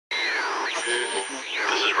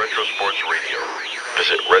This is Retro Sports Radio.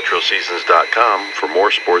 Visit RetroSeasons.com for more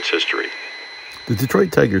sports history. The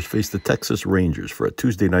Detroit Tigers faced the Texas Rangers for a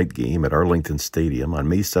Tuesday night game at Arlington Stadium on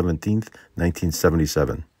May 17,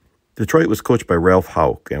 1977. Detroit was coached by Ralph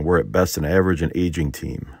Houck and were at best an average and aging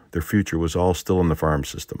team. Their future was all still in the farm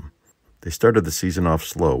system. They started the season off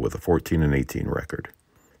slow with a 14-18 record.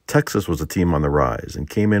 Texas was a team on the rise and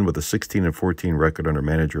came in with a 16-14 record under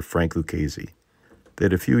manager Frank Lucchese. They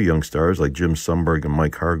had a few young stars like Jim Sundberg and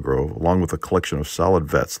Mike Hargrove, along with a collection of solid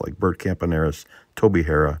vets like Bert Campaneris, Toby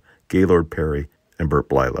Harrah, Gaylord Perry, and Bert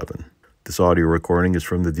Blyleven. This audio recording is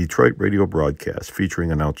from the Detroit radio broadcast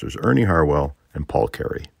featuring announcers Ernie Harwell and Paul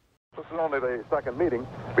Carey. This is only the second meeting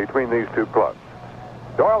between these two clubs.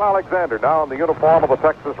 Doyle Alexander now in the uniform of the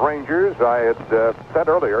Texas Rangers. I had said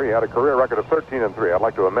earlier he had a career record of 13-3. I'd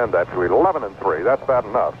like to amend that to 11-3. That's bad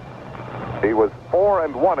enough. He was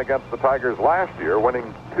 4-1 against the Tigers last year,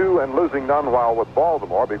 winning 2 and losing none while with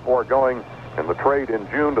Baltimore before going in the trade in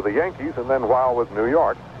June to the Yankees, and then while with New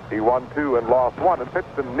York, he won 2 and lost 1 and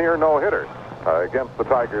pitched a near no-hitter against the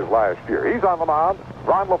Tigers last year. He's on the mound.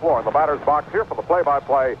 Ron LaFleur in the batter's box here for the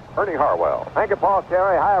play-by-play, Ernie Harwell. Thank you, Paul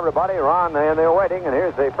Carey. Hi, everybody. Ron, and they're waiting, and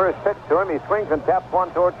here's the first pitch to him. He swings and taps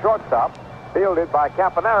one toward shortstop. Fielded by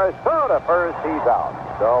Campaneris. Throw to first. He's out.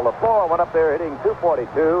 So LaFleur went up there hitting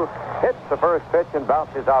 .242, hits the first pitch, and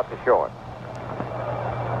bounces out to short.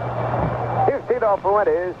 Here's Tito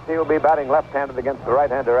Fuentes. He'll be batting left-handed against the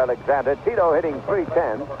right-hander Alexander. Tito hitting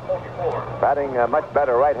 .310, batting much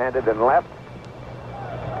better right-handed than left.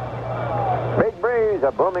 Big breeze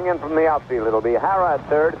booming in from the outfield. It'll be Harrah at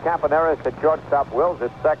third, Campaneris at shortstop, Wills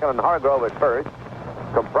at second, and Hargrove at first.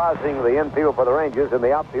 Comprising the infield for the Rangers. In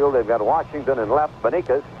the outfield, they've got Washington in left,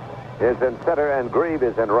 Benikas is in center, and Grieve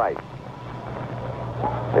is in right.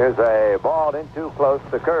 Here's a ball in too close,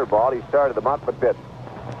 the curveball. He started the bunt but didn't.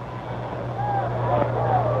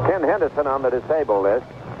 Ken Henderson on the disabled list.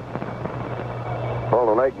 Pulled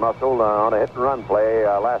a leg muscle on a hit-and-run play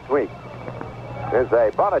last week. There's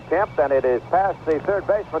a bunt attempt, and it is past the third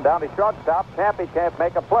baseman down to shortstop. Campy can't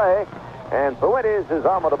make a play, and Fuentes is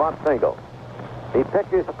on with a bunt single. He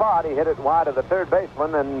picked his spot. He hit it wide of the third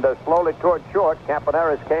baseman and slowly toward short.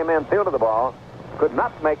 Campaneris came in, fielded the ball. Could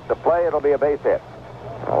not make the play. It'll be a base hit.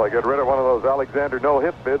 Well, they get rid of one of those Alexander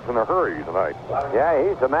no-hit bids in a hurry tonight. Yeah,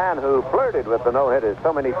 he's a man who flirted with the no-hitters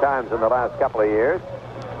so many times in the last couple of years.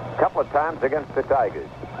 A couple of times against the Tigers.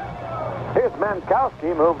 Here's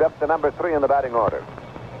Mankowski, moved up to number 3 in the batting order.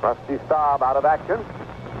 Rusty Staub out of action.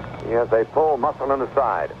 He has a pull muscle in the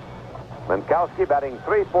side. Mankowski batting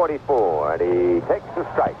 .344, and he takes the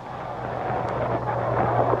strike.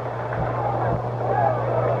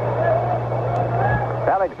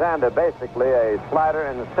 Alexander basically a slider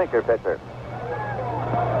and sinker pitcher.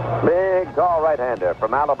 Big, tall right-hander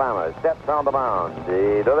from Alabama. Steps on the mound.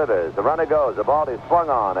 He delivers. The runner goes. The ball is swung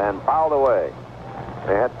on and fouled away.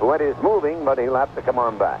 They had Fuentes moving, but he'll have to come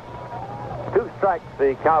on back. 2 strikes,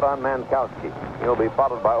 the count on Mankowski. He'll be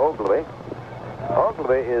followed by Ogilvy.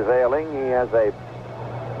 Ogilvy is ailing. He has a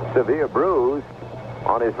severe bruise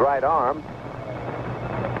on his right arm.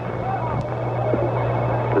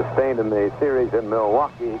 Sustained in the series in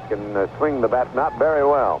Milwaukee. He can swing the bat not very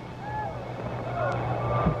well.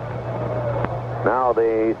 Now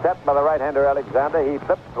the set by the right-hander Alexander. He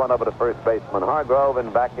flips one over to first baseman Hargrove,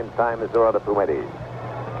 and back in time is Orlando Fuentes.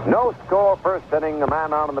 No score, first inning, a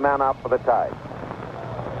man on and the man out for the tie.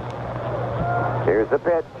 Here's the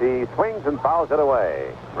pitch. He swings and fouls it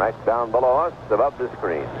away. Right down below us, above the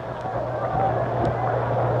screen.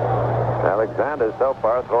 Alexander so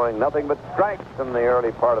far throwing nothing but strikes in the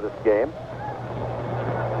early part of this game.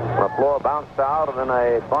 LaFleur bounced out, and then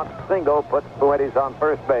a bunt single puts Fuentes on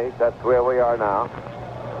first base. That's where we are now.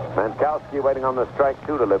 Mankowski waiting on the strike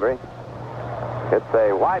 2 delivery. It's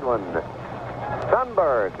a wide one.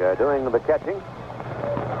 Sundberg doing the catching.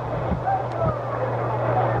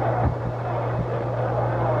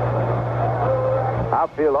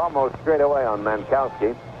 Outfield almost straight away on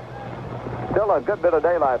Mankowski. Still a good bit of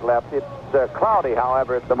daylight left. It's cloudy,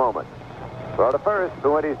 however, at the moment. For the first,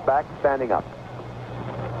 Fuentes back, standing up.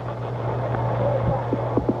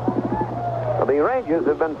 Well, the Rangers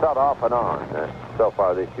have been tough off and on so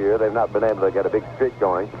far this year. They've not been able to get a big streak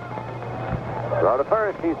going. For the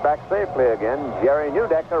first, he's back safely again. Jerry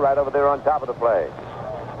Neudecker right over there on top of the play.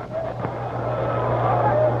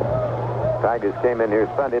 Tigers came in here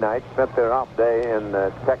Sunday night, spent their off day in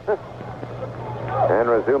Texas, and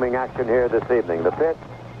resuming action here this evening. The pitch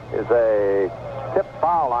is a tip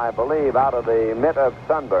foul, I believe, out of the mitt of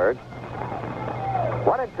Sundberg.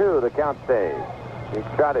 1-2, the count stays. He's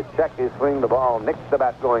trying to check his swing. The ball nicks the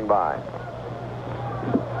bat going by.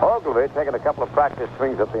 Ogilvy taking a couple of practice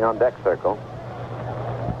swings at the on-deck circle.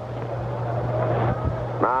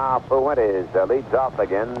 Now Fuentes leads off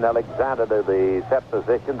again. Alexander to the set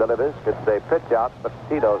position, delivers. It's a pitch out, but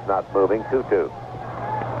Tito's not moving. 2-2.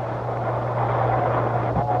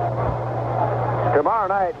 Tomorrow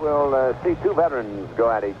night, we'll see two veterans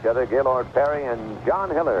go at each other, Gaylord Perry and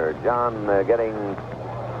John Hiller. John getting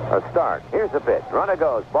a start. Here's the pitch. Runner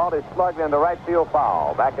goes. Ball is slugged into right field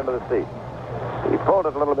foul. Back into the seat. He pulled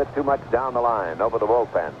it a little bit too much down the line over the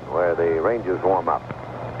bullpen where the Rangers warm up.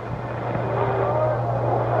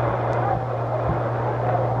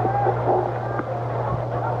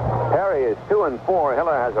 Perry is 2-4.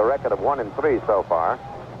 Hiller has a record of 1-3 so far.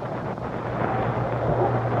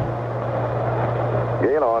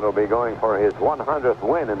 Gaylord will be going for his 100th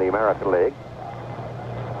win in the American League.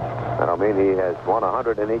 That'll mean he has won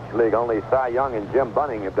 100 in each league. Only Cy Young and Jim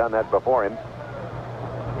Bunning have done that before him.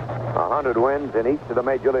 100 wins in each of the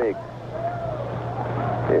major leagues.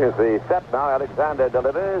 Here's the set now. Alexander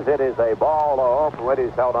delivers. It is a ball low.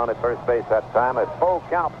 Fuentes held on at first base that time. A full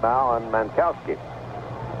count now on Mankowski.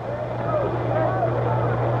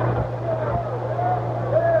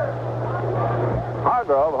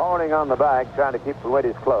 Hargrove holding on the bag, trying to keep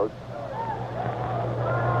Fuentes close.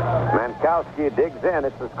 Mankowski digs in.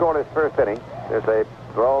 It's the scoreless first inning. There's a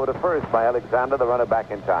throw to first by Alexander, the runner back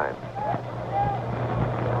in time.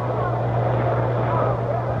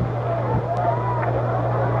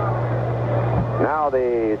 Now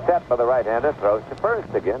the set by the right-hander throws to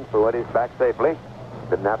first again. Fuentes back safely.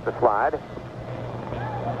 Didn't have to slide.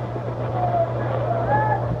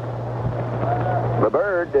 The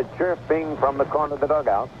bird chirping from the corner of the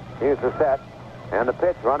dugout. Here's the set. And the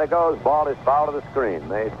pitch. Runner goes. Ball is foul to the screen.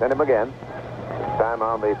 They send him again. This time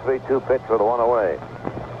on the 3-2 pitch with one away.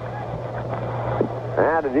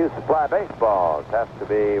 And a new supply of baseballs has to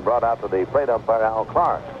be brought out to the plate umpire, Al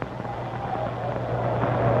Clark.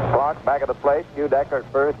 Clark back at the plate. Hugh Decker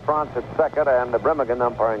at first. Frantz at second. And Brimmigan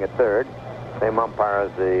umpiring at third. Same umpire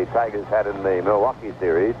as the Tigers had in the Milwaukee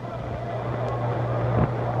series.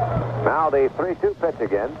 Now the 3-2 pitch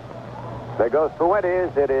again. There goes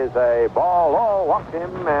Fuentes. It is a ball low. Walked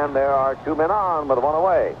him, and there are two men on with one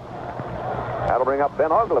away. That'll bring up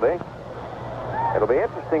Ben Ogilvy. It'll be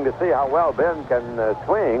interesting to see how well Ben can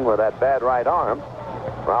swing with that bad right arm.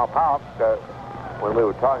 Ralph Houck, when we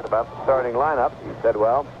were talking about the starting lineup, he said,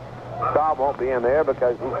 well, Staub won't be in there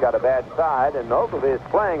because he's got a bad side, and Ogilvy is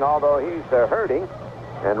playing, although he's hurting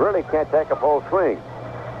and really can't take a full swing.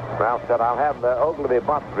 Ralph said, I'll have the Ogilvy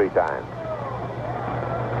bunt 3 times.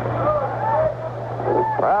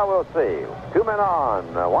 Well, we'll see. 2 men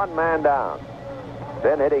on, 1 man down.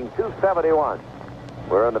 Ben hitting .271.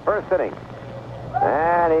 We're in the first inning.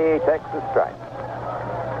 And he takes the strike.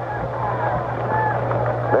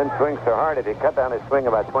 Ben swings so hard, if he cut down his swing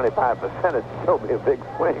about 25%, it'd still be a big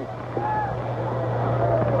swing.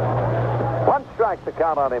 1 strike to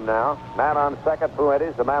count on him now. Man on second,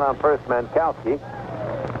 Fuentes. The man on first, Mankowski.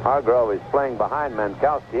 Hargrove is playing behind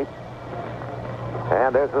Mankowski.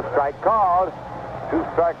 And there's a strike called. 2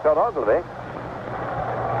 strikes on Ogilvy.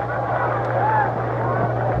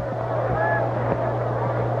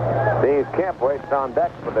 Steve Kemp waits on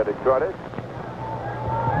deck for the Detroiters.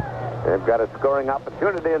 They've got a scoring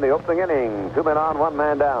opportunity in the opening inning. 2 men on, 1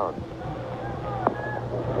 man down.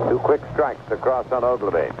 2 quick strikes across on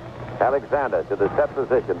Ogilvy. Alexander to the set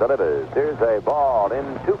position, delivers. Here's a ball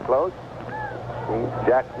in too close. He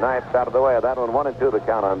jackknifes out of the way of that one. 1-2 the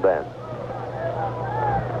count on Ben.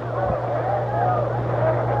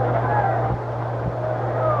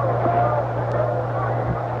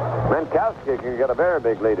 Mankowski can get a very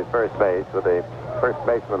big lead at first base with the first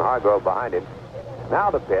baseman Hargrove behind him. Now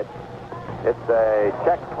the pitch. It's a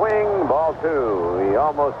check swing, ball 2. He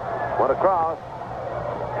almost went across.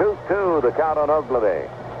 2-2 the count on Ogilvy.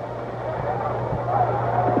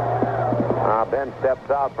 Ben steps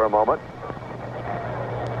out for a moment.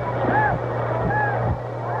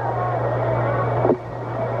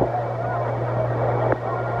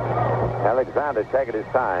 Alexander taking his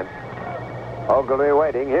time. Ogilvy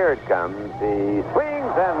waiting. Here it comes. He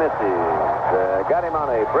swings and misses. Got him on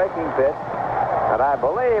a breaking pitch that I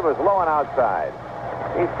believe was low and outside.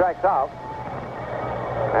 He strikes out.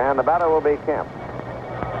 And the batter will be Kemp.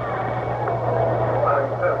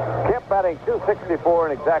 Kemp batting .264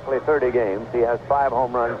 in exactly 30 games. He has 5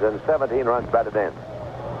 home runs and 17 runs batted in.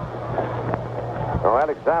 So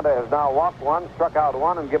Alexander has now walked 1, struck out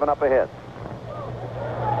 1, and given up a hit.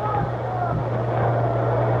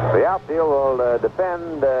 The outfield will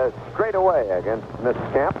defend straight away against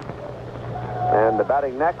Mr. Kemp. And the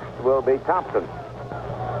batting next will be Thompson.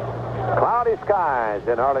 Cloudy skies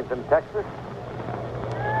in Arlington, Texas.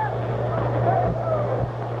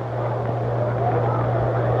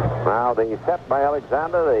 the set by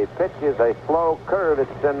Alexander. The pitch is a slow curve.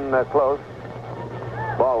 It's in close.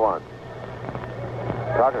 Ball one.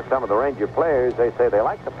 Talking to some of the Ranger players, they say they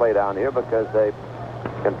like to play down here because they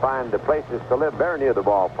can find the places to live very near the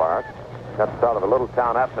ballpark. Got sort of a little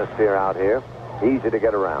town atmosphere out here. Easy to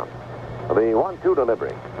get around. The 1-2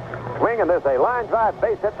 delivery. Swing, and there's a line drive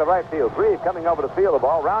base hit to right field. Reed coming over to field the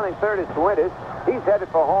ball. Rounding third is Fuentes. He's headed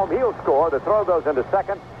for home. He'll score. The throw goes into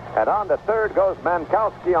second. And on to third goes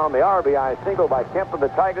Mankowski on the RBI single by Kemp. And the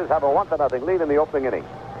Tigers have a 1-0 lead in the opening inning.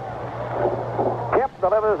 Kemp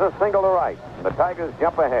delivers a single to right. And the Tigers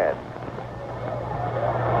jump ahead.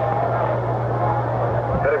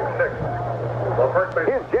 Hitting six. Well, first base.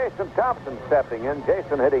 Here's Jason Thompson stepping in.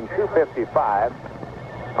 Jason hitting .255.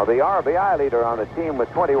 The RBI leader on the team with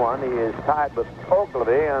 21. He is tied with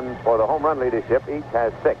Ogilvy, and for the home run leadership, each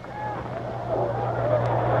has 6.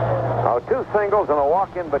 2 singles and a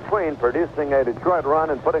walk in between, producing a Detroit run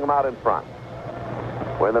and putting them out in front.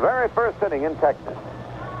 We're in the very first inning in Texas.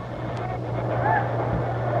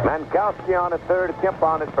 Mankowski on at third, Kemp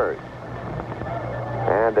on at first.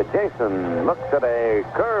 And Jason looks at a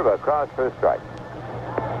curve across for a strike.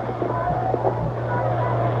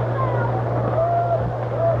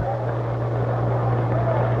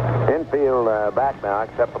 Infield back now,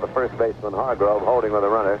 except for the first baseman Hargrove holding with a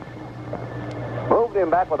runner. Moved him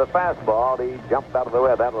back with a fastball. He jumped out of the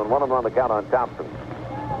way of that one. 1-1 on the count on Thompson.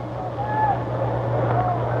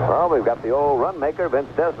 Well, we've got the old run maker, Vince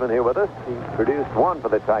Desmond, here with us. He produced 1 for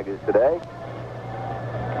the Tigers today.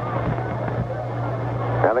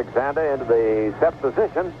 Alexander into the set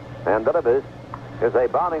position and delivers. Here's a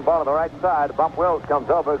bounding ball to the right side. Bump Wills comes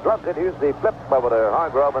over, gloves it. Here's the flip over to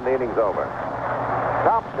Hargrove, and the inning's over.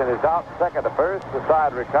 Thompson is out second to first. The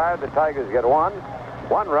side retired. The Tigers get 1.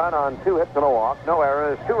 1 run on 2 hits and a walk. No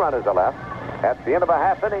errors. 2 runners are left. At the end of a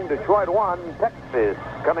half inning, Detroit 1. Texas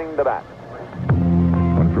coming to bat.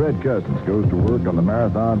 When Fred Cousins goes to work on the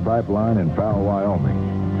Marathon Pipeline in Powell, Wyoming,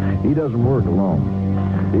 he doesn't work alone.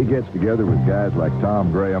 He gets together with guys like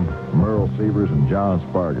Tom Graham, Merle Sievers, and John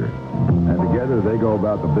Sparger. And together they go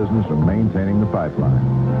about the business of maintaining the pipeline.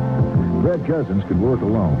 Fred Cousins could work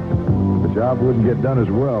alone. The job wouldn't get done as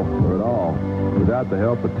well, or at all, without the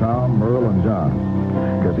help of Tom, Merle, and John.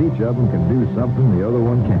 Because each of them can do something the other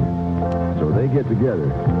one can't. So they get together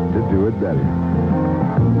to do it better.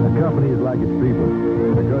 A company is like its people,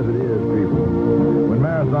 because it is people. When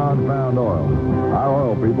Marathon found oil, our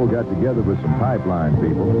oil people got together with some pipeline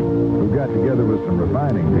people, who got together with some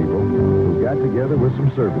refining people, who got together with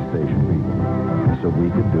some service station people, so we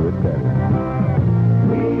could do it better.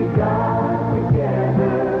 We got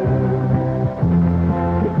together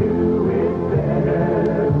to do it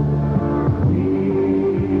better.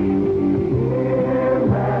 We're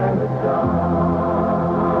Marathon.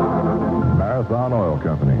 Marathon Oil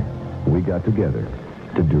Company. We got together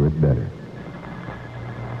to do it better.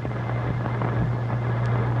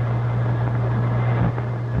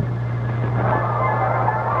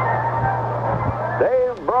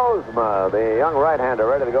 Dave Rozema, the young right-hander,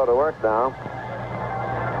 ready to go to work now.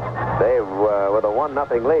 Dave with a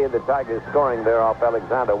 1-0 lead. The Tigers scoring there off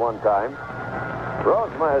Alexander 1 time.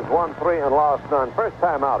 Rozema has won 3 and lost none. First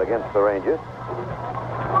time out against the Rangers.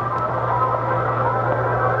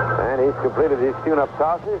 And he's completed his tune-up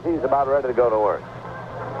tosses. He's about ready to go to work.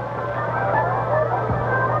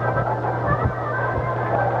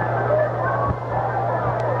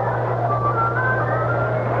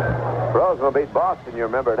 Rozema beat Boston, you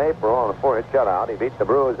remember, in April on a 4-hit shutout. He beat the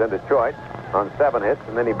Brewers in Detroit on 7 hits,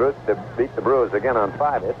 and then he beat the Brewers again on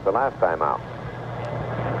 5 hits the last time out.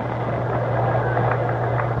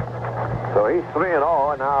 So he's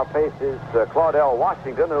 3-0 and now faces Claudell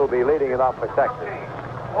Washington, who will be leading it off for Texas.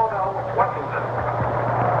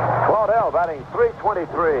 Claudell batting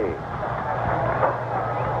 .323.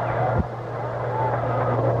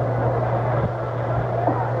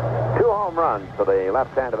 Home runs for the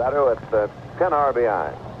left-handed batter with 10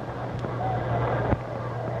 RBIs.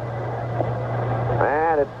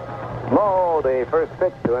 And it's low, the first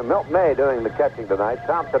pitch to him. Milt May doing the catching tonight.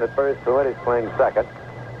 Thompson at first, Fuentes playing second.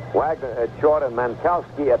 Wagner at short and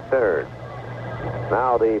Mankowski at third.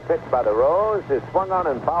 Now the pitch by the Rose is swung on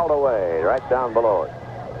and fouled away right down below it.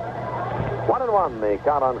 1-1 the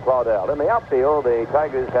count on Claudell. In the outfield, the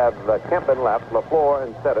Tigers have Kemp in left, LaFleur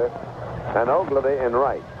in center, and Ogilvy in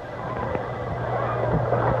right.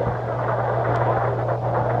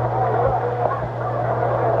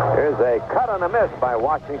 Here's a cut and a miss by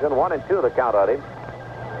Washington. 1-2 the count on him.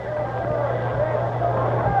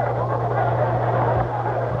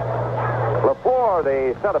 LaFleur,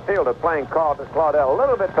 the center fielder, playing Claudell a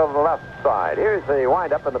little bit to the left side. Here's the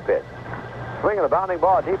windup and the pitch. Swinging a bounding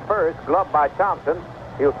ball deep first, gloved by Thompson.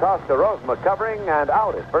 He'll toss to Rozema, covering, and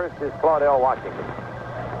out at first is Claudell Washington.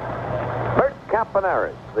 Bert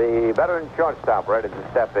Campaneris, the veteran shortstop, ready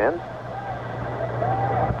to step in.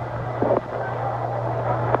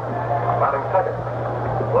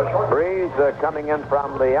 Breeze coming in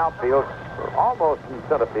from the outfield, almost in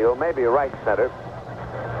center field, maybe right center.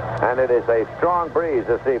 And it is a strong breeze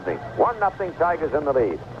this evening. 1-0 Tigers in the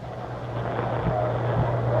lead.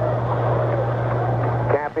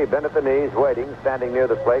 Campy bent at the knees, waiting, standing near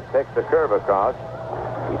the plate, takes the curve across.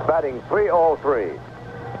 He's batting .303.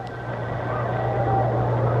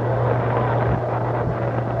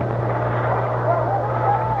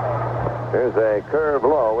 Here's a curve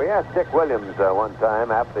low. We asked Dick Williams one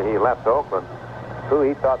time after he left Oakland who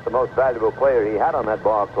he thought the most valuable player he had on that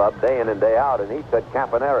ball club day in and day out, and he said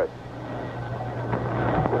Campaneris.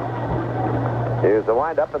 Here's the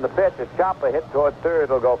windup and the pitch. A chop, a hit toward third.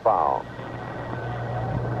 It'll go foul.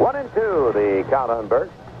 1-2, the count on Bert.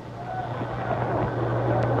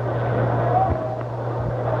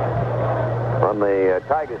 When the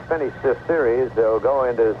Tigers finish this series, they'll go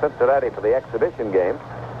into Cincinnati for the exhibition game,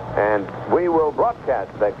 and we will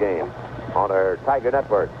broadcast that game on our Tiger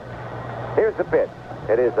Network. Here's the pitch.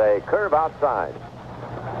 It is a curve outside.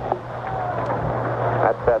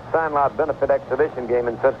 That's that Sandlot Benefit Exhibition game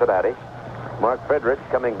in Cincinnati. Mark Friedrich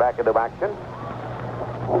coming back into action.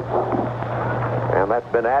 And that's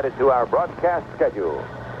been added to our broadcast schedule.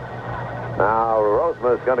 Now,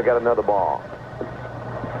 Rozema is going to get another ball.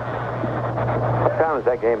 What time does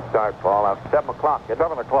that game start, Paul? At 7 o'clock.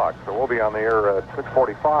 7 o'clock, so we'll be on the air at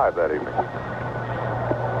 6:45 that evening.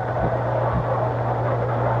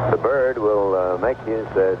 The Bird will make his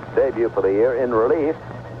debut for the year in relief.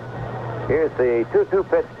 Here's the 2-2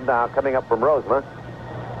 pitch now coming up from Rozema.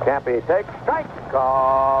 Campy takes strike.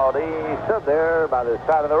 Called. He stood there by the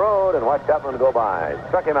side of the road and watched that one go by.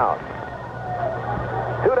 Struck him out.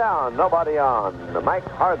 2 down, nobody on. Mike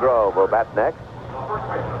Hargrove will bat next.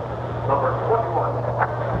 Number 21,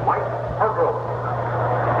 Mike Hargrove.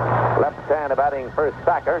 Left-hand batting first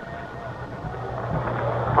backer.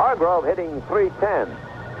 Hargrove hitting .310.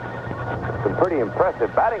 Some pretty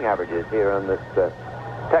impressive batting averages here on this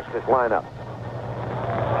Texas lineup.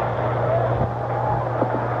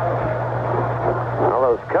 Well,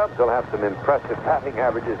 those Cubs will have some impressive batting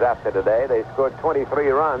averages after today. They scored 23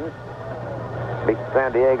 runs. Beat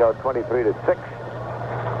San Diego 23-6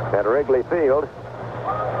 at Wrigley Field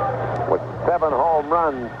with 7 home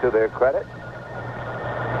runs to their credit.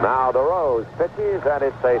 Now DeRose pitches, and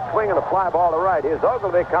it's a swing and a fly ball to right. Here's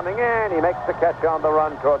Ogilvy coming in. He makes the catch on the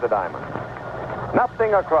run toward the diamond.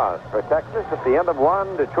 Nothing across for Texas at the end of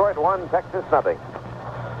 1. Detroit 1, Texas nothing.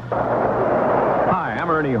 Hi, I'm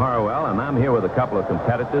Ernie Harwell, and I'm here with a couple of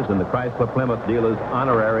competitors in the Chrysler Plymouth Dealers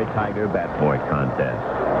Honorary Tiger Bat Boy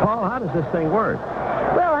Contest. Paul, how does this thing work?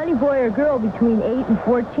 Well, any boy or girl between 8 and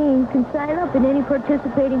 14 can sign up in any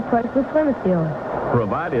participating Chrysler Plymouth dealer.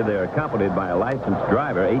 Provided they're accompanied by a licensed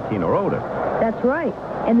driver 18 or older. That's right.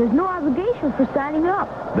 And there's no obligation for signing up.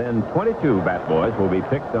 Then 22 Bat Boys will be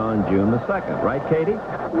picked on June the 2nd. Right, Katie?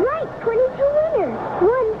 Right, 22 winners.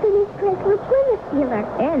 One from each Chrysler Plymouth dealer.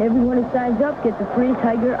 And everyone who signs up gets a free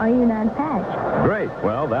Tiger iron-on patch. Great.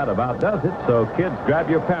 Well, that about does it. So, kids, grab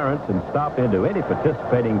your parents and stop into any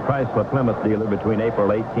participating Chrysler Plymouth dealer between April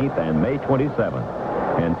 18th and May 27th.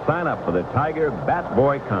 And sign up for the Tiger Bat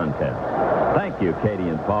Boy Contest. Thank you, Katie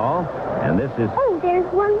and Paul. And this is... Oh, there's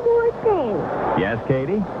one more thing. Yes,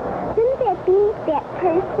 Katie? Shouldn't that be that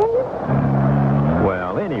person?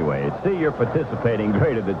 Well, anyway, see your participating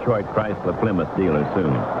Greater Detroit Chrysler Plymouth dealer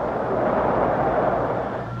soon.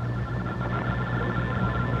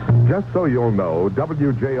 Just so you'll know,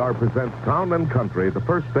 WJR presents Town and Country the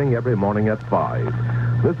first thing every morning at 5.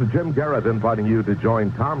 This is Jim Garrett inviting you to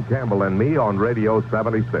join Tom Campbell and me on Radio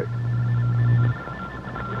 76.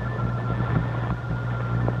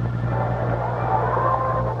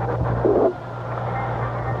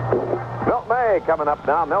 Milt May coming up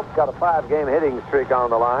now. Milt's got a 5-game hitting streak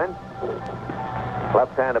on the line.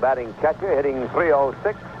 Left-handed batting catcher hitting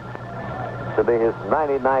 .306. To be his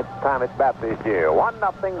 99th time at bat this year.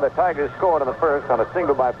 1-0. The Tigers scored in the first on a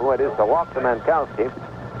single by Fuentes to walk to Mankowski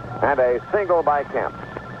and a single by Kemp.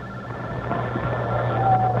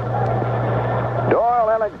 Doyle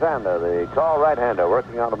Alexander, the tall right-hander,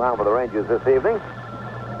 working on the mound for the Rangers this evening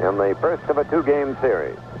in the first of a 2-game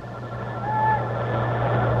series.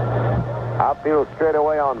 Outfield straight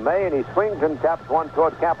away on May, and he swings and taps one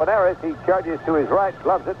toward Campaneris. He charges to his right,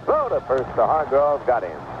 gloves it, throw to first to Hargrove, got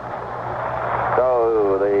him.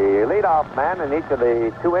 So the leadoff man in each of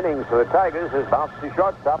the 2 innings for the Tigers has bounced to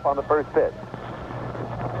shortstop on the first pitch.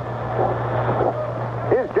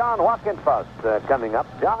 John Wackenfuss coming up.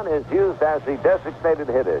 John is used as the designated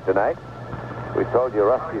hitter tonight. We told you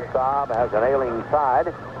Rusty Staub has an ailing side.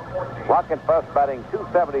 Wackenfuss batting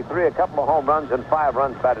 .273, a couple of home runs, and 5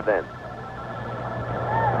 runs batted in.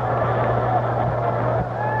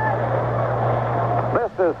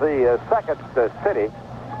 This is the second city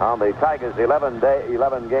on the Tigers'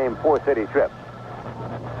 11-game 4-city trip.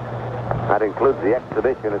 That includes the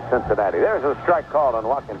exhibition at Cincinnati. There's a strike called on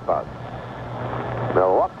Wackenfuss.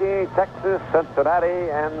 Milwaukee, Texas, Cincinnati,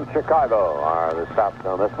 and Chicago are the stops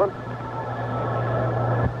on this one.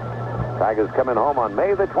 Tigers coming home on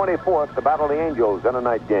May the 24th to battle the Angels in a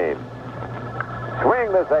night game. Swing,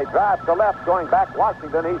 there's a drive to left, going back.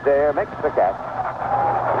 Washington, he's there, makes the catch.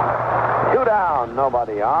 2 down,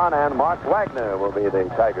 nobody on, and Mark Wagner will be the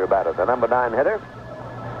Tiger batter, the number 9 hitter,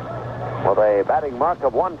 with a batting mark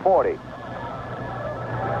of 140.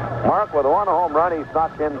 Mark, with 1 home run, he's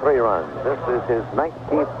knocked in 3 runs. This is his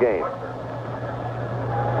 19th game.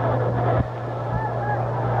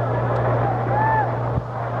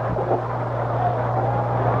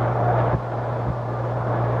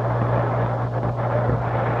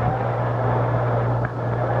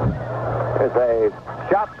 There's a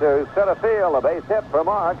shot to center field, a base hit for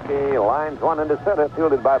Mark. He lines one into center,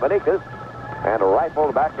 fielded by Beniquez, and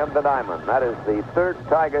rifled back into the diamond. That is the 3rd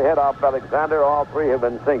Tiger hit off Alexander. All 3 have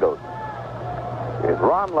been singles. Here's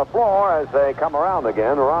Ron LaFleur as they come around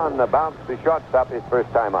again. Ron bounced to shortstop his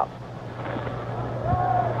first time up.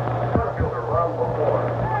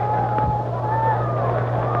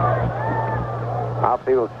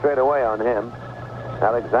 Outfield straight away on him.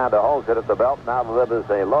 Alexander holds it at the belt. Now delivers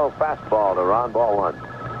a low fastball to Ron, ball 1.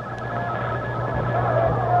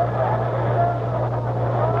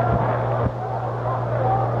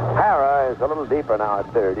 Hara is a little deeper now at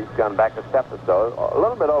 3rd. He's gone back a step or so, a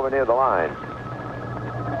little bit over near the line.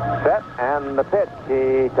 Set and the pitch.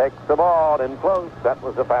 He takes the ball in close. That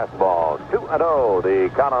was a fastball. 2-0, the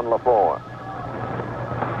count on LaFleur.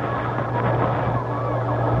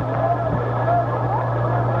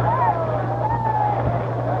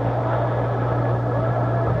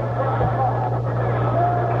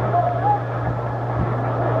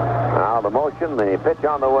 Now the motion, the pitch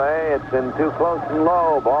on the way. It's in too close and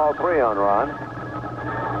low. Ball 3 on Ron.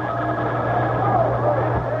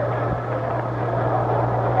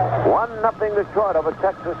 1-0 Detroit over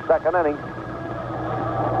Texas, second inning.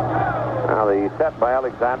 Now the set by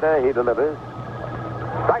Alexander. He delivers.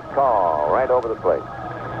 Strike call right over the plate.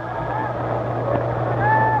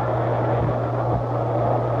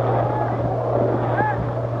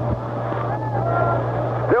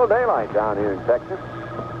 Still daylight down here in Texas.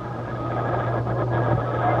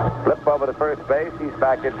 Flip over to first base. He's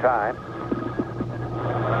back in time.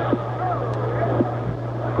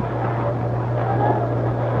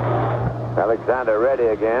 Alexander ready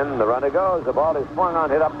again. The runner goes. The ball is swung on,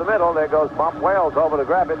 hit up the middle. There goes Bump. Wells over to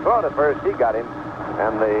grab it. Throw to first. He got him.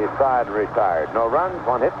 And the side retired. No runs,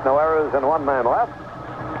 1 hit, no errors, and 1 man left.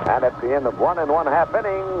 And at the end of 1 1/2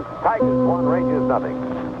 innings, Tigers 1, Rangers nothing.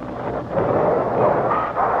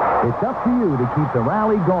 It's up to you to keep the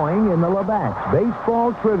rally going in the Labatt's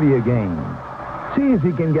baseball trivia game. See if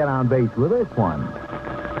you can get on base with this one.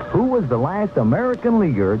 Who was the last American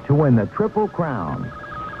leaguer to win the Triple Crown?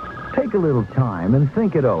 Take a little time and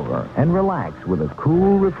think it over and relax with a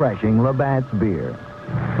cool, refreshing Labatt's beer.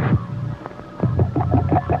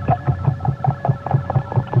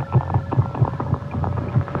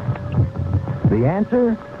 The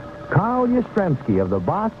answer? Carl Yastrzemski of the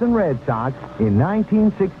Boston Red Sox in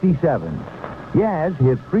 1967. Yaz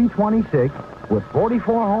hit .326 with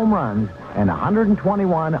 44 home runs and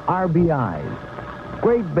 121 RBIs.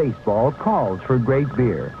 Great baseball calls for great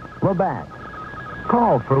beer. Labatt.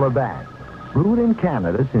 Call for Labatt. Brewed in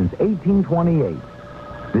Canada since 1828.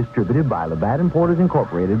 Distributed by Labatt Importers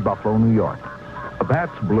Incorporated, Buffalo, New York.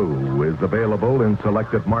 Labatt's Blue is available in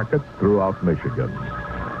selected markets throughout Michigan.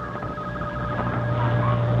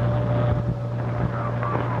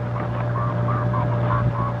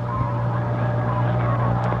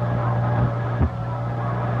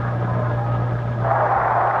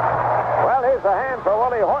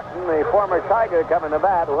 Former Tiger coming to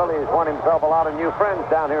bat. Willie's won himself a lot of new friends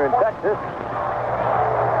down here in Texas.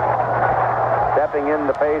 Stepping in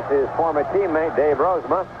to face his former teammate, Dave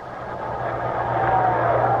Rozema.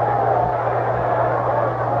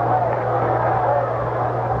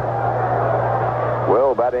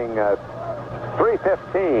 Will batting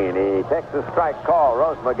 .315. He takes a strike call.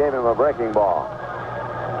 Rozema gave him a breaking ball.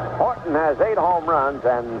 Horton has 8 home runs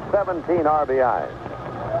and 17 RBIs.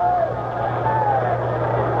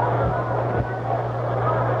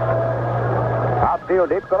 Outfield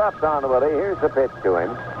deep to left on Willie. Here's the pitch to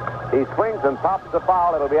him. He swings and pops the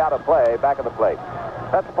foul. It'll be out of play, back of the plate.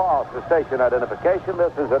 That's false for station identification.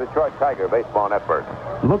 This is a Detroit Tiger baseball network.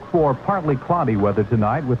 Look for partly cloudy weather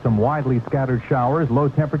tonight with some widely scattered showers. Low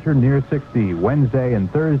temperature near 60. Wednesday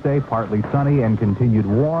and Thursday, partly sunny and continued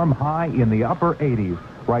warm, high in the upper 80s.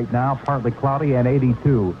 Right now, partly cloudy and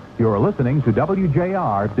 82. You're listening to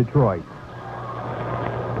WJR Detroit.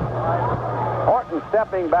 Horton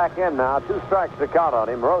stepping back in now. 2 strikes to count on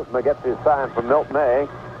him. Rozema gets his sign from Milt May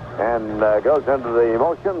and goes into the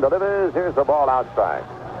motion, delivers. Here's the ball outside.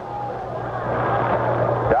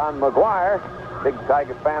 Don McGuire, big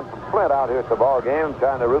Tiger fan from Flint, out here at the ball game,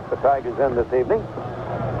 trying to root the Tigers in this evening.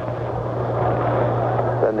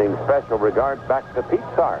 Sending special regards back to Pete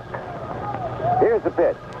Sark. Here's the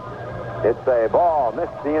pitch. It's a ball,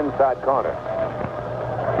 missed the inside corner.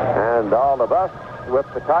 And all of us with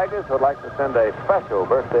the Tigers would like to send a special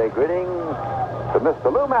birthday greeting to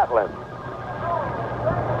Mr. Lou Matlin,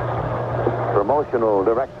 promotional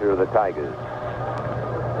director of the Tigers.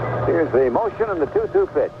 Here's the motion and the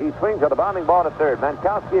 2-2 pitch. He swings at a bounding ball to third.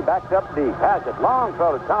 Mankowski backed up deep. Has it. Long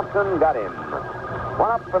throw to Thompson. Got him.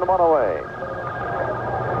 1 up and 1 away.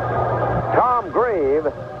 Tom Grieve,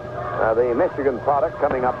 the Michigan product,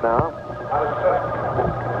 coming up now.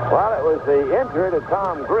 Well, it was the injury to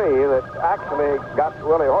Tom Grieve that actually got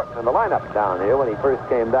Willie Horton in the lineup down here when he first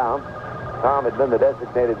came down. Tom had been the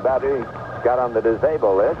designated batter. He got on the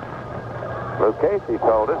disabled list. Lou Casey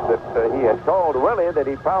told us that he had told Willie that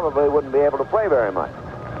he probably wouldn't be able to play very much.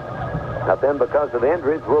 But then, because of the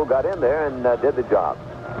injuries, Will got in there and did the job.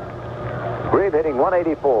 Grieve hitting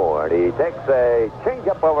 184. He takes a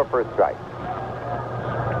changeup over for a strike.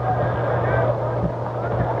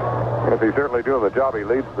 Yes, he's certainly doing the job. He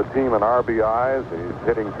leads the team in RBIs. He's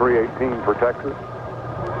hitting 318 for Texas.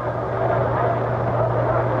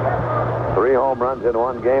 3 home runs in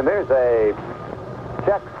 1 game. There's a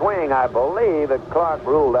check swing, I believe, that Clark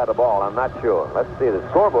ruled out a ball. I'm not sure. Let's see. The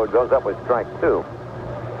scoreboard goes up with strike 2.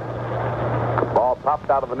 Ball popped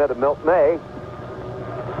out of the mid of Milt May.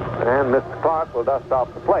 And Mr. Clark will dust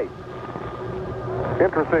off the plate.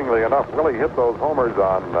 Interestingly enough, Willie hit those homers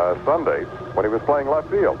on Sunday when he was playing left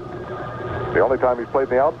field. The only time he's played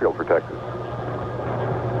in the outfield for Texas.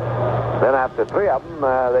 Then after 3 of them,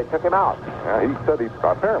 they took him out. He said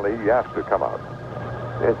apparently he asked to come out.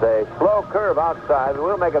 It's a slow curve outside, and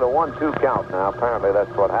we'll make it a 1-2 count now. Apparently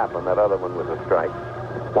that's what happened. That other one was a strike.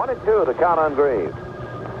 1-2 the count on Grieve.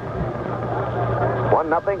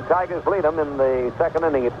 1-0. Tigers lead them in the 2nd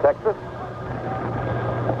inning at Texas.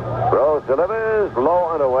 Rose delivers,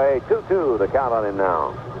 low and away. 2-2 the count on him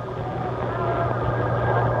now.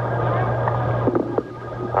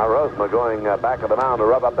 Now Rozema going back of the mound to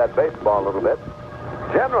rub up that baseball a little bit.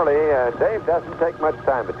 Generally, Dave doesn't take much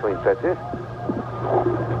time between pitches.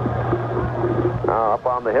 Now up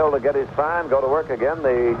on the hill to get his sign, go to work again.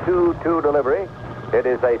 The 2-2 delivery. It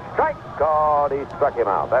is a strike called. He struck him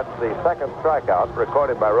out. That's the 2nd strikeout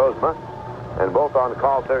recorded by Rozema, and both on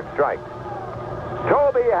call 3rd strikes.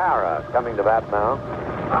 Toby Harrah coming to bat now.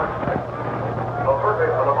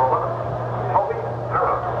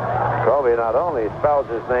 Toby not only spells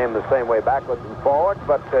his name the same way backwards and forwards,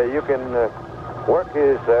 but you can work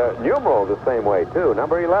his numeral the same way, too.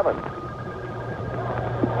 Number 11.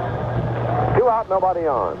 2 out, nobody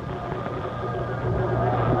on.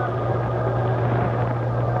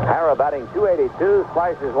 Harrah batting 282,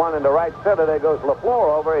 slices 1 into right center. There goes LaFleur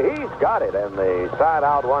over. He's got it, and the side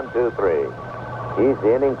out 1-2-3. He's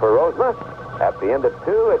the inning for Rozema. At the end of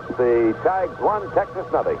 2, it's the Tigers 1, Texas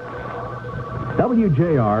nothing.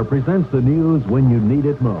 WJR presents the news when you need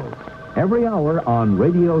it most. Every hour on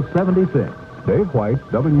Radio 76. Dave White,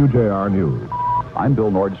 WJR News. I'm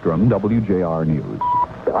Bill Nordstrom, WJR News.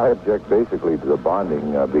 I object basically to the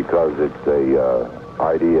bonding because it's a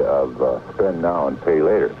idea of spend now and pay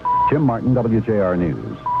later. Jim Martin, WJR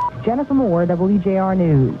News. Jennifer Moore, WJR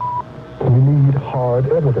News. We need hard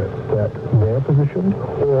evidence that their position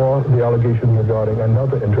or the allegation regarding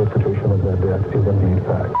another interpretation of their death is indeed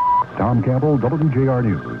fact. Tom Campbell, WJR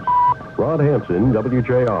News. Rod Hansen,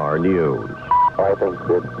 WJR News. I think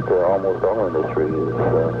that almost all industry is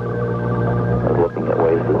looking at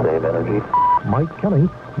ways to save energy. Mike Kelly,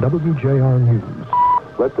 WJR News.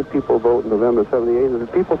 Let the people vote in November 78. And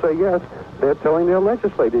if people say yes, they're telling their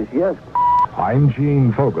legislators yes. I'm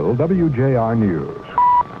Gene Fogel, WJR News.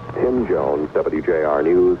 Tim Jones, WJR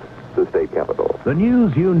News, the state capital. The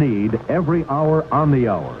news you need every hour on the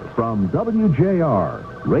hour from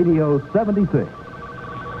WJR, Radio 76.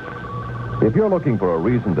 If you're looking for a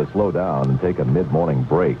reason to slow down and take a mid-morning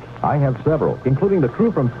break, I have several, including the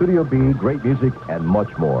crew from Studio B, great music, and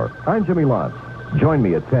much more. I'm Jimmy Lance. Join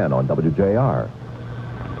me at 10 on WJR.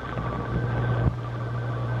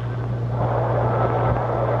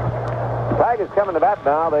 coming to bat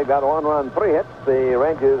now. They've got 1 run, 3 hits. The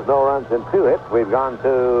Rangers, no runs and 2 hits. We've gone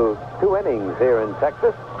to 2 innings here in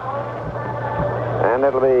Texas. And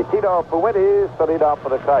it'll be Tito Fuentes to lead off for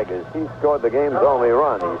the Tigers. He scored the game's only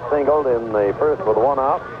run. He singled in the first with 1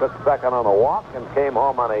 out, took second on a walk, and came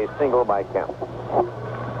home on a single by Kemp.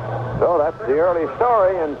 So that's the early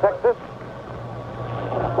story in Texas.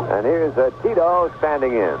 And here's Tito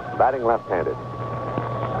standing in, batting left-handed.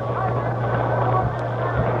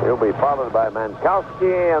 He'll be followed by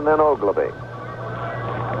Mankowski and then Ogilvie.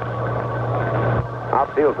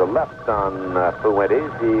 Outfield to left on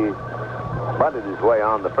Fuentes. He bunted his way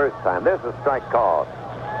on the first time. There's a strike call.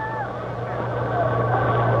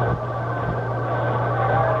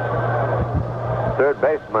 Third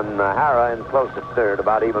baseman Hara in close at third,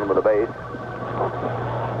 about even with the base.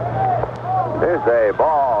 There's a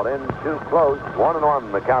ball in too close.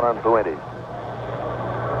 1-1 the count on Fuentes.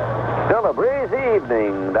 Still a breezy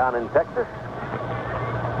evening down in Texas.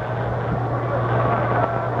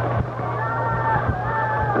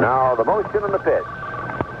 Now the motion and the pitch.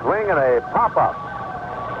 Swing and a pop-up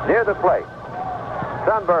near the plate.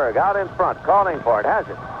 Sundberg out in front, calling for it. Has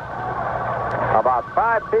it. About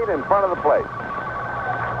 5 feet in front of the plate.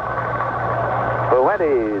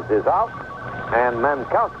 Fuentes is out, and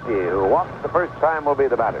Mankowski, who walks the first time, will be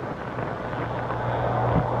the batter.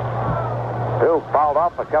 Bill fouled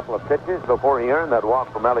off a couple of pitches before he earned that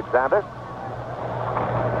walk from Alexander.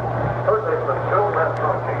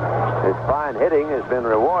 His fine hitting has been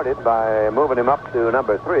rewarded by moving him up to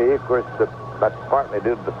number 3. Of course, that's partly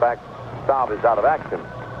due to the fact Staub is out of action.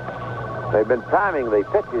 They've been timing the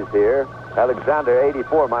pitches here. Alexander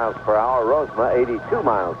 84 miles per hour, Rozema 82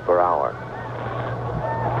 miles per hour.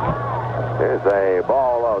 There's a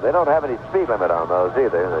ball low. They don't have any speed limit on those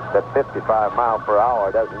either. That 55 mile per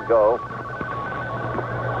hour doesn't go.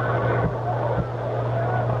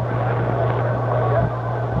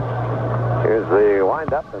 Here's the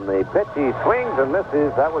windup and the pitch. He swings and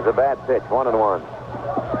misses. That was a bad pitch. 1-1.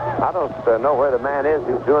 I don't know where the man is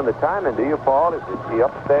who's doing the timing. Do you, Paul? Is he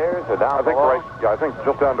upstairs or down below? Right. Yeah, I think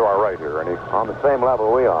just down to our right here, Ernie. On the same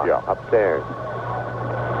level we are. Yeah. Upstairs.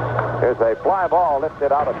 There's a fly ball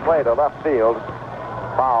lifted out of play to left field.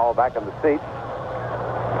 Foul back in the seat.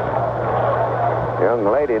 Young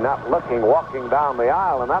lady not looking, walking down the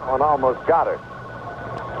aisle, and that one almost got her.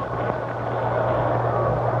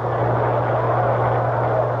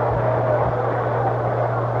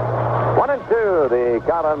 The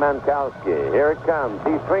count on Mankowski. Here it comes.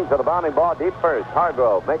 He swings at the bounding ball deep first.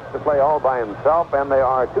 Hargrove makes the play all by himself, and there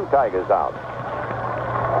are 2 Tigers out.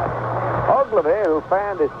 Ogilvie, who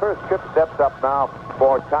fanned his first trip, steps up now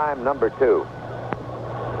for time number 2.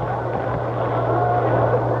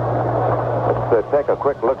 Let's take a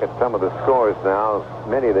quick look at some of the scores now.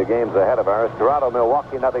 Many of the games ahead of ours. Toronto,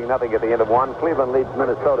 Milwaukee, 0-0 at the end of 1. Cleveland leads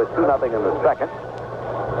Minnesota 2-0 in the second.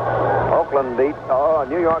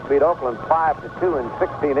 New York beat Oakland 5-2 in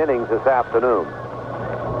 16 innings this afternoon.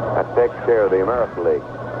 That takes care of the American League.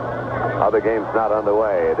 Other games not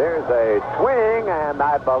underway. There's a swing, and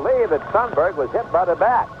I believe that Sundberg was hit by the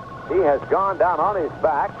bat. He has gone down on his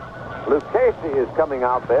back. Luke Casey is coming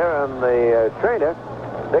out there, and the trainer,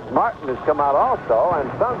 Dick Martin, has come out also, and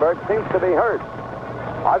Sundberg seems to be hurt.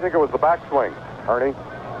 I think it was the backswing, Ernie.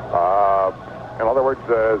 In other words,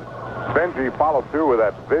 Benji followed through with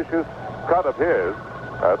that vicious cut of his.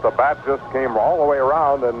 The bat just came all the way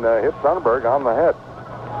around and hit Sundberg on the head.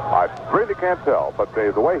 I really can't tell, but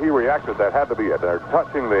the way he reacted, that had to be it. They're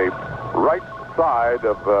touching the right side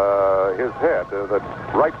of his head, the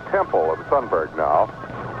right temple of Sundberg now.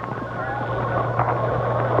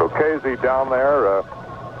 Lucchese down there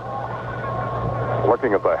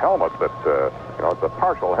looking at the helmet that, it's a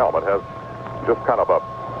partial helmet, has just kind of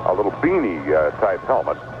a little beanie type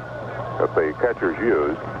helmet that the catchers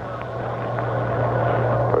use.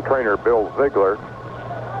 The trainer, Bill Ziegler,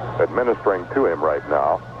 administering to him right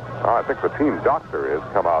now. I think the team doctor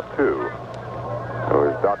has come out too. It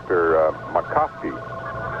was Dr. McCoskey.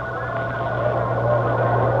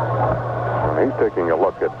 And he's taking a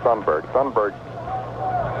look at Sundberg. Sundberg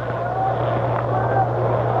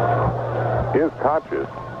is conscious.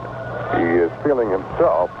 He is feeling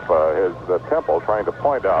himself, his temple, trying to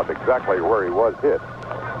point out exactly where he was hit.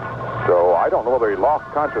 So I don't know whether he lost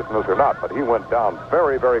consciousness or not, but he went down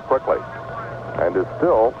very, very quickly and is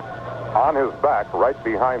still on his back right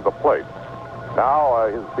behind the plate. Now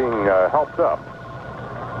he's being helped up.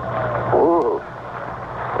 Ooh.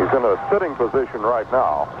 He's in a sitting position right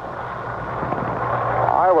now.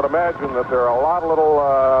 I would imagine that there are a lot of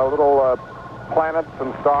little planets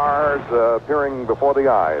and stars appearing before the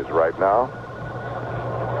eyes right now.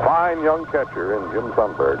 Fine young catcher in Jim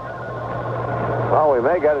Sundberg. Well, we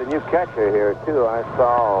may get a new catcher here, too. I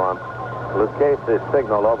saw Lucchese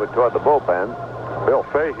signal over toward the bullpen. Bill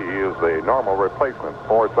Fahey is the normal replacement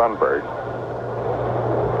for Sundberg.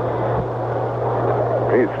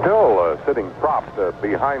 He's still sitting propped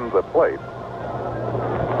behind the plate.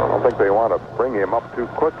 I don't think they want to bring him up too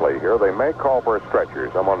quickly here. They may call for a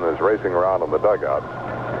stretcher. Someone is racing around in the dugout.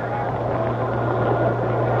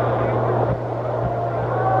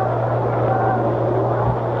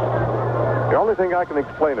 The only thing I can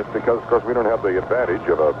explain it because, of course, we don't have the advantage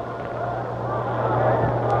of a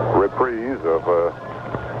reprise of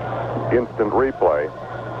instant replay,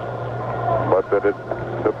 but that it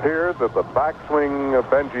appeared that the backswing of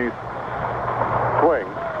Benji's swing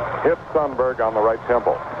hit Sundberg on the right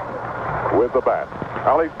temple with the bat.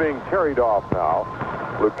 Well, he's being carried off now.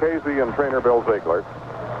 Lucchese and trainer Bill Ziegler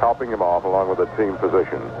helping him off along with the team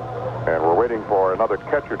physician. And we're waiting for another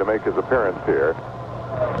catcher to make his appearance here.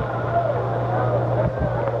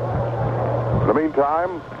 In the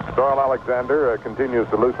meantime, Doyle Alexander continues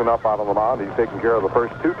to loosen up out on the mound. He's taking care of the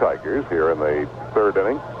first two Tigers here in the third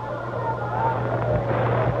inning.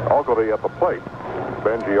 Ogilvy at the plate.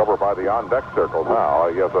 Benji over by the on-deck circle now.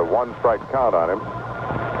 He has a one-strike count on him.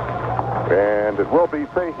 And it will be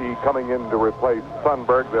Fahey coming in to replace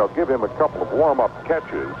Sundberg. They'll give him a couple of warm-up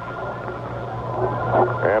catches.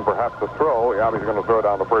 And perhaps a throw. Yeah, he's going to throw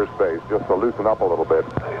down to first base just to loosen up a little bit.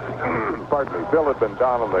 Pardon me. Bill had been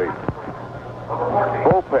down in the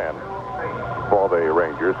bullpen for the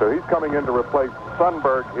Rangers. So he's coming in to replace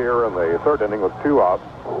Sundberg here in the third inning with 2 outs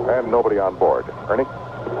and nobody on board. Ernie?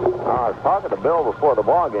 I was talking to Bill before the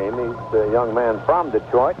ball game. He's a young man from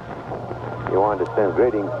Detroit. He wanted to send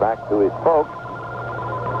greetings back to his folks.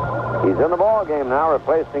 He's in the ball game now,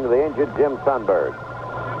 replacing the injured Jim Sundberg.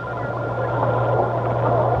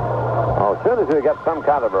 Well, as soon as we get some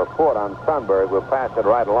kind of a report on Sundberg, we'll pass it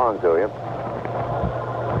right along to you.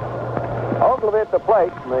 Ogilvy at the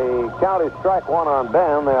plate. The count is strike 1 on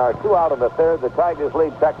Ben. They are 2 out of the third. The Tigers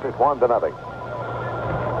lead Texas 1-0.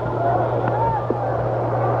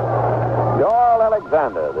 Doyle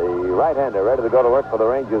Alexander, the right-hander, ready to go to work for the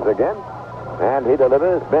Rangers again. And he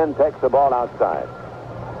delivers. Ben takes the ball outside.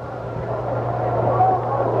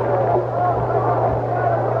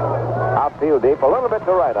 Outfield deep, a little bit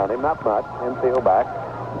to right on him, not much. Infield back.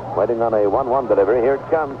 Waiting on a 1-1 delivery. Here it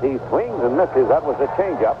comes. He swings and misses. That was a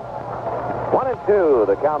changeup. 1-2,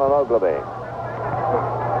 the count on Ogilvy.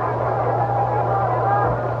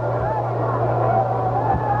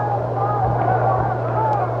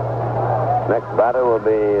 Next batter will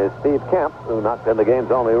be Steve Kemp, who knocked in the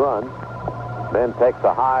game's only run. Ben takes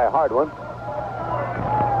a high, hard one.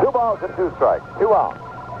 2 balls and 2 strikes. 2 outs.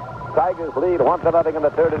 Tigers lead 1-0 in the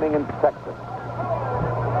third inning in Texas.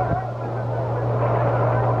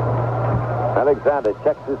 Alexander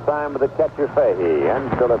checks his time with the catcher Fahey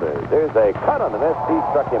and delivers. There's a cut on the miss. He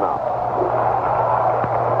struck him out.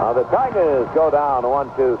 Now the Tigers go down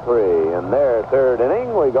 1-2-3 in their third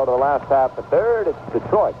inning. We go to the last half of third. It's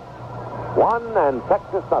Detroit 1 and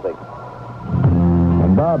Texas 0.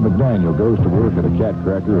 And Bob McDaniel goes to work at a cat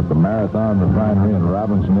cracker at the Marathon Refinery in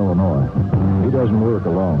Robinson, Illinois. He doesn't work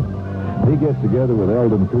alone. He gets together with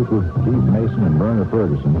Eldon Cooper, Keith Mason, and Werner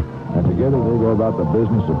Ferguson, and together they go about the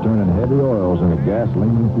business of turning heavy oils into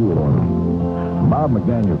gasoline and fuel oil. Bob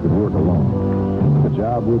McDaniel could work alone. The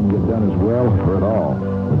job wouldn't get done as well, or at all,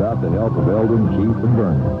 without the help of Eldon, Keith, and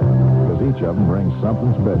Werner, because each of them brings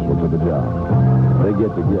something special to the job. They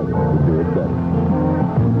get together to do it better.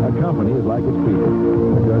 A company is like its people,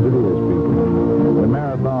 because it is people. When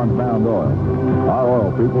Marathon found oil, our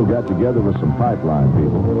oil people got together with some pipeline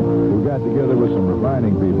people, who got together with some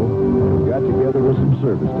refining people, who got together with some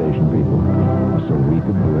service station people, so we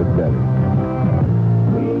could do it better.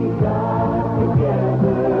 We got together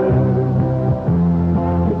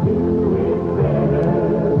to do it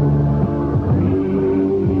better.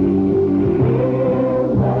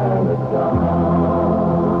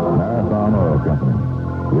 Marathon Oil Company.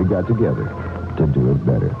 We got together to do it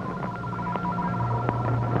better.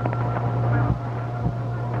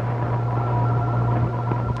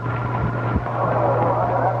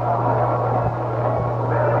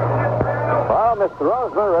 Well, Mr.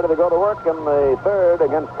 Rozema ready to go to work in the third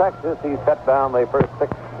against Texas. He set down the first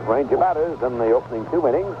 6 Ranger batters in the opening 2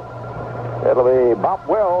 innings. It'll be Bop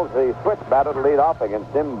Wills, the switch batter, to lead off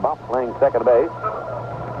against him. Bop playing second base.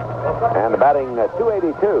 And batting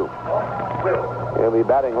 282. He'll be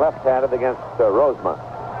batting left-handed against Rozema.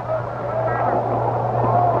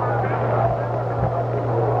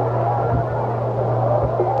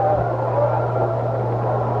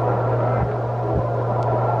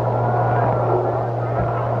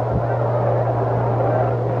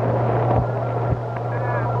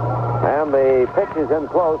 in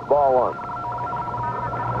close, ball one.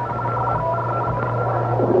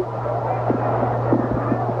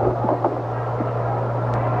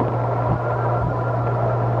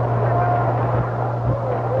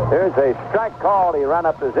 Here's a strike called. He ran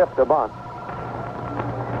up as if to bunt.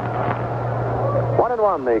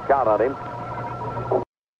 1-1 the count on him.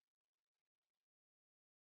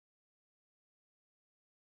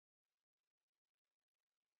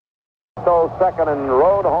 So second and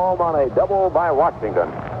rode home on a double by Washington.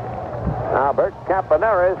 Now Bert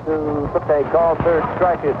Campaneris, who took a call third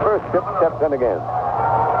strike his first trip, steps in again.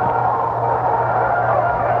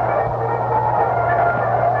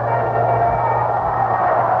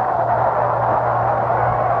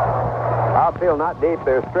 Outfield not deep.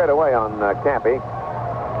 They're straight away on Campy.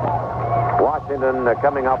 Washington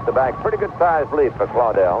coming off the back. Pretty good sized lead for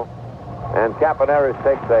Claudel. And Campaneris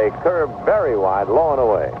takes a curve very wide, low and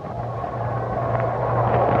away.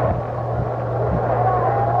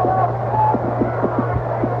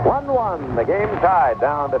 1-1. The game tied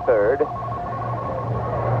down to third.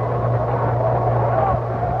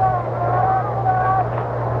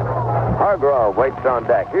 Hargrove waits on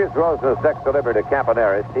deck. Here's Rozema's next delivery to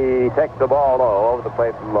Campaneris. He takes the ball low, over the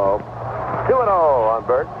plate from low. 2-0 on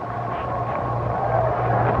Bert.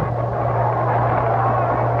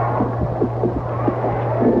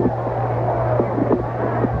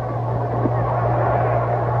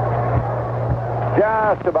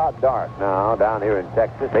 Just about dark now down here in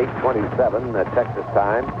Texas. 8:27 at Texas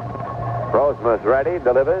time. Rozema's ready,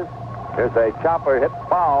 delivers. Here's a chopper hit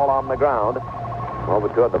foul on the ground. Over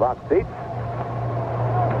toward the box seat.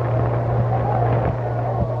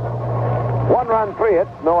 1-run, 3 hits,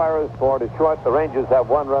 no errors for Detroit. The Rangers have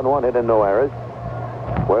 1 run, 1 hit, and no errors.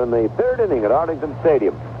 We're in the third inning at Arlington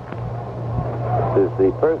Stadium. This is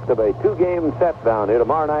the first of a 2-game set down here.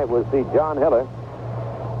 Tomorrow night we'll see John Hiller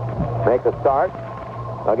make a start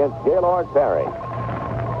against Gaylord Perry.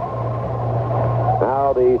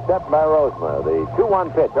 Now the set by Rozema. The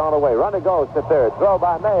 2-1 pitch on the way. Runner goes to third. Throw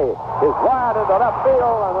by May is wide into left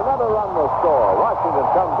field, and another run will score. Washington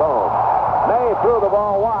comes home. May threw the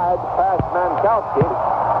ball wide past Mankowski.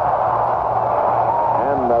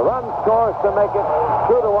 And the run scores to make it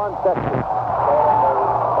 2-1 Texas.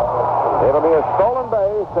 It'll be a stolen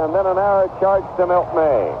base and then an error charge to Milt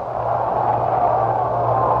May.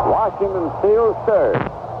 Washington steals third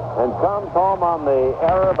and comes home on the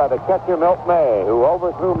error by the catcher Milt May, who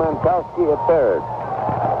overthrew Mankowski at third.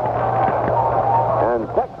 And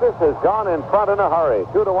Texas has gone in front in a hurry,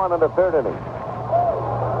 2-1 in the third inning.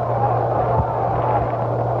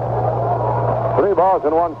 3 balls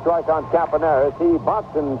and 1 strike on Campaneris. He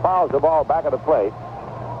bunts and fouls the ball back at the plate.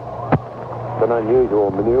 It's an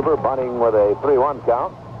unusual maneuver, bunting with a 3-1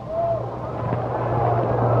 count.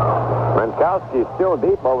 Mankowski still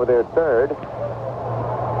deep over there at third.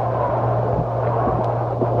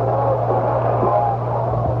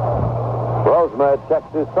 Rozema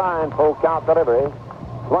checks his sign, full count delivery.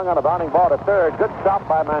 Swung on a bounding ball to third. Good stop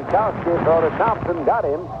by Mankowski. Throw to Thompson, got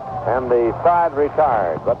him, and the side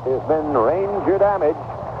retired. But there's been Ranger damage.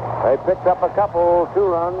 They picked up a couple, 2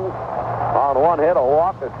 runs on 1 hit, a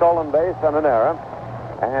walk, a stolen base, and an error.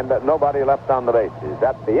 And nobody left on the bases.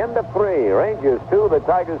 At the end of 3, Rangers 2, the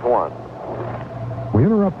Tigers 1. We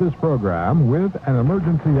interrupt this program with an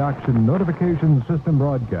emergency action notification system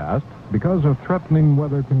broadcast because of threatening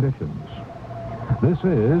weather conditions. This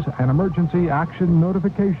is an emergency action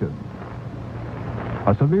notification.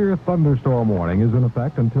 A severe thunderstorm warning is in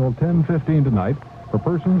effect until 10:15 tonight for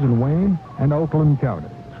persons in Wayne and Oakland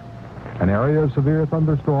counties. An area of severe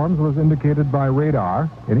thunderstorms was indicated by radar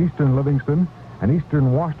in eastern Livingston and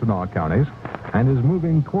eastern Washtenaw counties and is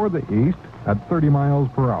moving toward the east at 30 miles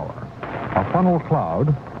per hour. A funnel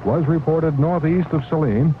cloud was reported northeast of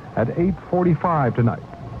Saline at 8:45 tonight.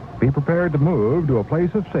 Be prepared to move to a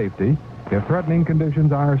place of safety if threatening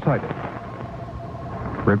conditions are cited.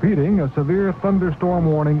 Repeating, a severe thunderstorm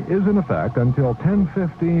warning is in effect until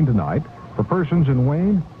 10:15 tonight for persons in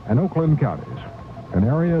Wayne and Oakland counties. An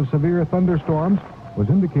area of severe thunderstorms was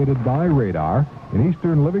indicated by radar in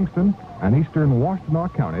eastern Livingston and eastern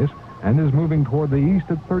Washtenaw counties and is moving toward the east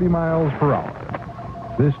at 30 miles per hour.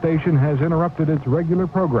 This station has interrupted its regular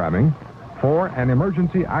programming for an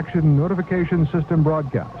emergency action notification system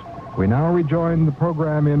broadcast. We now rejoin the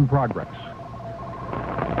program in progress.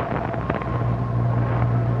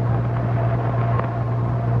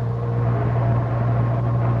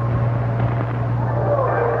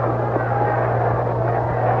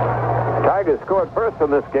 Tigers scored first in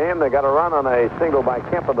this game. They got a run on a single by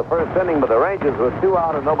Kemp in the first inning, but the Rangers with 2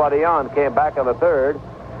 out and nobody on came back in the third.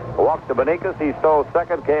 Walked to Benikas. He stole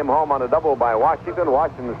second, came home on a double by Washington.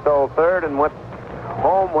 Washington stole third and went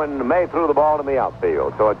home when May threw the ball to the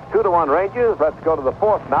outfield. So it's 2-1 Rangers. Let's go to the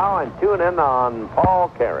fourth now and tune in on Paul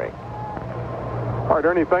Carey. All right,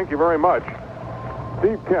 Ernie, thank you very much.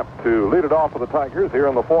 Steve Kemp to lead it off for the Tigers here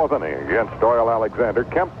in the fourth inning against Doyle Alexander.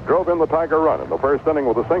 Kemp drove in the Tiger run in the first inning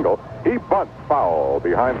with a single. He bunts foul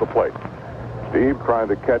behind the plate. Steve trying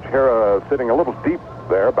to catch Hera sitting a little deep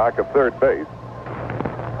there back of third base.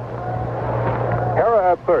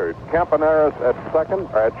 Hera at third, Campaneris at second,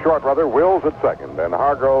 at short rather, Wills at second, and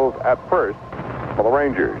Hargrove at first for the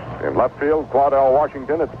Rangers. In left field, Claudell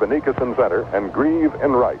Washington, it's Benicus in center, and Grieve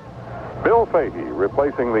in right. Bill Fahey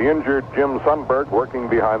replacing the injured Jim Sundberg working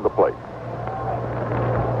behind the plate.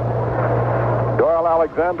 Doyle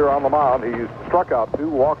Alexander on the mound. He's struck out 2,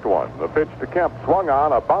 walked 1. The pitch to Kemp swung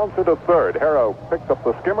on, a bouncer to third. Harrow picked up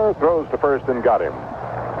the skimmer, throws to first and got him.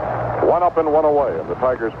 1 up and 1 away in the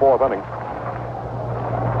Tigers' fourth inning.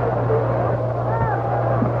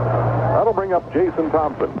 That'll bring up Jason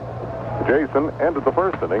Thompson. Jason ended the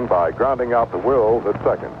first inning by grounding out the Wills at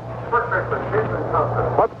second.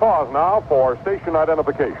 Let's pause now for station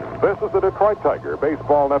identification. This is the Detroit Tiger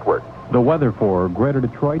Baseball Network. The weather for Greater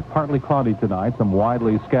Detroit, partly cloudy tonight, some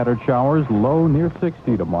widely scattered showers, low near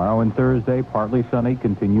 60 tomorrow, and Thursday, partly sunny,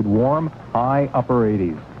 continued warm, high upper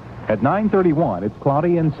 80s. At 9:31, it's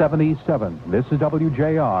cloudy and 77. This is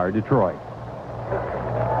WJR Detroit.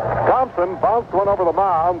 Thompson bounced one over the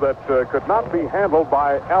mound that could not be handled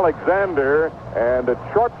by Alexander, and at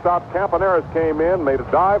shortstop, Campaneris came in, made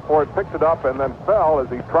a dive for it, picked it up, and then fell as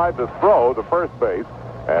he tried to throw to first base,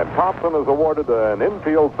 and Thompson is awarded an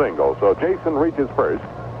infield single. So Jason reaches first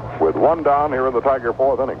with 1 down here in the Tiger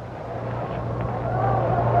fourth inning.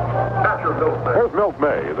 Here's Milt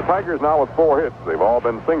May. The Tigers now with 4 hits. They've all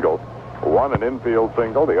been singles. 1 an infield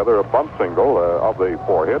single, the other a bunt single of the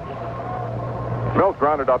 4 hits. Milt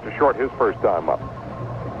grounded out to short his first time up.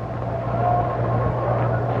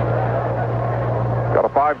 Got a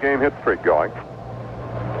 5-game hit streak going.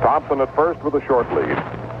 Thompson at first with a short lead.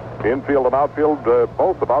 Infield and outfield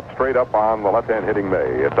both about straight up on the left-hand hitting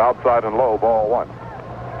May. It's outside and low, ball 1.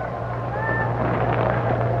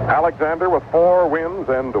 Alexander with 4 wins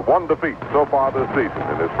and 1 defeat so far this season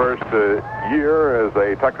in his first year as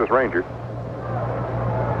a Texas Ranger.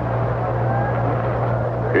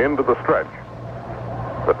 Into the stretch.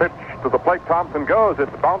 The pitch to the plate, Thompson goes.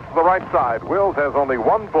 It's bounced to the right side. Wills has only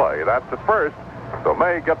 1 play. That's at first. So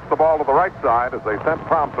May gets the ball to the right side as they sent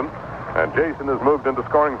Thompson, and Jason has moved into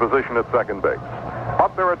scoring position at second base.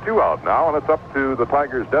 But there are 2 out now, and it's up to the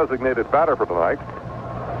Tigers' designated batter for tonight,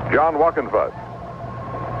 John Wackenfuss.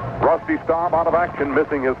 Rusty Staub out of action,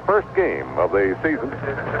 missing his first game of the season.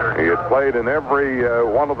 He had played in every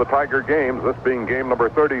one of the Tiger games, this being game number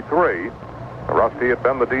 33. Rusty had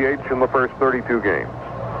been the DH in the first 32 games.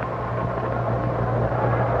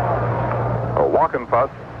 Wackenfuss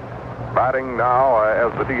batting now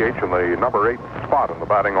as the DH in the number 8 spot in the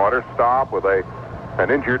batting order. Staub with an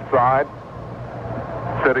injured side,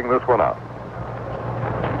 sitting this one out.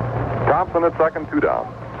 Thompson at second, 2 down.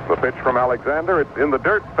 The pitch from Alexander, it's in the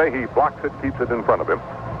dirt. Fahey blocks it, keeps it in front of him.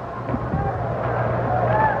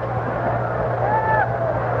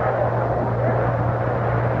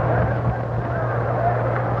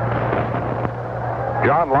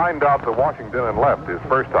 John lined out to Washington and left his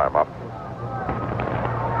first time up.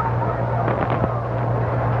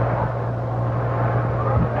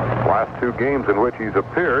 Last 2 games in which he's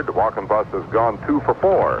appeared, Wackenfuss has gone 2 for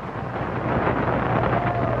 4.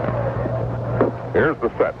 Here's the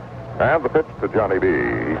set. And the pitch to Johnny B.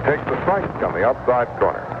 He takes the strike on the outside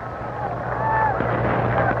corner.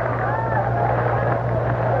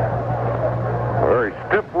 A very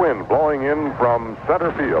stiff wind blowing in from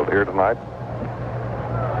center field here tonight.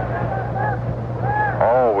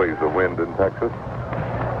 Always a wind in Texas.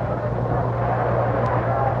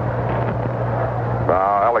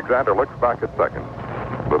 Now Alexander looks back at second.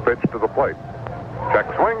 The pitch to the plate. Check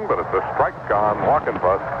swing, but it's a strike on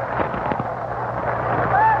Wackenfuss.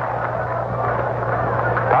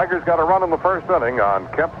 Tigers got a run in the first inning on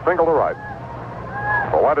Kemp's single to right.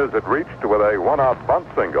 Fuentes had reached with a 1-out bunt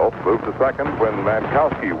single, moved to second when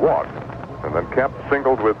Mankowski walked, and then Kemp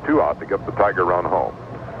singled with 2 out to get the Tiger run home.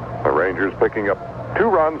 The Rangers picking up 2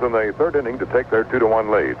 runs in the third inning to take their 2-1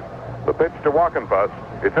 lead. The pitch to Wackenfuss,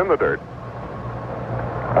 it's in the dirt.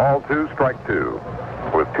 Ball 2, strike 2.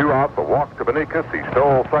 With 2 out, the walk to Benicus. He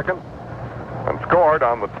stole second and scored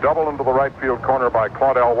on the double into the right field corner by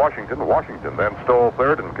Claudell Washington. Washington then stole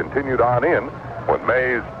third and continued on in when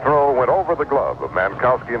May's throw went over the glove of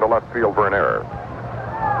Mankowski into left field for an error.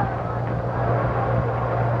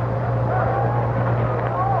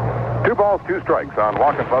 Two balls, 2 strikes on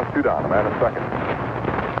Wackenfuss, 2 down, a man at second.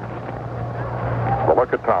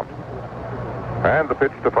 look at Thompson. And the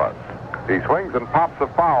pitch to Fuss. He swings and pops a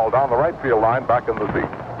foul down the right field line back in the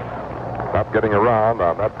seat. Not getting around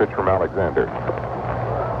on that pitch from Alexander.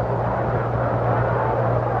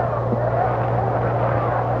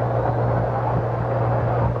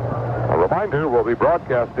 A reminder, we'll be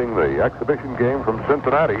broadcasting the exhibition game from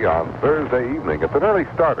Cincinnati on Thursday evening. It's an early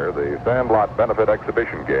starter, the Sandlot Benefit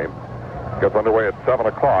Exhibition game. Gets underway at 7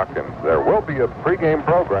 o'clock, and there will be a pregame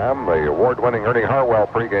program. The award-winning Ernie Harwell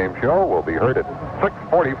pregame show will be heard at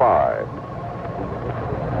 6:45.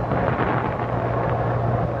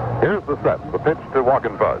 Here's the set, the pitch to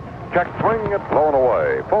Walkin' Fuzz. Check swing, it's blown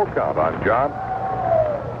away. Full count on John.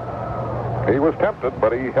 He was tempted,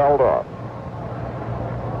 but he held off.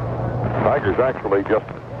 Tigers actually just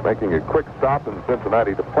making a quick stop in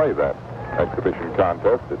Cincinnati to play that exhibition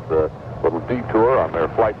contest. It's a little detour on their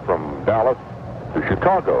flight from Dallas to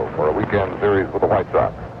Chicago for a weekend series with the White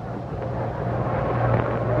Sox.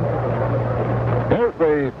 Here's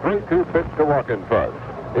the 3-2 pitch to Walkin' Fuzz.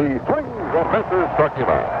 He swings and misses, struck him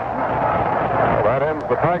out. Well, that ends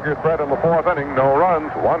the Tiger threat in the fourth inning. No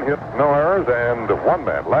runs, 1 hit, no errors, and 1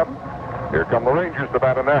 man left. Here come the Rangers to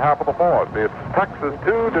bat in their half of the fourth. It's Texas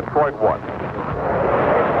 2, Detroit 1.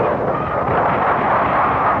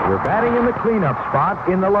 We're batting in the cleanup spot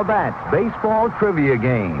in the Labatt's baseball trivia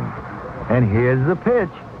game. And here's the pitch.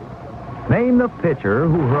 Name the pitcher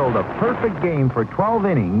who hurled a perfect game for 12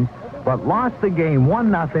 innings, but lost the game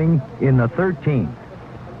 1-0 in the 13th.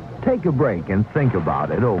 Take a break and think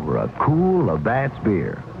about it over a cool Labatt's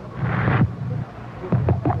beer.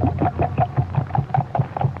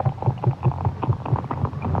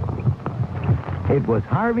 It was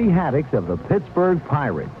Harvey Haddix of the Pittsburgh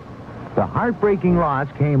Pirates. The heartbreaking loss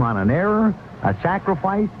came on an error, a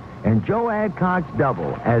sacrifice, and Joe Adcock's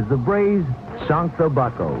double as the Braves sunk the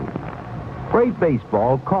Buccos. Great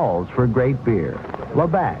baseball calls for great beer.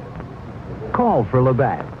 Labatt. Call for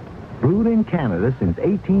Labatt. Brewed in Canada since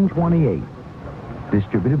 1828.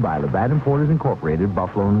 Distributed by Labatt Importers Incorporated,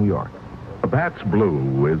 Buffalo, New York. Labatt's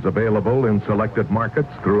Blue is available in selected markets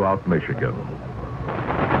throughout Michigan.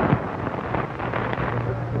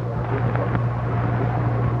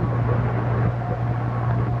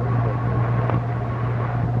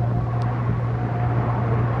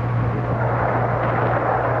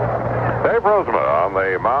 Dave Rozema on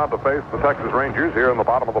the mound to face the Texas Rangers here in the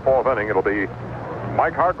bottom of the fourth inning. It'll be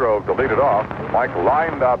Mike Hargrove to lead it off. Mike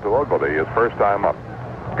lined out to Ogilvie his first time up.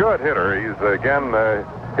 Good hitter. He's again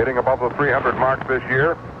hitting above the 300 mark this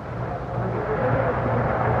year.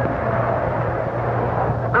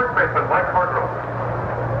 First baseman Mike Hargrove.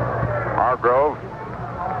 Hargrove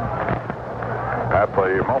at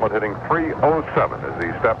the moment hitting .307 as he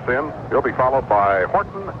steps in. He'll be followed by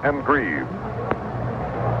Horton and Grieve.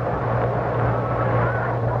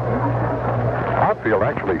 Outfield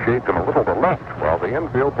actually shaped him a little to the left, while the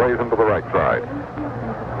infield plays into the right side.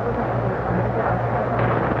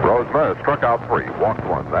 Rozema has struck out 3, walked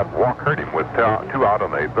 1. That walk hurt him with 2 out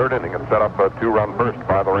in the third inning and set up a 2-run burst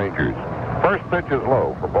by the Rangers. First pitch is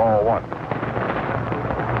low for ball 1.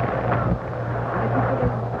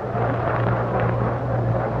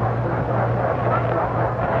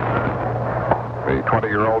 The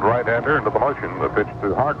 20-year-old right-hander into the motion. The pitch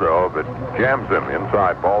to Hargrove. It jams him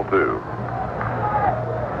inside ball 2.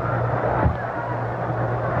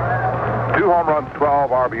 2 home runs, 12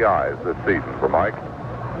 RBIs this season for Mike.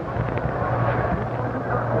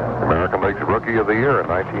 American League's Rookie of the Year in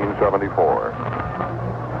 1974.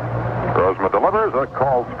 Rozema delivers a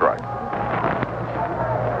called strike.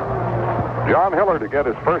 John Hiller to get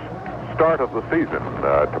his first start of the season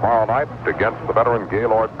tomorrow night against the veteran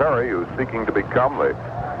Gaylord Perry, who's seeking to become the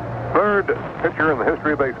 3rd pitcher in the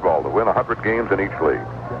history of baseball to win 100 games in each league.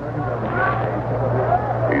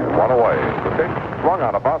 He's 1 away. The pitch swung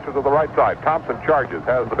on a bouncer to the right side. Thompson charges,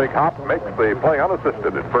 has the big hop, makes the play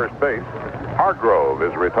unassisted at first base. Hargrove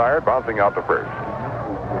is retired, bouncing out to first.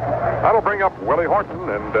 That'll bring up Willie Horton,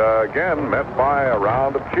 and again met by a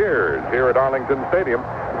round of cheers here at Arlington Stadium.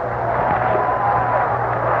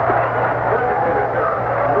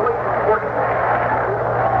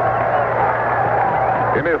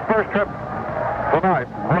 In his first trip tonight,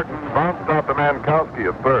 Horton bounced out to Mankowski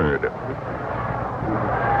at third.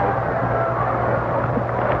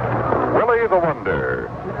 Willie the Wonder.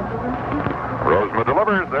 Rozema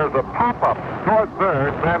delivers. There's a pop-up toward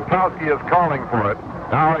third. Mankowski is calling for it.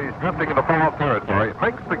 Now he's drifting into foul territory.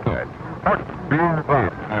 Makes the catch. Horton bears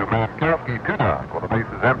up to Mankowski 2 down when the base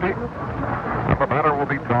is empty. And the batter will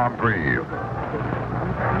be Tom Grieve.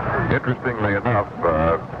 Interestingly enough,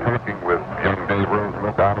 talking with young Dave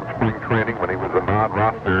Rozema down in spring training when he was a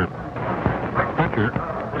non-roster pitcher,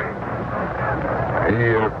 he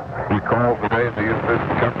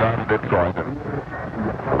to Detroit, and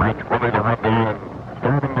reached Willie the Wonder and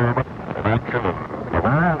Sterling Norman in action, and of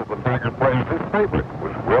all of the Tigers players, his favorite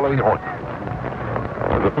was Willie Horton.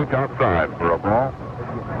 There's a pitch outside for a ball.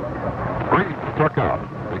 Reed struck out,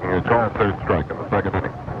 taking a called third strike in the second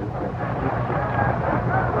inning.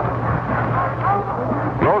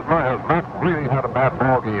 Rozema has not really had a bad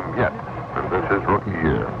ball game yet, and this is his rookie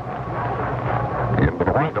year. Into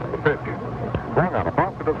the windup, the pitch. Swung on a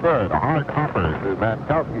bump to the third. A hard hopper to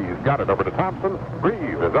Mankowski. He's got it over to Thompson.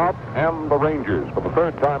 Reeve is out, and the Rangers, for the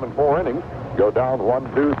third time in 4 innings, go down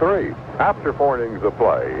 1-2-3. After 4 innings of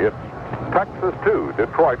play, it's Texas 2,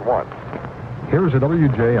 Detroit 1. Here's a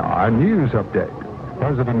WJR news update.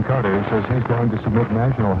 President Carter says he's going to submit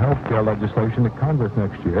national health care legislation to Congress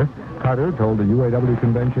next year. Carter told the UAW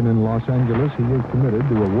convention in Los Angeles he is committed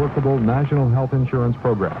to a workable national health insurance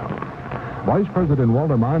program. Vice President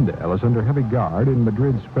Walter Mondale is under heavy guard in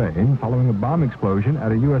Madrid, Spain, following a bomb explosion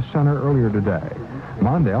at a U.S. center earlier today.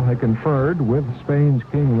 Mondale had conferred with Spain's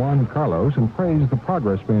King Juan Carlos and praised the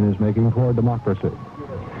progress Spain is making toward democracy.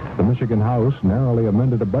 The Michigan House narrowly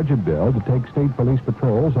amended a budget bill to take state police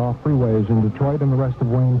patrols off freeways in Detroit and the rest of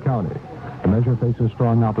Wayne County. The measure faces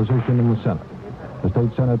strong opposition in the Senate. The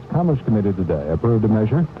state Senate's Commerce Committee today approved a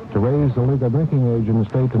measure to raise the legal drinking age in the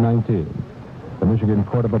state to 19. The Michigan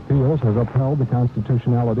Court of Appeals has upheld the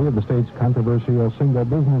constitutionality of the state's controversial single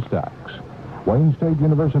business tax. Wayne State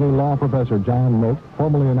University law professor John Moak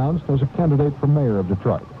formally announced as a candidate for mayor of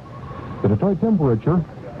Detroit. The Detroit temperature,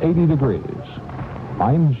 80 degrees.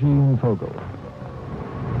 I'm Gene Fogel.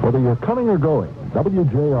 Whether you're coming or going,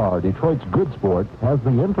 WJR, Detroit's good sport, has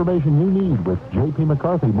the information you need with J.P.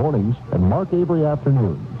 McCarthy mornings and Mark Avery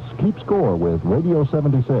afternoons. Keep score with Radio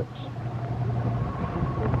 76.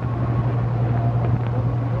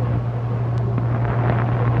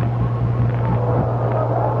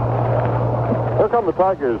 Here come the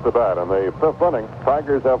Tigers to bat in the 5th inning.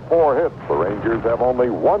 Tigers have 4 hits. The Rangers have only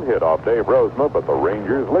 1 hit off Dave Rozema, but the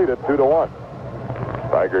Rangers lead it 2-1.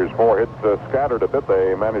 Tigers' 4 hits scattered a bit.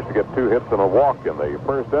 They managed to get 2 hits and a walk in the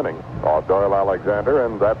 1st inning off Doyle Alexander,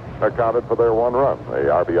 and that accounted for their 1 run, a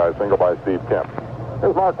RBI single by Steve Kemp.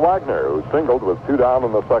 Here's Mark Wagner, who singled with 2 down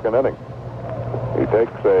in the 2nd inning. He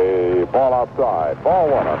takes a ball outside. Ball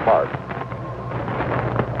 1 on Mark.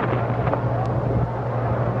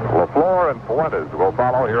 LaFleur and Fuentes will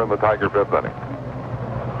follow here in the Tiger 5th inning.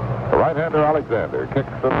 The right-hander Alexander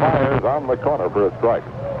kicks and fires on the corner for a strike.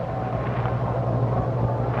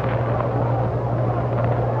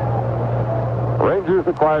 Rangers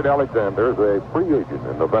acquired Alexander as a free agent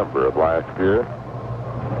in November of last year.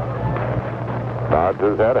 Nods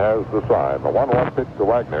his head, has the sign. The 1-1 pitch to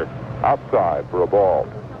Wagner, outside for a ball.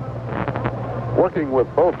 Working with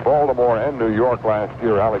both Baltimore and New York last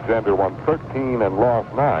year, Alexander won 13 and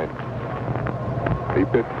lost 9. He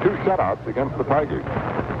pitched 2 shutouts against the Tigers.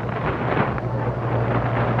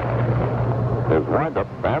 His windup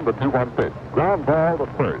and the 2-1 pitch. Ground ball to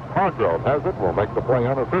first. Hargrove has it, will make the play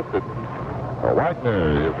unassisted.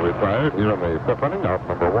 Wagner is retired here in the 5th inning, out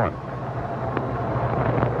number 1.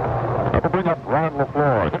 That'll bring up Ron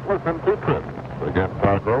LaFleur. Hitless in 2 trips against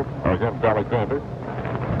Hargrove, or against Alexander.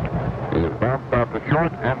 He is bounced out to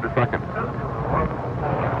short and to second.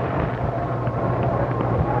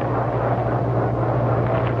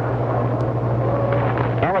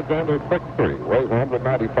 Alexander, 6'3", weighs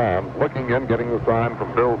 190 pounds, looking in, getting the sign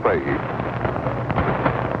from Bill Fahey.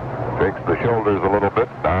 Takes the shoulders a little bit,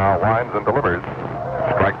 now winds and delivers.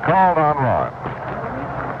 Strike called on Ron.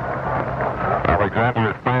 Alexander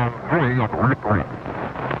is found 3 on route 3.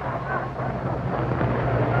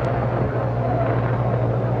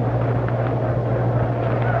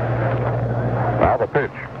 Now the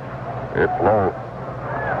pitch. It's low.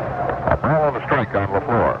 A ball and a strike on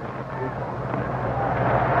LaFleur.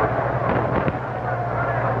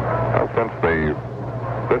 Now, since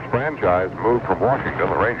this franchise moved from Washington,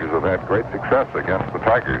 the Rangers have had great success against the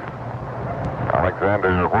Tigers.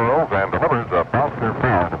 Alexander whirls and delivers a bouncer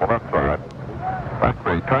foul to the left side. That's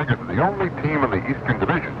the Tigers are the only team in the Eastern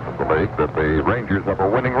Division of the league that the Rangers have a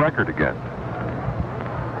winning record against.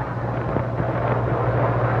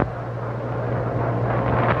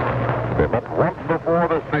 They met once before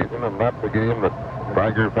this season, and that's a game that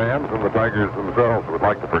Tiger fans and the Tigers themselves would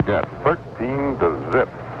like to forget. 13-0,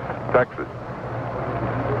 Texas.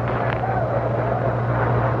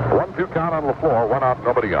 1-2 count on LaFleur, 1 out,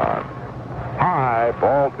 nobody on. High,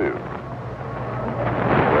 ball 2.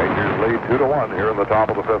 Rangers lead 2-1 here in the top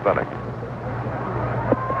of the 5th inning.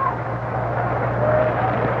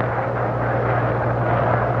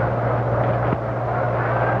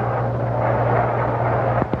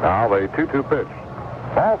 Now the 2-2 pitch.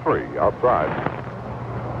 Ball 3, outside.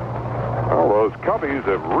 those Cubbies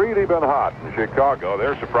have really been hot in Chicago.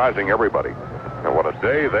 They're surprising everybody. And what a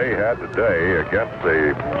day they had today against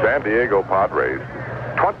the San Diego Padres.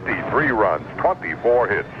 23 runs, 24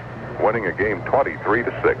 hits, winning a game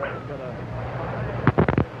 23-6.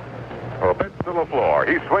 A pitch to LaFleur.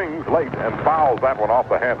 He swings late and fouls that one off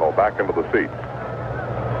the handle back into the seats.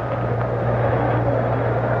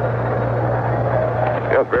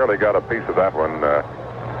 Just barely got a piece of that one.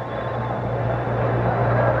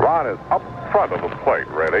 Ron is up front of the plate,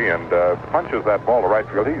 really, and punches that ball to right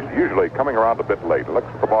field. He's usually coming around a bit late.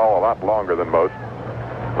 Looks at the ball a lot longer than most.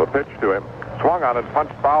 The pitch to him. Swung on and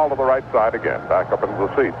punched foul to the right side again. Back up into the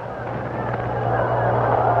seats.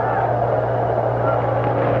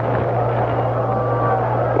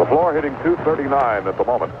 LaFleur hitting .239 at the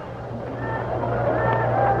moment.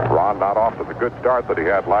 Ron not off to the good start that he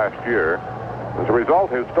had last year. As a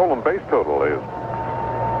result, his stolen base total is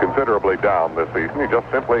considerably down this season. He just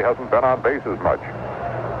simply hasn't been on base as much.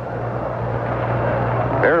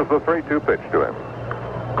 Here's the 3-2 pitch to him.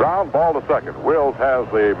 Ground ball to second. Wills has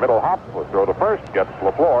the middle hop. Let's throw to first. Gets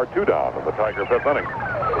LaFleur 2 down in the Tiger 5th inning.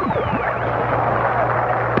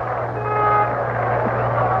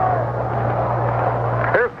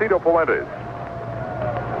 Here's Tito Puentes.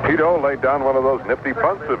 Tito laid down one of those nifty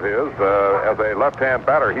bunts of his. As a left-hand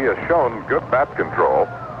batter, he has shown good bat control.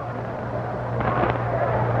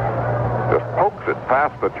 Just pokes it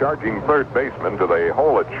past the charging third baseman to the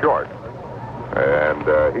hole at short. And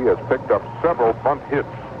he has picked up several bunt hits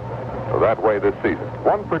that way this season.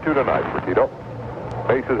 1 for 2 tonight for Tito.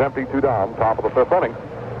 Base is empty, 2 down, top of the 5th inning.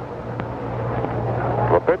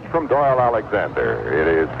 The pitch from Doyle Alexander. It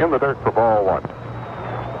is in the dirt for ball 1.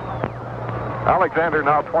 Alexander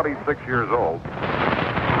now 26 years old.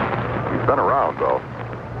 He's been around, though.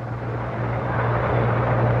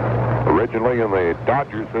 Originally in the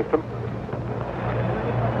Dodgers system.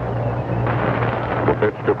 The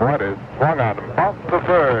pitch to Puentes. Swung on him. Bounced to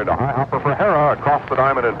third. A high hopper for Hera across the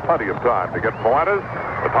diamond in plenty of time to get Puentes.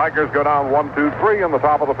 The Tigers go down 1-2-3 in the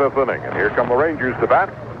top of the 5th inning. And here come the Rangers to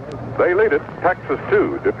bat. They lead it. Texas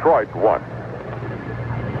 2, Detroit 1.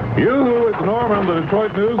 You, it's Norman, the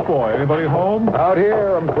Detroit newsboy. Anybody home? Out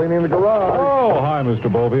here, I'm cleaning the garage. Oh, hi, Mr.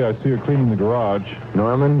 Bovey. I see you're cleaning the garage.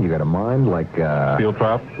 Norman, you got a mind like, Steel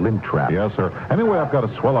trap? Lint trap. Yes, sir. Anyway, I've got a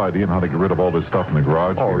swell idea on how to get rid of all this stuff in the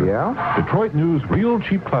garage. Oh, here. yeah? Detroit News Real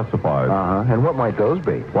Cheap Classifieds. Uh-huh. And what might those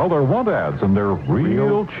be? Well, they're want ads, and they're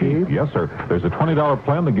real cheap. Yes, sir. There's a $20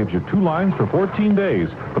 plan that gives you 2 lines for 14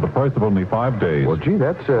 days for the price of only 5 days. Well, gee,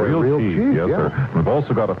 that's real cheap. Yes, yeah. sir. We've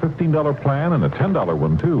also got a $15 plan and a $10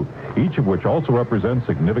 one, too, each of which also represents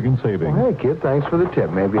significant savings. Well, hey, kid, thanks for the tip.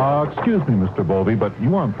 Maybe... excuse me, Mr. Bovey, but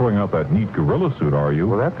you aren't throwing out that neat gorilla suit, are you?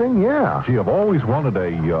 Well, that thing, yeah. Gee, I've always wanted a,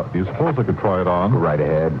 do you suppose I could try it on? Go right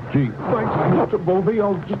ahead. Gee, thanks, Mr. Bovey.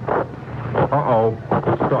 I'll just... Uh-oh,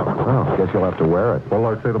 it's stuck. Well, guess you'll have to wear it. What'll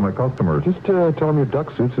I say to my customers? Just tell them your duck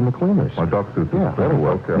suit's in the cleaners. My duck suit's in the that'll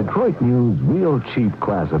work. Okay. Detroit News Real Cheap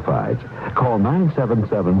Classifieds. Call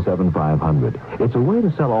 977-7500. It's a way to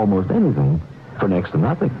sell almost anything for next to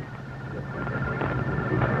nothing.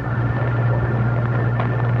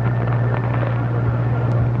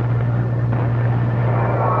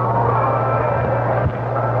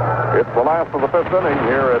 It's the last of the 5th inning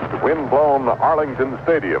here at wind-blown Arlington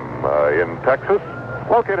Stadium in Texas,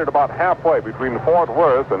 located about halfway between Fort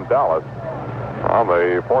Worth and Dallas on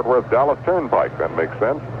the Fort Worth-Dallas Turnpike. That makes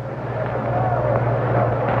sense.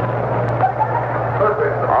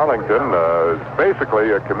 Arlington is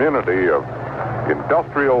basically a community of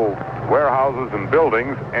industrial warehouses and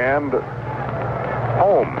buildings and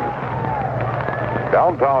homes.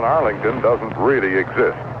 Downtown Arlington doesn't really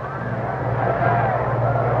exist.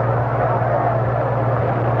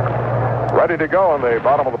 Ready to go in the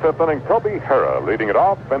bottom of the 5th inning, Toby Hera leading it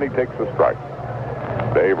off, and he takes a strike.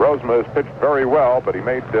 Dave Rozema has pitched very well, but he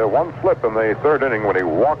made one slip in the 3rd inning when he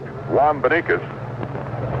walked Juan Benitez.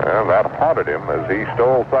 And that haunted him as he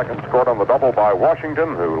stole second, scored on the double by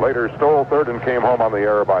Washington, who later stole 3rd and came home on the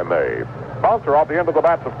error by May. Bouncer off the end of the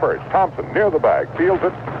bat to first. Thompson near the bag, fields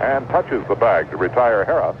it, and touches the bag to retire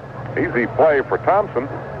Hera. Easy play for Thompson,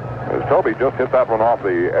 as Toby just hit that one off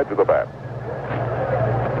the edge of the bat.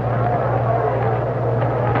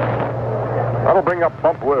 That'll bring up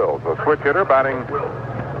Bump Wills, a switch hitter batting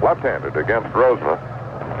left-handed against Rozema,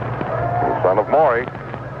 the son of Maury.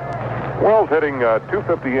 Wills hitting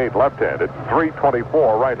 .258 left-handed,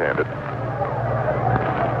 .324 right-handed.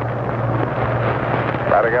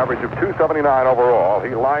 Batting average of .279 overall.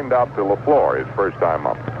 He lined out to LaFleur his first time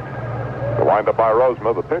up. The windup by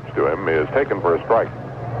Rozema, the pitch to him, is taken for a strike.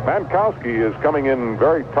 Mankowski is coming in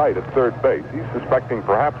very tight at 3rd base. He's suspecting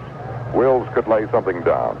perhaps Wills could lay something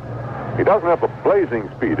down. He doesn't have the blazing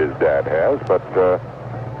speed his dad has, but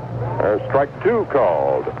there's strike 2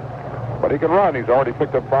 called. But he can run. He's already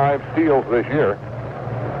picked up 5 steals this year.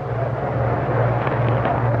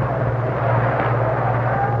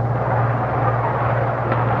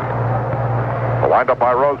 A wind up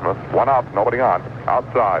by Rozema. 1 out, nobody on.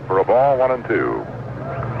 Outside for a ball, 1-2.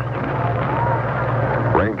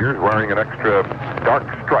 Rangers wearing an extra dark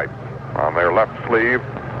stripe on their left sleeve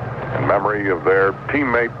in memory of their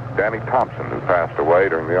teammate Danny Thompson, who passed away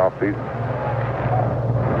during the offseason.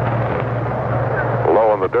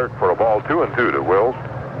 Low in the dirt for a ball, 2-2 to Wills.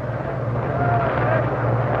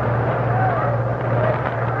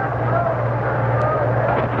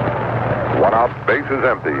 One out, bases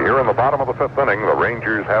empty. Here in the bottom of the 5th inning, the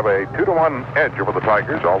Rangers have a 2-1 edge over the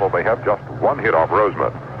Tigers, although they have just 1 hit off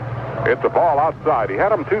Rozema. It's a ball outside. He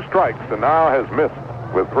had him 2 strikes and now has missed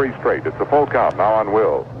with 3 straight. It's a full count now on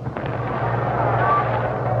Wills.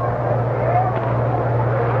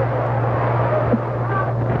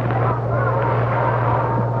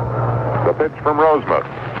 The pitch from Rozema.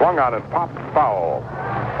 Swung on and popped foul.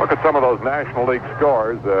 Look at some of those National League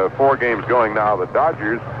scores. 4 games going now. The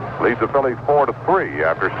Dodgers lead the Phillies 4-3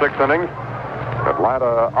 after 6 innings.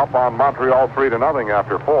 Atlanta up on Montreal 3-0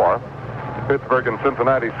 after 4. Pittsburgh and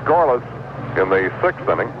Cincinnati scoreless in the 6th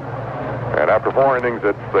inning. And after 4 innings,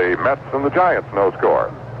 it's the Mets and the Giants, no score.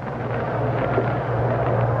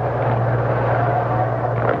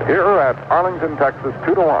 And here at Arlington, Texas,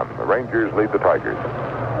 2-1, the Rangers lead the Tigers.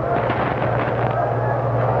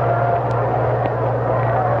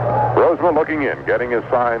 Rozema looking in, getting his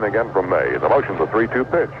sign again from May. The motion, the 3-2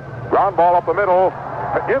 pitch. Ground ball up the middle,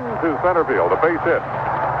 into center field, a base hit.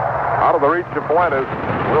 Out of the reach of Fuentes.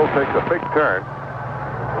 Will takes a big turn.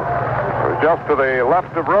 It was just to the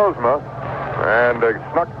left of Rozema and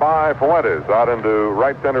snuck by Fuentes out into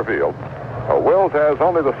right center field. Wills has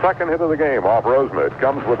only the 2nd hit of the game off Rozema. It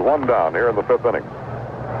comes with 1 down here in the 5th inning.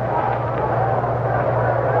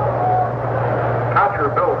 Catcher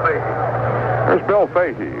Bill Fahey. There's Bill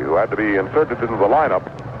Fahey, who had to be inserted into the lineup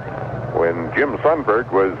when Jim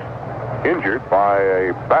Sundberg was injured by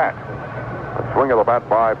a bat. A swing of the bat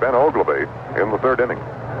by Ben Ogilvy in the 3rd inning.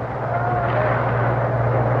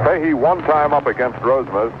 Fahey 1 time up against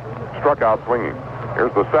Rozema, struck out swinging.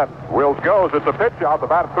 Here's the set. Wills goes. It's a pitch out. The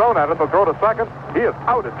bat thrown at it. They'll throw to second. He is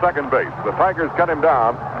out at second base. The Tigers cut him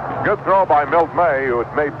down. Good throw by Milt May, who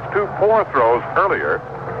had made 2 poor throws earlier.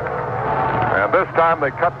 And this time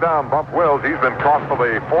they cut down Bump Wills. He's been caught for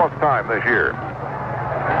the 4th time this year.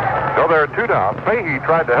 So there are 2 down. Fahey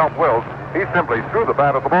tried to help Wills. He simply threw the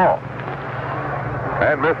bat at the ball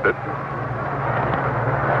and missed it.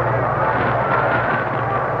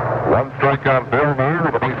 1 strike on Bill May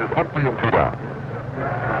with the bases empty and 2 down.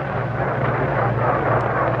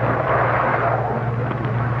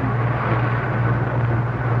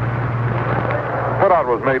 Putout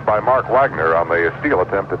was made by Mark Wagner on the steal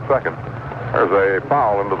attempt at second. There's a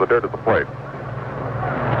foul into the dirt at the plate.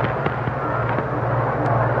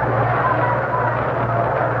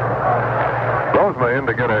 Rozema in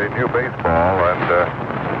to get a new baseball, and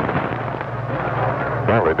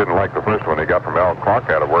apparently didn't like the first one he got from Al Clark.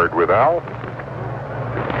 Had a word with Al.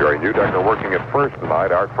 Jerry Neudecker working at first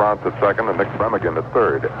tonight, Art Franz at second, and Nick Bremigan at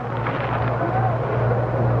third.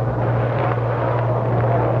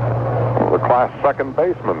 The class second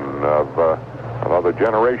baseman of another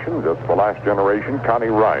generation, just the last generation, Connie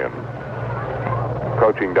Ryan.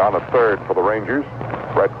 Coaching down at third for the Rangers.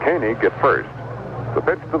 Brett Koenig at first. The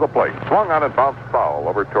pitch to the plate. Swung on and bounced foul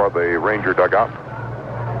over toward the Ranger dugout.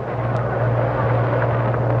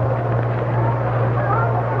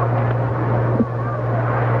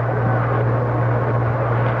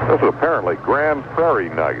 This is apparently Grand Prairie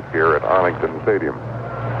night here at Arlington Stadium.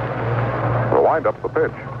 The wind-up, the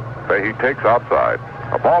pitch. Fahey takes outside.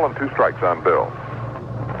 A ball and 2 strikes on Bill.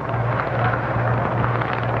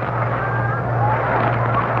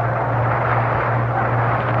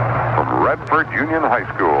 From Redford Union High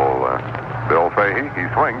School, Bill Fahey. He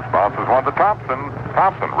swings, bounces one to Thompson.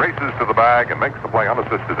 Thompson races to the bag and makes the play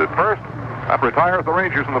unassisted at first. That retires the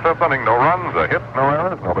Rangers in the 5th inning. No runs, a hit, no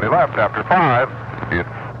errors, nobody left after 5. It's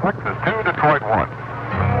Texas 2, Detroit 1.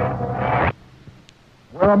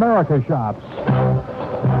 Where America shops.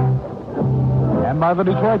 And by the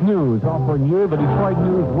Detroit News, offering you the Detroit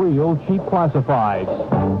News Real Cheap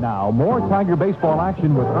Classifieds. Now, more Tiger baseball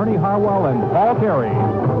action with Ernie Harwell and Paul Carey.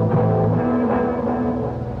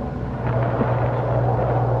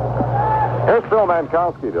 Here's Phil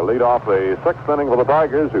Mankowski to lead off the 6th inning for the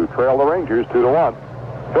Tigers, who trail the Rangers 2-1.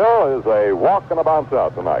 Phil is a walk and a bounce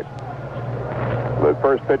out tonight. The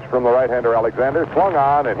first pitch from the right-hander Alexander swung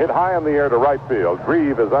on and hit high in the air to right field.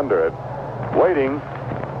 Grieve is under it, waiting,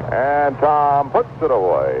 and Tom puts it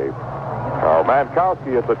away.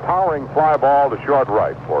 Mankowski hits a towering fly ball to short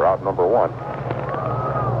right for out number one.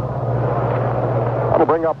 That'll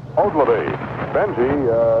bring up Ogilvy. Benji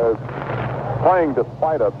playing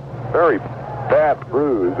despite a very bad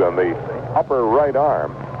bruise on the upper right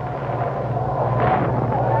arm.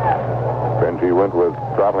 Benji went with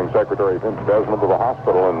traveling secretary Vince Desmond to the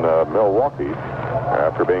hospital in Milwaukee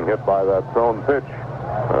after being hit by that thrown pitch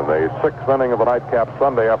in the 6th inning of the nightcap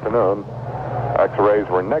Sunday afternoon. X-rays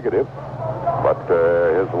were negative, but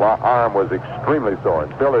his arm was extremely sore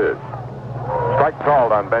and still is. Strike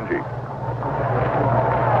called on Benji.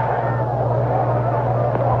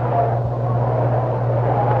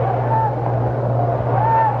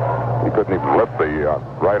 He couldn't even lift the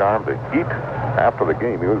right arm to eat after the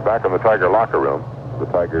game. He was back in the Tiger locker room. The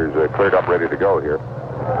Tigers cleared up, ready to go here.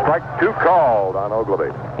 Strike 2 called on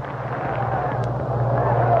Ogilvy.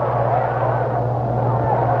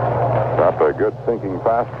 That's a good sinking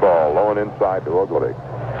fastball, low and inside to Ogilvy.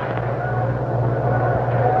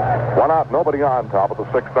 1 out, nobody on, top of the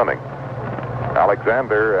 6th inning.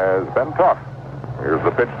 Alexander has been tough. Here's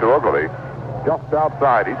the pitch to Ogilvy. Just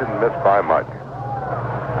outside, he didn't miss by much.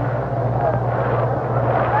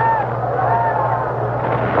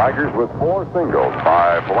 Tigers with 4 singles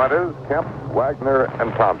by Fuentes, Kemp, Wagner,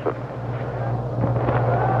 and Thompson.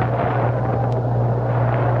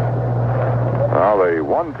 Now the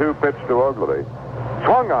 1-2 pitch to Ogilvy.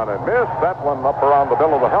 Swung on and missed. That one up around the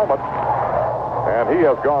bill of the helmet. And he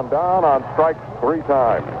has gone down on strikes 3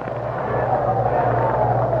 times.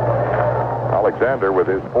 Alexander with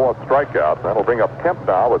his 4th strikeout. That'll bring up Kemp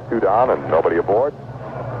now with 2 down and nobody aboard.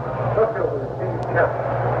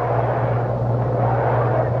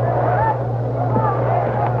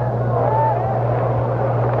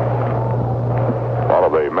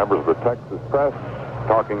 The members of the Texas press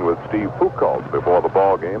talking with Steve Foucault before the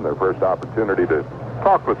ball game, their first opportunity to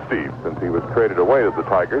talk with Steve since he was traded away to the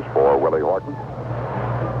Tigers for Willie Horton.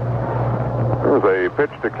 There's a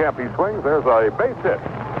pitch to Kemp. He swings. There's a base hit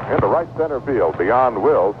into right center field beyond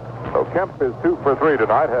Wills. So Kemp is 2 for 3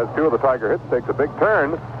 tonight, has 2 of the Tiger hits, takes a big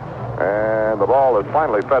turn, and the ball is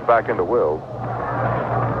finally fed back into Wills.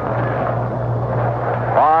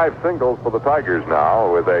 5 singles for the Tigers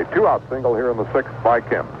now, with a 2-out single here in the 6th by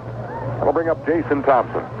Kemp. That'll bring up Jason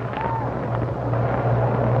Thompson.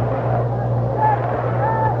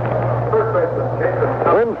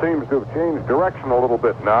 The wind seems to have changed direction a little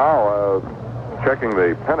bit now. Checking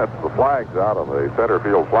the pennants, the flags out on the center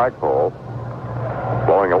field flagpole.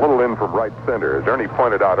 Blowing a little in from right center. As Ernie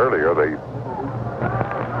pointed out earlier,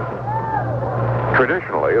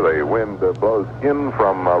 traditionally, the wind blows in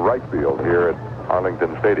from right field here at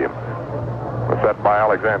Arlington Stadium. Set by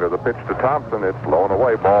Alexander. The pitch to Thompson. It's low and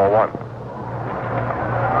away, ball 1.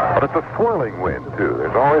 But it's a swirling wind, too.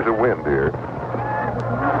 There's always a wind here.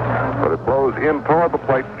 But it blows in toward the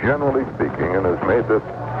plate, generally speaking, and has made this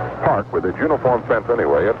park, with its uniform fence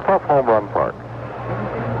anyway, a tough home run park.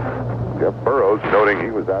 Jeff Burroughs noting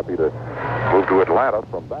he was happy to move to Atlanta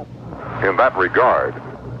in that regard.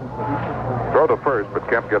 Throw to first, but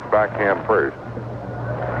Kemp gets backhand first.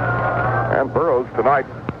 And Burroughs tonight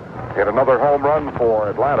hit another home run for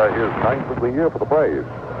Atlanta, his 9th of the year for the Braves.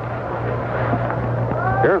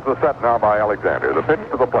 Here's the set now by Alexander. The pitch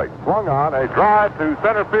to the plate. Swung on, a drive to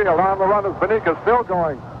center field. On the run is Benica, still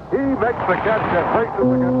going. He makes the catch and braces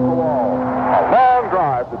against the wall. A long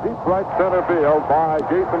drive to deep right center field by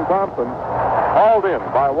Jason Thompson. Hauled in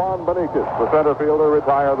by Juan Beniquez, the center fielder,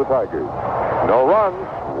 retire the Tigers. No runs,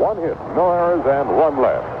 1 hit, no errors, and 1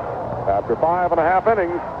 left. After 5.5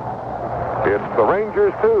 innings, it's the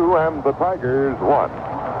Rangers 2 and the Tigers 1.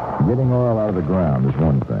 Getting oil out of the ground is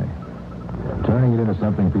one thing. Turning it into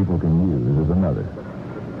something people can use is another.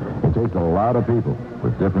 It takes a lot of people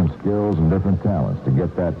with different skills and different talents to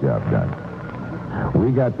get that job done.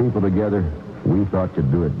 We got people together we thought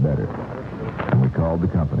could do it better. And we called the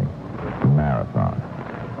company Marathon.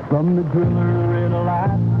 From the driller in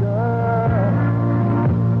Alaska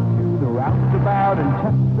to the roustabout in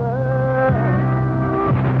Texas,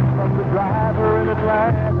 from the driver in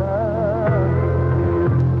Atlanta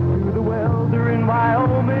to the welder in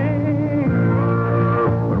Wyoming.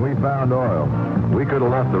 When we found oil, we could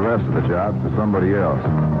have left the rest of the jobs to somebody else.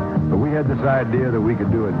 But we had this idea that we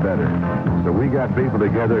could do it better. So we got people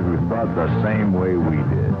together who thought the same way we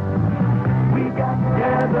did. We got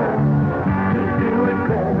together to do it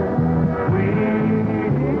better.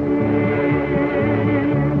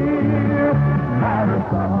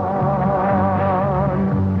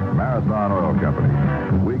 Marathon Oil Company.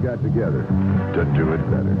 We got together to do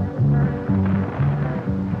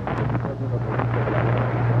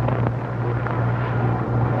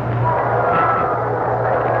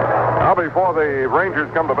Before the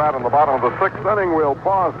Rangers come to bat in the bottom of the sixth inning, we'll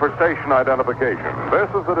pause for station identification. This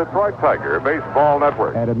is the Detroit Tiger Baseball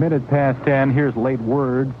Network. At 10:01, here's late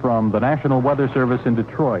word from the National Weather Service in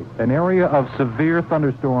Detroit. An area of severe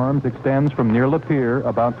thunderstorms extends from near Lapeer,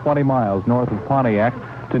 about 20 miles north of Pontiac,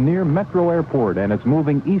 to near Metro Airport, and it's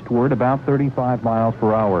moving eastward about 35 miles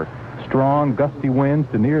per hour. Strong, gusty winds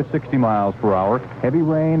to near 60 miles per hour. Heavy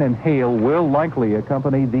rain and hail will likely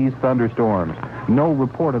accompany these thunderstorms. No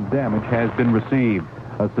report of damage has been received.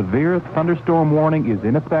 A severe thunderstorm warning is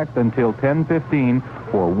in effect until 10:15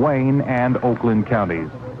 for Wayne and Oakland counties.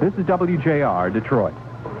 This is WJR, Detroit.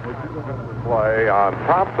 Play on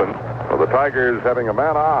Thompson. So the Tigers having a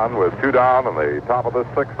man on with 2 down in the top of the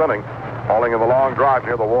sixth inning. Hauling in the long drive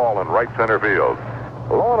near the wall in right center field.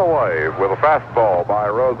 Low and away with a fastball by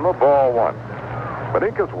Rozema, ball 1.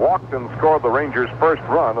 Benikas walked and scored the Rangers' first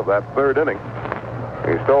run of that third inning.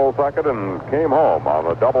 He stole second and came home on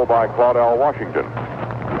a double by Claudell Washington.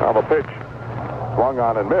 Now the pitch, swung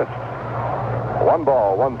on and missed. 1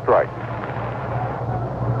 ball, 1 strike.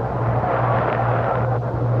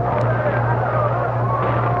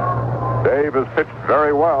 Dave has pitched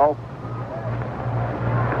very well.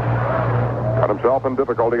 Got himself in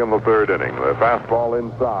difficulty in the third inning. The fastball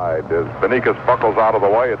inside as Benikas buckles out of the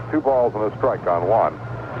way. It's 2 balls and a strike on 1.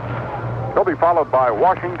 He'll be followed by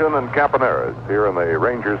Washington and Campaneris here in the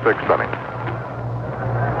Rangers' sixth inning.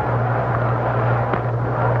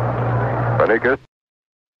 Benikas.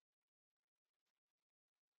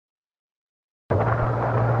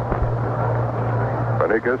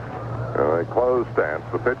 A closed stance.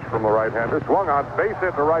 The pitch from the right-hander. Swung on, base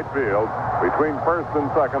hit to right field. Between first and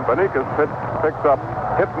second, Benikas picks up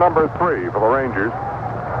hit number 3 for the Rangers.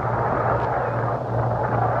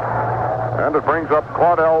 And it brings up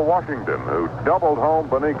Claudell Washington, who doubled home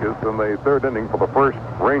Benikas in the third inning for the first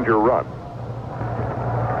Ranger run.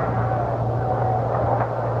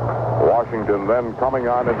 Washington then coming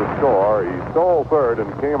on into score. He stole third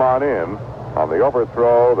and came on in on the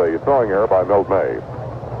overthrow, the throwing error by Milt May.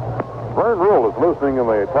 Vern Rule is loosening in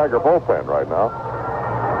the Tiger bullpen right now.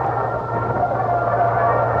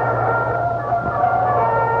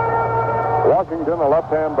 Washington, a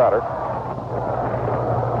left-hand batter,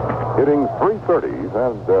 hitting .330s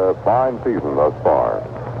and a fine season thus far.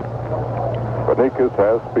 Benikas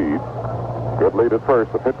has speed. Good lead at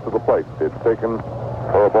first. The pitch to the plate. It's taken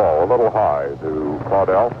for a ball, a little high to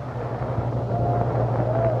Claudell.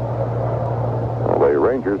 The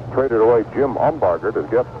Rangers traded away Jim Umbarger to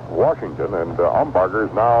get Washington, and Umbarger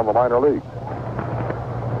is now in the minor leagues.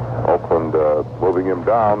 Oakland moving him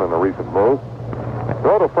down in a recent move.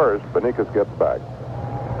 Throw to first, Benikas gets back.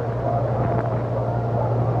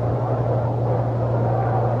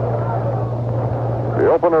 The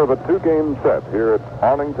opener of a 2-game set here at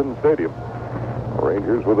Arlington Stadium. The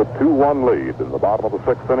Rangers with a 2-1 lead in the bottom of the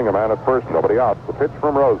sixth inning. A man at first, nobody out. The pitch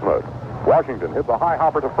from Rozema. Washington hits a high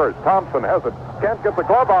hopper to first. Thompson has it. Can't get the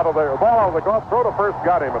glove out of there. Ball out of the glove. Throw to first.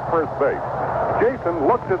 Got him at first base. Jason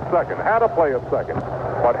looked at second. Had to play at second.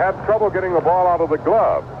 But had trouble getting the ball out of the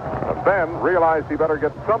glove. And then realized he better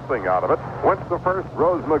get something out of it. Went to first.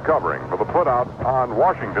 Rozema covering for the putout on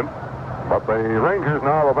Washington. But the Rangers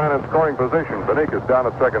now have a man in scoring position. Benikas down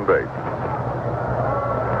at second base.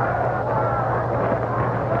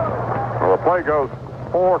 Well, the play goes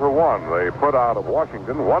 4-1. They put out of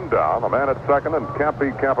Washington. 1 down. A man at second, and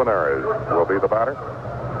Campaneris will be the batter.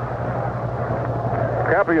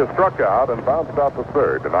 Campy is struck out and bounced out to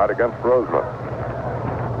third tonight against Rozema.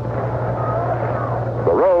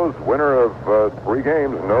 The Rose, winner of 3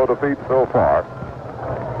 games, no defeat so far,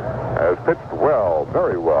 has pitched well,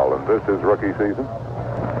 very well in this his rookie season.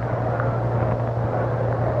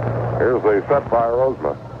 Here's the set by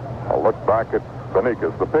Rozema. A look back at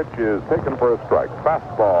Benikas. The pitch is taken for a strike.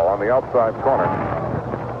 Fastball on the outside corner.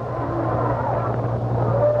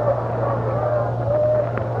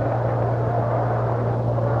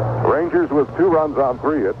 Rangers with 2 runs on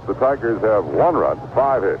 3 hits. The Tigers have 1 run,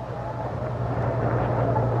 5 hits.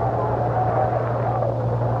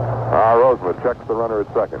 Rozema checks the runner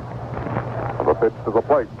at second. The pitch to the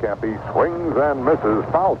plate. Campy swings and misses.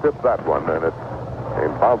 Foul tipped that one, and it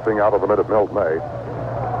came bouncing out of the mid of Milt May.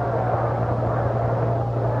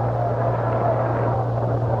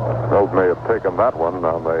 Milt may have taken that one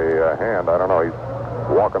on the hand. I don't know. He's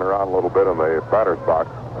walking around a little bit in the batter's box.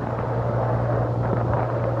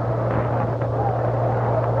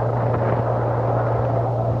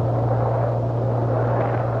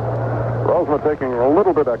 Rozema taking a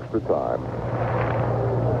little bit extra time.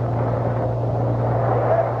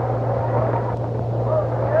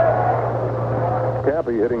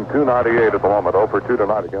 Campy hitting .298 at the moment, 0 for 2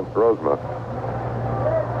 tonight against Rozema.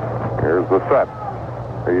 Here's the set.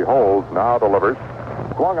 He holds, now delivers.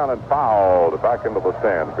 Swung on and fouled back into the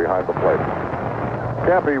stands behind the plate.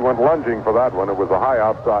 Campy went lunging for that one. It was a high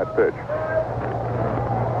outside pitch.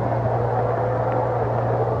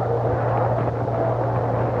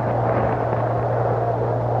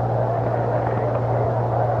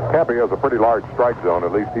 Campy has a pretty large strike zone,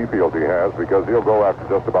 at least he feels he has, because he'll go after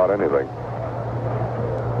just about anything.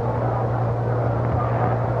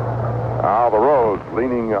 Now the Rose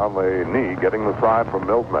leaning on the knee, getting the side from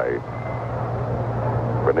Milt May.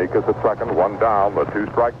 Benikas at second, one down, the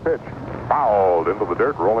two-strike pitch. Fouled into the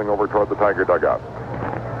dirt, rolling over toward the Tiger dugout.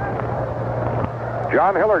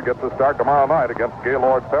 John Hiller gets a start tomorrow night against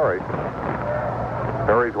Gaylord Perry.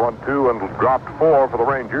 Perry's won 2 and dropped 4 for the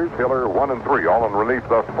Rangers. Hiller 1 and 3, all in relief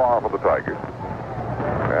thus far for the Tigers.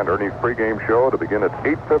 And Ernie's pregame show to begin at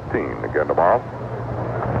 8:15 again tomorrow.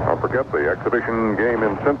 Don't forget the exhibition game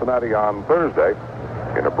in Cincinnati on Thursday.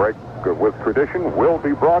 In a break with tradition, will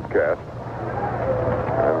be broadcast.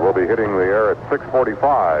 And we'll be hitting the air at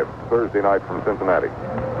 6:45 Thursday night from Cincinnati.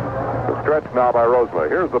 The stretch now by Rozema.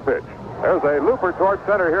 Here's the pitch. There's a looper toward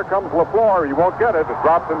center. Here comes LaFleur. He won't get it. It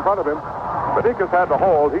drops in front of him. Benikas had to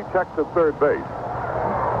hold. He checked at third base.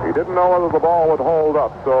 He didn't know whether the ball would hold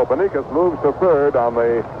up, so Benikas moves to third on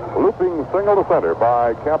the looping single to center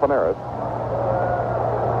by Campaneris.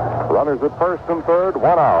 Runners at first and third,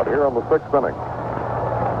 one out here in the 6th inning.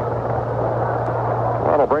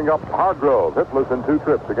 That'll bring up Hargrove, hitless in 2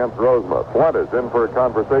 trips against Rozema. Fuentes in for a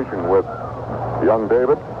conversation with young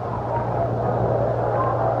David.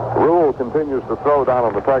 Rule continues to throw down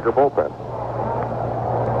on the Tiger bullpen.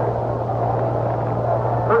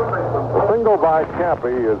 The single by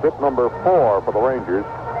Campy is hit number 4 for the Rangers.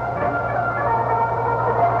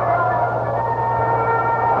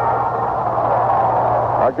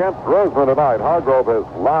 Against Rozema tonight, Hargrove has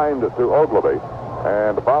lined to Ogilvy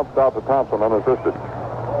and bounced out to Thompson unassisted.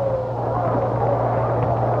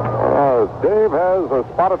 Dave has a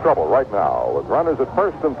spot of trouble right now with runners at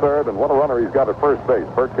first and third, and what a runner he's got at first base,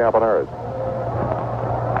 Bert Campaneris.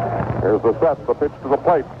 Here's the set, the pitch to the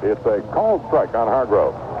plate. It's a called strike on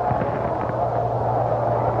Hargrove.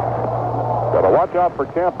 Got to watch out for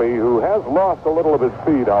Campy, who has lost a little of his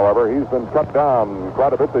speed, however. He's been cut down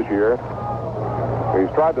quite a bit this year. He's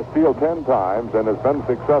tried to steal 10 times and has been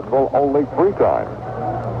successful only 3 times.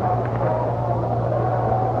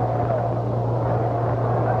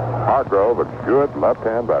 Hargrove, a good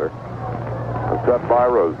left-hand batter. Set by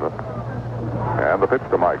Rozema. And the pitch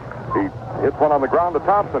to Mike. He hits one on the ground to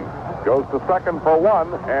Thompson. Goes to second for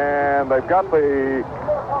 1, and they've got the...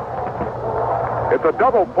 It's a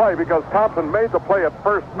double play because Thompson made the play at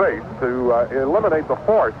first base to eliminate the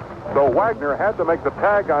force. So Wagner had to make the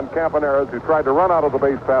tag on Campaneris, who tried to run out of the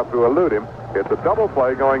base path to elude him. It's a double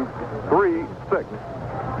play going 3-6.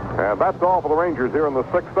 And that's all for the Rangers here in the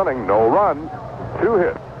 6th inning. No runs, 2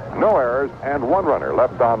 hits, no errors, and 1 runner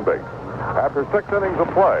left on base. After 6 innings of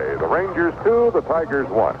play, the Rangers 2, the Tigers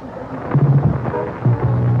 1.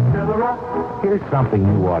 Here's something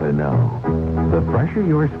you ought to know. The fresher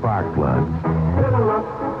your spark plugs,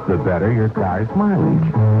 the better your car's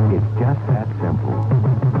mileage. It's just that simple.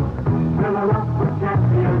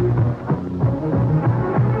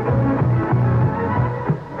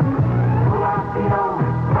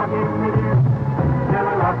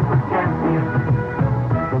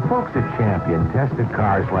 The folks at Champion tested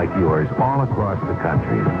cars like yours all across the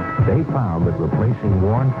country. They found that replacing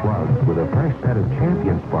worn plugs with a fresh set of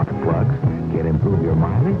Champion spark plugs can improve your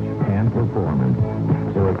mileage and performance.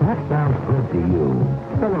 So if that sounds good to you,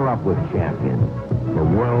 fill her up with Champion, the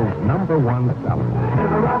world's #1 seller. Fill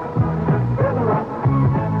her up, fill her up,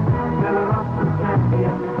 fill her up with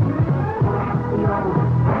Champion. Fill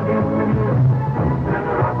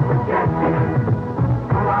her up with Champion.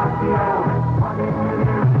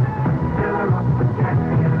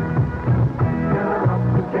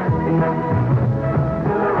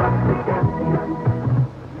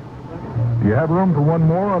 Do you have room for one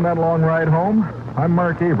more on that long ride home? I'm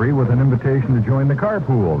Mark Avery with an invitation to join the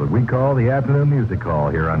carpool that we call the Afternoon Music Hall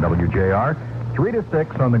here on WJR, 3 to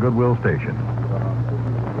 6 on the Goodwill Station.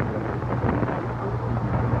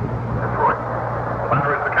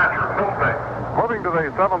 Batter is the catcher, Milt May. Moving to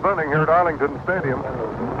the 7th inning here at Arlington Stadium.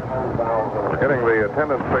 We're getting the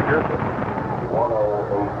attendance figures.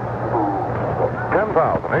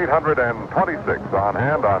 10,826 on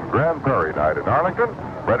hand on Grand Prairie night in Arlington.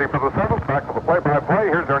 Ready for the 7th. Back to the play-by-play.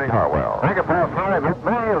 Here's Ernie Harwell. Take it past 9. Milt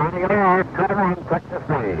May running it off. Cutter on Texas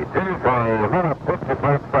lead. 2-5. Run up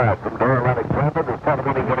 50-foot fast from Doyle Alexander. The 7th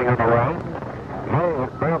inning getting underway. May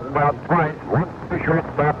has bounced about twice. Once to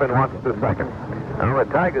shortstop and once to second. Well,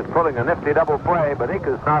 the Tigers pulling a nifty double play, but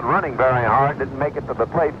Ika's not running very hard. Didn't make it to the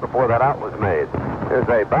plate before that out was made. There's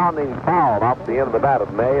a bounding foul off the end of the bat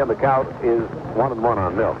of May, and the count is 1-1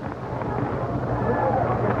 on Milt.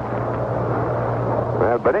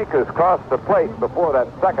 Well, Benica's crossed the plate before that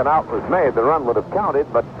second out was made. The run would have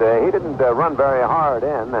counted, but he didn't run very hard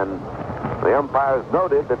in, and the umpires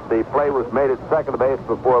noted that the play was made at second base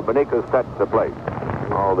before Benica's touched the plate.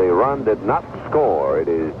 Oh, the run did not score. It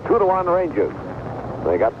is 2-1 Rangers.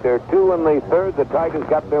 They got their 2 in the third. The Tigers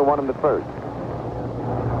got their 1 in the first.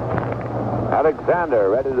 Alexander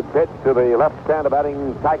ready to pitch to the left-hand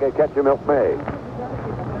batting Tiger catcher Milt May.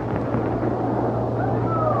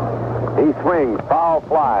 He swings, foul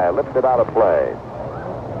fly, lifted out of play.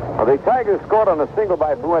 Well, the Tigers scored on a single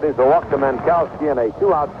by Fuentes, a walk to Mankowski, and a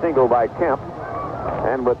 2-out single by Kemp.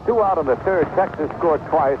 And with 2 out in the third, Texas scored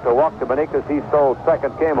twice. A walk to Benikas. He stole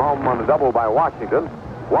second, came home on a double by Washington.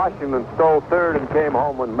 Washington stole third and came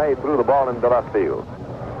home when May threw the ball into left field.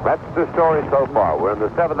 That's the story so far. We're in the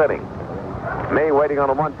 7th inning. May waiting on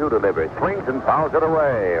a 1-2 delivery. Swings and fouls it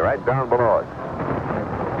away right down below us.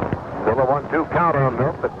 Still a 1-2 count on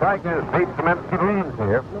Milt. The Tigers need some instant runs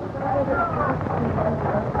here.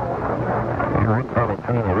 One fellow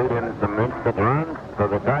trying to read in some instant runs for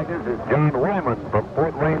the Tigers is John Wyman from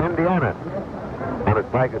Fort Wayne, Indiana. Been a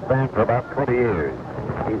Tigers fan for about 20 years.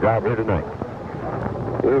 He's out here tonight.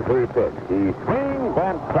 Here's where he pitch. He swings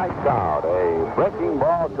and strikes out. A breaking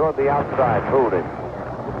ball toward the outside. Fooled him.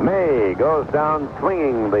 May goes down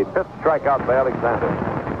swinging, the 5th strikeout by Alexander.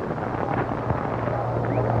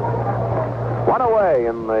 1 away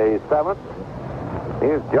in the 7th.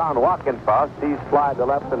 Here's John Walkenfoss. He's fly to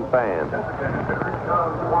left and fanned.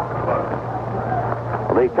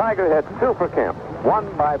 The Tiger had 2 for Kemp.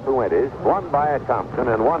 1 by Fuentes, 1 by Thompson,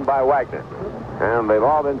 and 1 by Wagner. And they've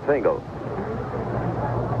all been singles.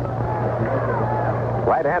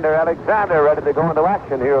 Right-hander Alexander ready to go into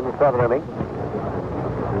action here in the 7th inning.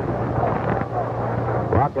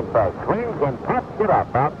 Walkenfoss swings and pops it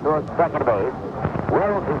up out towards second base.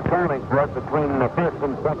 Wells is turning for it between the first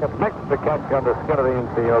and second. Makes the catch on the skin of the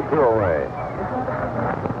infield, 2 away.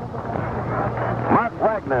 Mark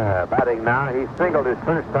Wagner batting now. He singled his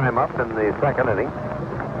first time up in the 2nd inning.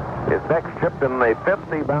 His next trip in the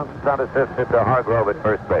 5th, he bounces out assisted to Hargrove at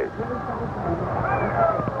first base.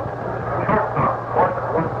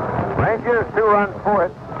 Rangers 2 runs for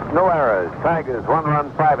it. No errors. Tigers 1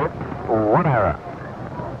 run, 5 hits, 1 error.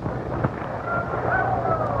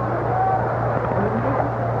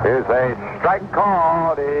 Here's a strike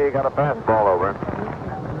called. He got a fastball over.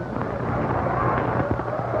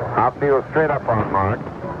 Outfield straight up on Mark.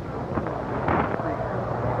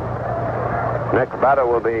 Next batter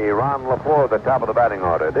will be Ron LaFleur at the top of the batting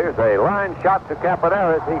order. There's a line shot to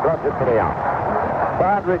Campaneris. He gloves it for the out.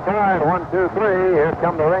 Side retired, 1, 2, 3. Here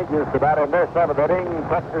come the Rangers to bat in their 7th inning.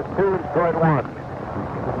 Texas 2, Detroit 1.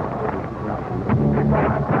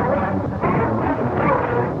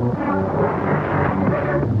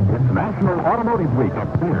 National Automotive Week at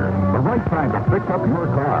Sears. The right time to fix up your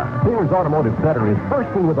car. Sears Automotive Center is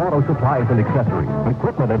bursting with auto supplies and accessories,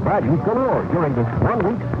 equipment and values galore during this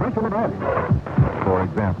 1-week special event. For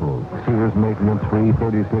example, Sears maintenance-free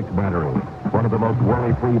 36 battery. One of the most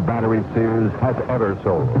worry-free batteries Sears has ever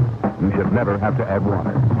sold. You should never have to add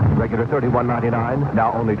water. Regular $31.99,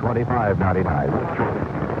 now only $25.99.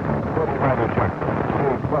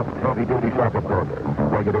 Plus heavy-duty sharper program.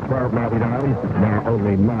 Regular $12.99, now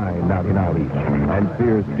only $9.99 each. And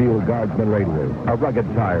Sears Steel Guardsman Radio, a rugged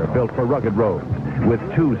tire built for rugged roads, with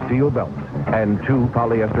 2 steel belts and 2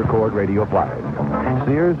 polyester cord radio pliers.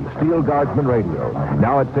 Sears Steel Guardsman Radio,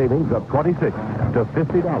 now at savings of $26 to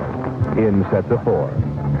 $50 in sets of 4.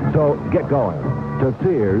 So get going to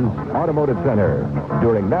Sears Automotive Center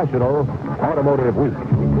during National Automotive Week.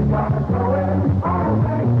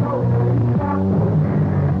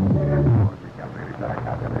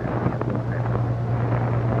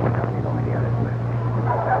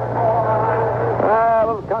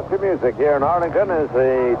 Country music here in Arlington as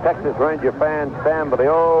the Texas Ranger fans stand by the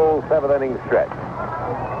old 7th inning stretch.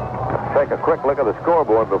 Let's take a quick look at the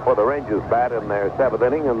scoreboard before the Rangers bat in their 7th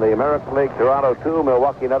inning. In the American League, Toronto 2,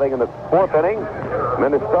 Milwaukee nothing in the 4th inning.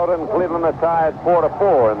 Minnesota and Cleveland are tied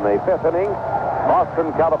 4-4 in the 5th inning.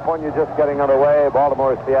 Boston, California just getting underway.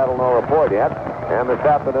 Baltimore, Seattle, no report yet. And this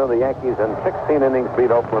afternoon, the Yankees in 16 innings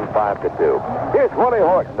beat Oakland 5-2. Here's Willie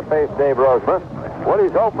Horton to face Dave Rozema.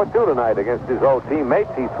 Willie's 0 for 2 tonight against his old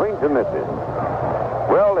teammates. He swings and misses.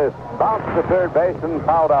 Will is bounced to third base and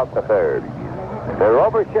fouled out to third. They're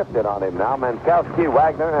overshifted on him now. Mankowski,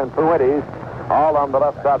 Wagner, and Fuentes all on the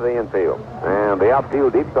left side of the infield. And the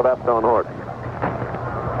outfield deep to left on Horton.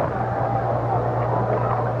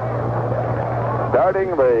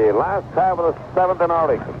 starting the last half of the seventh in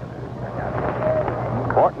Arlington.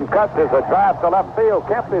 Morton cuts as a drive to left field.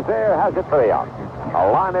 Kemp is there, has it 3 out. A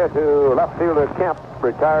liner to left fielder Kemp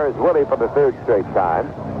retires Willie for the third straight time.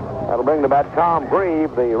 That'll bring to bat Tom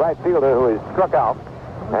Grieve, the right fielder who is struck out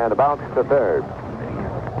and bounced to third.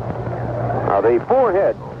 Now the 4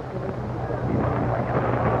 hits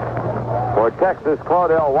for Texas,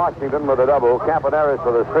 Claudell Washington with a double, Campaneris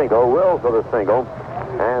for the single, Wills for the single,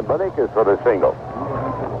 and Benikas for the single.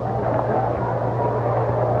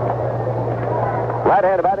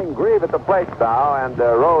 Right-handed batting, Grieve at the plate now, and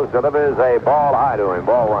Rose delivers a ball high to him,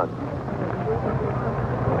 ball 1.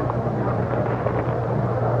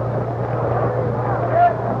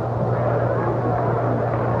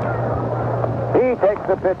 He takes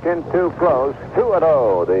the pitch in too close,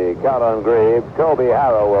 2-0, the count on Grieve. Toby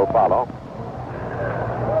Harrow will follow.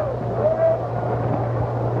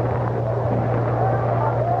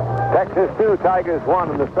 Texas 2, Tigers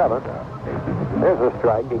 1 in the 7th. Here's a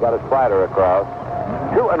strike. He got a slider across.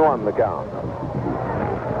 2-1 the count.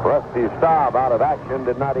 Rusty Staub out of action,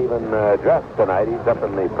 did not even dress tonight. He's up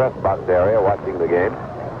in the press box area watching the game.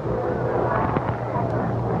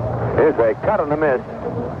 Here's a cut and a miss.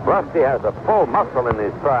 Rusty has a full muscle in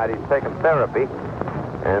his stride. He's taken therapy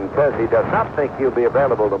and says he does not think he'll be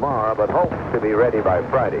available tomorrow, but hopes to be ready by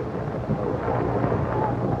Friday.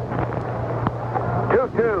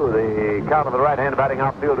 2-2, the count of the right-hand batting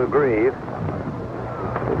outfielder Grieve.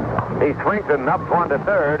 He swings and ups one to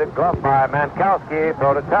third. It's gloved by Mankowski.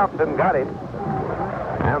 Throw to Thompson. Got him.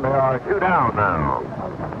 And there are 2 down now.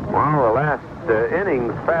 Well, the last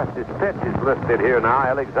inning's fastest pitch is listed here now.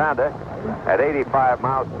 Alexander at 85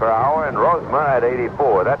 miles per hour and Rozema at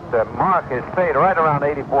 84. That mark has stayed right around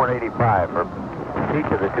 84 and 85 for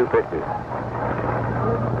each of the 2 pitches.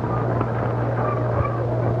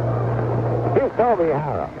 Here's Toby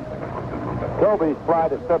Harrow. Toby's fly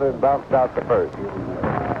to center and bounced out to first.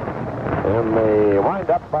 And the wind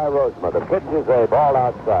up by Rozema. The pitch is a ball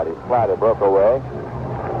outside. His slider broke away.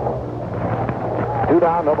 2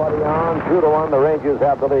 down, nobody on. 2-1. The Rangers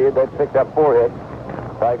have the lead. They've picked up 4 hits.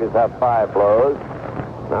 Tigers have 5 blows.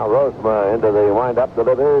 Now Rozema into the wind up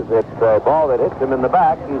delivers. It's a ball that hits him in the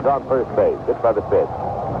back. He's on first base. Hit by the pitch.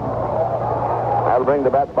 That'll bring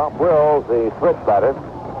the bat Bump Wills, the switch batter,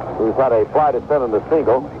 who's had a fly to center in the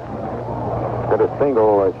single. Hit a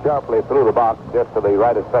single sharply through the box just to the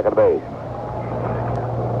right of second base.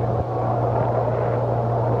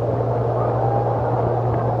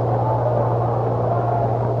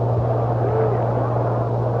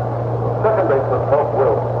 Second baseman Bump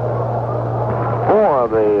Wills. 4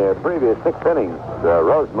 of the previous 6 innings,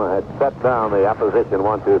 Rozema had set down the opposition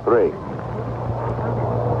 1-2-3.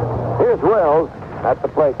 Here's Wills at the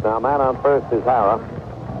plate now. Man on first is Harrow.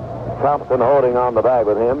 Thompson holding on the bag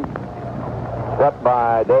with him. Set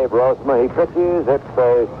by Dave Rozema. He pitches. It's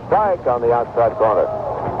a strike on the outside corner.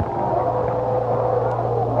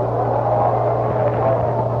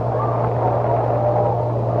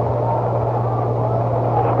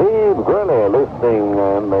 Steve Gurley loosening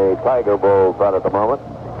in the Tiger Bowl front at the moment.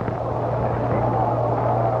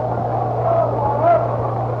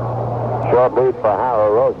 Short lead for Harrow.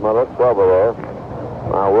 Rozema looks over there.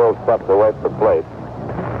 Now Will steps away from the plate.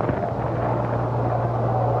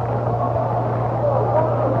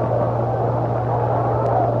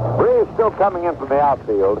 Still coming in from the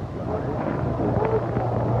outfield.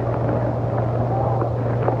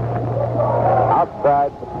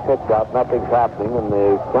 Outside, pitch out, nothing's happening, and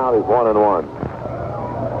the count is 1-1.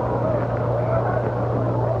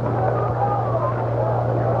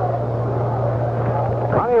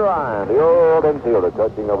 Connie Ryan, the old infielder,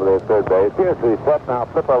 coaching over there at third base. Here's the set now,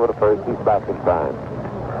 flip over to first. He's back in time.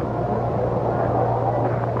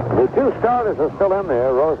 The 2 starters are still in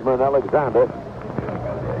there, Rozema and Alexander.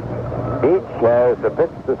 Each has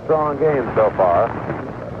pitched a strong game so far.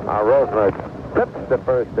 Now Rozema flips to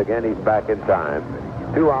first again. He's back in time.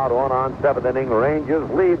 2 out, 1 on, 7th inning. Rangers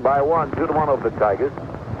lead by 1, 2-1 over the Tigers.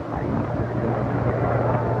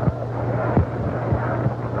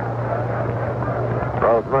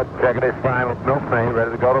 Rozema checking his final milk main,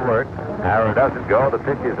 ready to go to work. Harrow doesn't go. The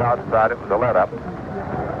pitch is outside. It was a let-up.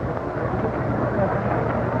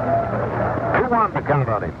 2-1 to count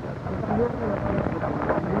on him.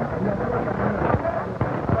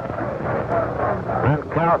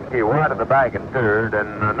 Mankowski wide of the bag in third,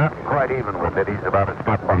 and not quite even with it. He's about a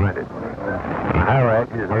spot behind it.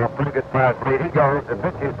 Harrod is a pretty good fast lead. He goes. The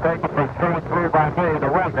pitch is taken from straight through by May,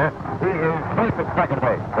 the Wender. He is safe at second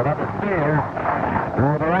base. Another steer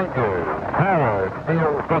for the Rangers. Harrod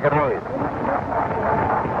steals second base.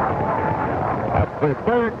 That's the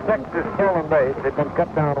 3rd Texas stolen base. They've been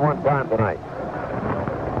cut down 1 time tonight.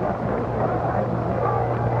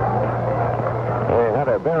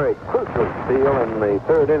 very crucial steal in the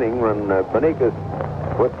third inning when Benikas,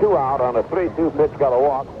 with 2 out on a 3-2 pitch, got a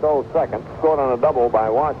walk, stole second, scored on a double by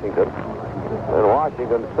Washington. And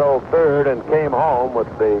Washington stole third and came home with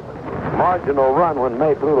the marginal run when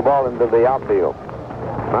May threw the ball into the outfield.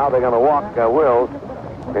 Now they're going to walk Wills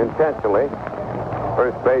intentionally.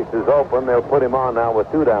 First base is open. They'll put him on now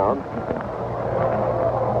with 2 down.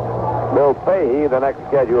 Bill Fahey, the next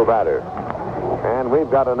scheduled batter. And we've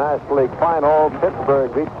got a National League final.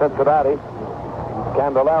 Pittsburgh beat Cincinnati.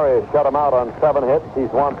 Candelaria shut him out on 7 hits. He's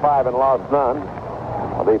won 5 and lost none.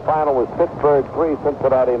 The final was Pittsburgh 3,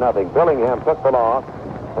 Cincinnati nothing. Billingham took the loss,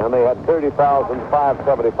 and they had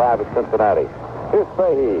 30,575 at Cincinnati. Here's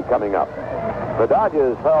Fahey coming up. The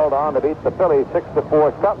Dodgers held on to beat the Phillies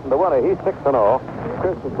 6-4. Sutton, the winner, he's 6-0.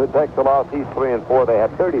 Christensen takes the loss. He's 3-4. They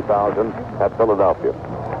had 30,000 at Philadelphia.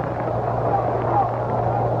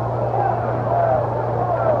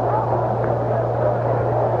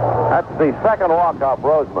 That's the second walk-off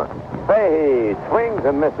Rozema. Fahey swings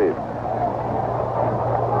and misses.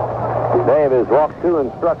 Dave has walked 2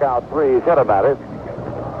 and struck out 3. He's hit a batter.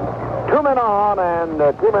 2 men on and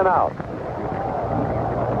 2 men out.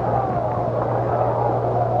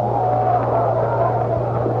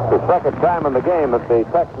 The second time in the game that the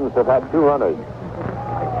Texans have had 2 runners.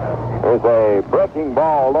 There's a breaking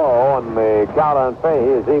ball low, and the count on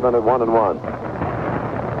Fahey is even at 1-1.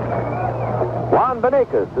 Juan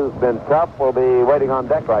Benikas, who's been tough, will be waiting on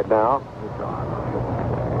deck right now.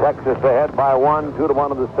 Texas ahead by 1,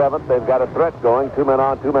 2-1 in the 7th. They've got a threat going. 2 men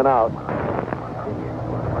on, 2 men out.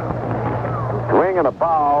 Swing and a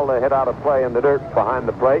foul. They hit out of play in the dirt behind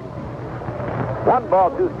the plate. 1 ball,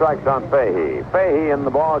 2 strikes on Fahey. Fahey in the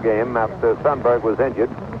ball game after Sundberg was injured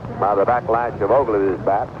by the backlash of Ogilvy's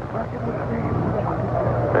bat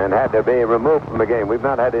and had to be removed from the game. We've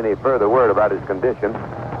not had any further word about his condition.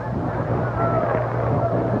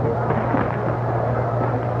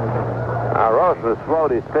 Rozema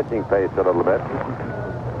slowed his pitching pace a little bit.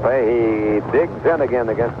 Fahey digs in again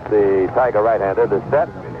against the Tiger right-hander. The set,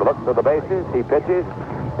 looks to the bases, he pitches.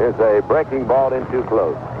 Here's a breaking ball in too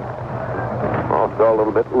close. Also a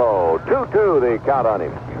little bit low. 2-2 the count on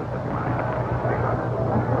him.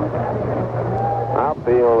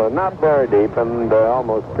 Outfield not very deep and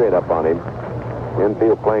almost straight up on him.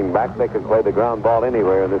 Infield playing back. They can play the ground ball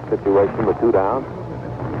anywhere in this situation with 2 down.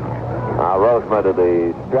 Now Rozema to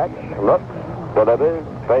the stretch. Looks. Delivers.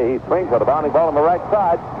 Fahey swings with a bounding ball on the right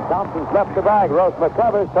side. Thompson's left the bag. Rozema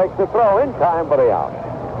covers. Takes the throw in time for the out.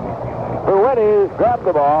 Ruiz grabbed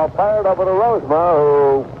the ball. Fired over to Rozema,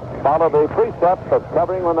 who followed the precept of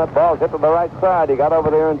covering when that ball's hit to the right side. He got over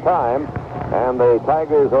there in time. And the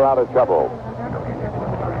Tigers are out of trouble.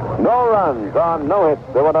 No runs on no hits.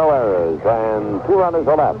 There were no errors. And 2 runners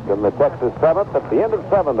are left in the Texas 7th. At the end of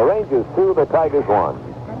 7, the Rangers 2, the Tigers 1.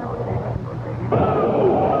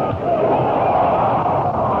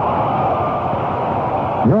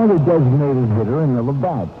 You're the designated hitter in the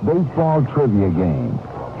Labatt's baseball trivia game.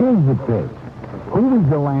 Here's the pitch. Who was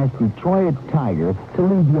the last Detroit Tiger to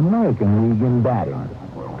lead the American League in batting?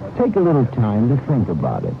 Take a little time to think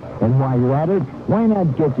about it. And while you're at it, why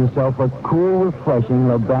not get yourself a cool, refreshing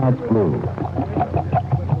Labatt's Blue?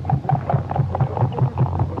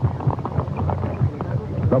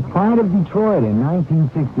 The pride of Detroit in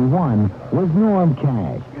 1961 was Norm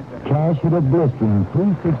Cash. Cash hit a blistering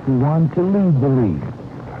 .361 to lead the league.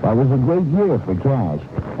 That was a great year for Cash.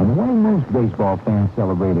 And the way most baseball fans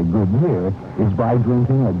celebrate a good year is by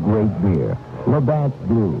drinking a great beer, Labatt's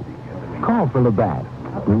Blue. Call for Labatt's,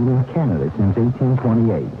 brewed in Canada since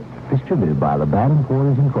 1828. Distributed by Labatt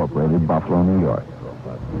Importers Incorporated, Buffalo, New York.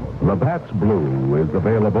 Labatt's Blue is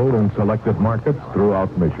available in selected markets throughout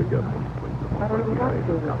Michigan.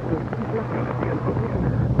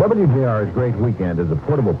 WJR's Great Weekend is a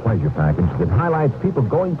portable pleasure package that highlights people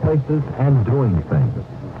going places and doing things.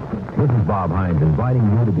 This is Bob Hines inviting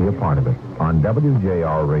you to be a part of it on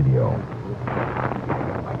WJR Radio.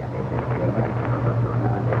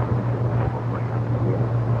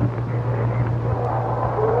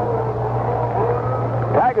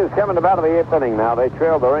 Tigers coming to bat of the 8th inning now. They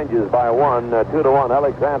trailed the Rangers by 1, 2-1.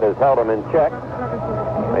 Alexander's held them in check.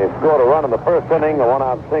 They scored a run in the first inning, a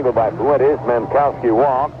 1-out single by Fuentes. Mankowski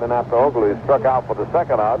walked, and after Oakley struck out for the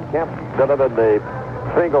 2nd out, Kemp delivered the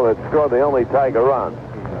single that scored the only Tiger run.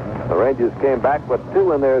 The Rangers came back with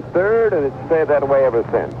 2 in their 3rd, and it's stayed that way ever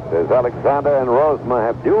since, as Alexander and Rozema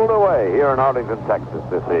have dueled away here in Arlington, Texas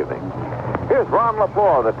this evening. Here's Ron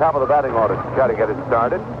LaFleur, the top of the batting order, to try to get it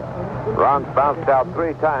started. Ron's bounced out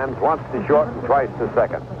 3 times, once to short and twice to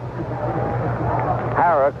second.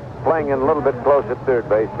 Harris playing in a little bit close at third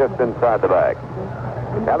base, just inside the bag.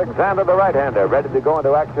 Alexander, the right-hander, ready to go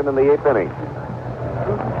into action in the 8th inning.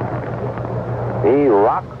 He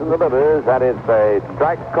rocks and delivers, and it's a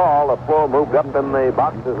strike call. The floor moved up in the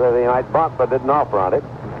boxes of the night bunt, but didn't offer on it.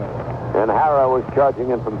 And Hara was charging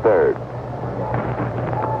in from third.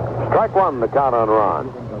 Strike one, the count on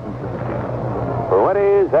Ron.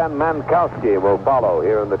 Fuentes and Mankowski will follow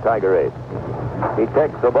here in the Tiger 8th. He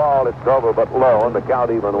takes the ball, it's over but low, and the count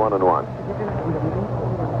even 1-1.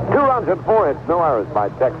 2 runs and 4 hits, no errors by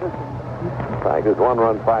Texas. Tigers 1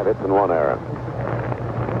 run, 5 hits, and 1 error.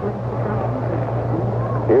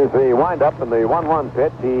 Here's the windup and the 1-1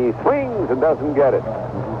 pitch. He swings and doesn't get it.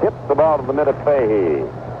 Hits the ball to the mid of Fahey.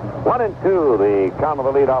 1-2, the count of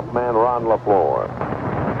the leadoff man, Ron LaFleur.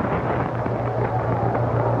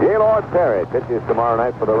 Gaylord Perry pitches tomorrow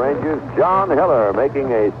night for the Rangers. John Hiller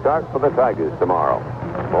making a start for the Tigers tomorrow.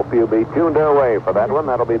 Hope you'll be tuned our way for that one.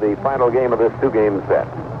 That'll be the final game of this 2-game set.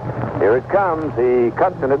 Here it comes. He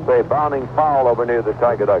cuts and it's a bounding foul over near the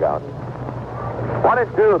Tiger dugout.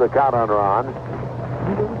 1-2, the count on Ron.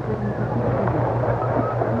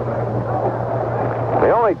 The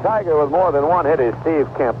only Tiger with more than 1 hit is Steve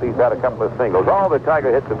Kemp. He's had a couple of singles. All the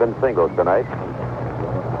Tiger hits have been singles tonight.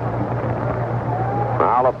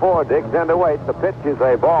 Now LaFleur digs in to wait. The pitch is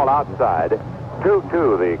a ball outside.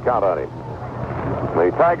 2-2, the count on him. The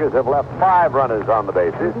Tigers have left 5 runners on the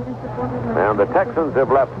bases, and the Texans have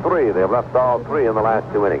left 3. They've left all 3 in the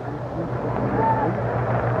last 2 innings.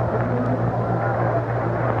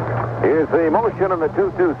 Here's the motion in the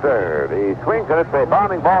 2-2 third. He swings and it's a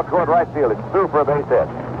bounding ball toward right field. It's through for a base hit.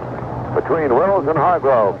 Between Wills and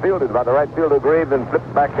Hargrove, fielded by the right fielder Grieve, and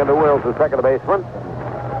flipped back into Wills, the second baseman.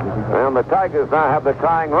 And the Tigers now have the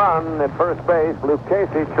tying run at first base. Luke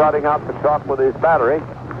Casey trotting out to talk with his battery.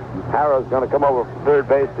 Harrow's going to come over from third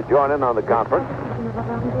base to join in on the conference.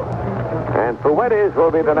 And Fuentes will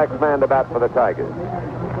be the next man to bat for the Tigers.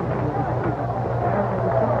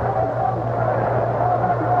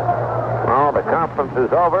 Well, the conference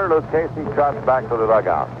is over. Luke Casey trots back to the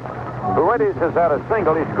dugout. Fuentes has had a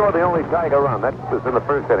single. He scored the only Tiger run. That was in the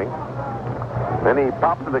first inning. Then he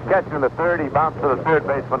popped to the catcher in the third. He bounced to the third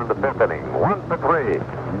baseman in the 5th inning. 1-3.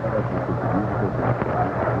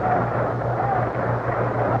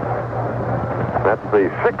 That's the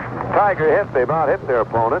 6th Tiger hit. They've not hit their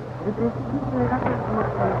opponent.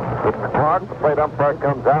 Mr. Clark, the plate umpire,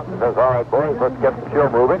 comes out and says, all right, boys, let's get the show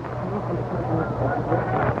moving.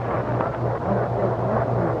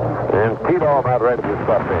 And Tito about ready to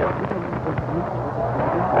step in.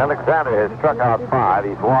 Alexander has struck out 5.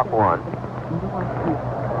 He's walked 1.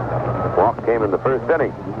 Walk came in the first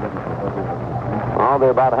inning. Oh,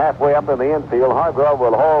 they're about halfway up in the infield. Hargrove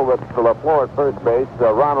will hold with LaFleur at first base.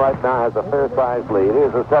 Ron right now has a fair-sized lead.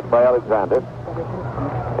 Here's a set by Alexander.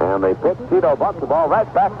 And they pitch. Tito bunts the ball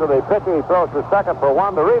right back to the pitcher. He throws to second for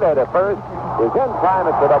 1. The relay to first is in time.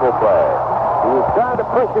 It's a double play. He's trying to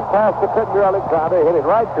push it past the pitcher, Alexander. Hit it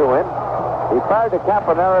right to him. He fired to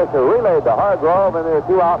Campaneris, who relayed to Hargrove, and there are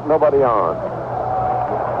 2 out, nobody on.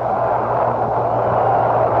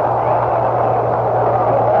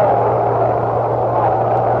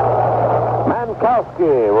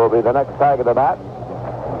 Mankowski will be the next Tiger to bat.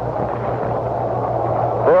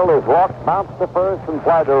 Phil is walked, bounced to first, and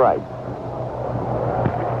fly to right.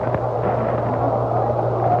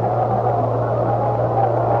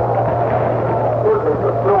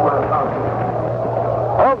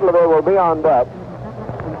 Ogilvy will be on deck.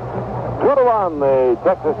 2-1, the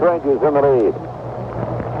Texas Rangers in the lead.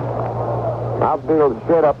 Outfield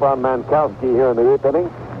straight up on Mankowski here in the 8th inning.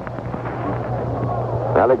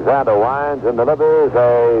 Alexander winds and delivers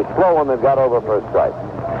a slow one that got over for a strike.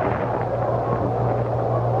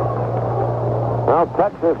 Now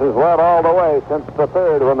Texas has led all the way since the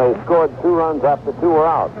 3rd when they scored 2 runs after 2 were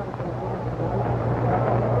out.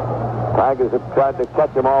 Tigers have tried to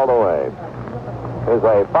catch them all the way. There's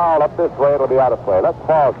a foul up this way. It'll be out of play. Let's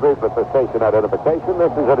pause briefly for station identification.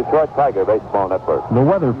 This is a Detroit Tiger Baseball Network. The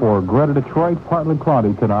weather for Greta, Detroit, partly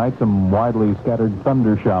cloudy tonight. Some widely scattered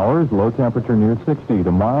thunder showers. Low temperature near 60.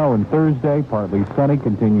 Tomorrow and Thursday, partly sunny,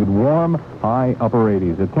 continued warm, high upper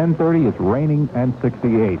 80s. At 10:30, it's raining and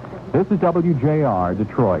 68. This is WJR,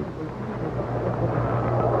 Detroit.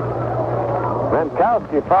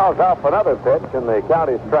 Mankowski fouls off another pitch, and the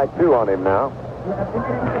count is strike 2 on him now.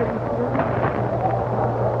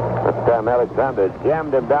 This time Alexander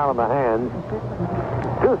jammed him down on the hands.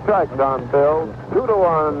 2 strikes on Phil.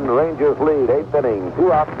 2-1 Rangers lead. 8th inning.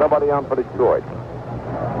 2 outs, nobody on for Detroit.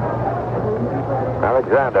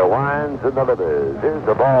 Alexander winds and delivers. Here's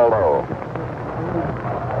the ball low.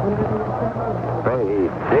 Fahey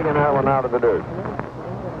digging that one out of the dirt.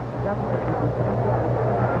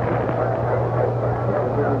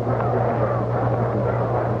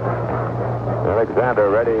 Alexander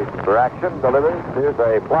ready for action. Delivers. Here's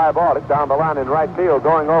a fly ball. It's down the line in right field,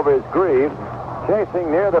 going over his greave.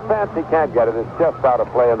 Chasing near the fence. He can't get it. It's just out of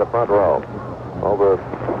play in the front row. Over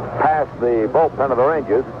past the bullpen of the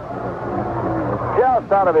Rangers.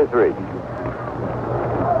 Just out of his reach.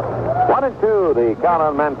 1-2, the count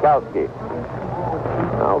on Mankowski.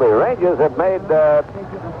 Well, the Rangers have made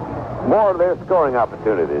more of their scoring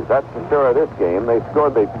opportunities. That's for sure of this game. They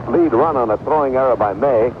scored the lead run on a throwing error by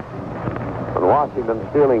May. When Washington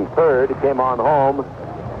stealing third, he came on home.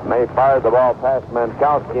 May fired the ball past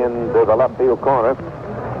Mankowski into the left field corner.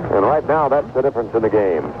 And right now, that's the difference in the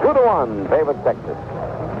game. 2-1, favors Texas.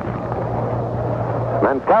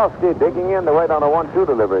 Mankowski digging in to wait on a 1-2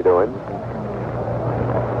 delivery to him.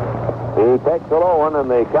 He takes a low one, and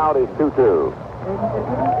the count is 2-2.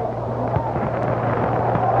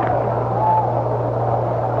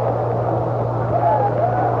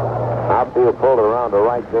 Outfield pulled it around to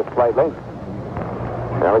right just slightly.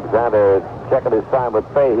 Alexander is checking his time with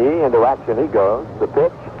Fahey. Into action he goes. The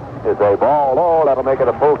pitch is a ball low. That'll make it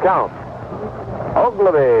a full count.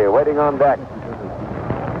 Ogilvy waiting on deck.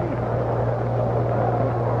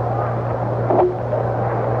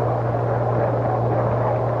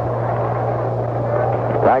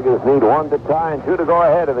 Tigers need 1 to tie and 2 to go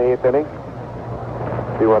ahead in the 8th inning.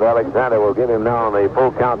 See what Alexander will give him now on the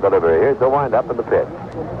full count delivery. Here's the windup and the pitch.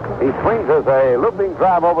 He swings as a looping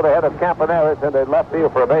drive over the head of Campaneris into left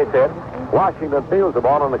field for a base hit. Washington fields the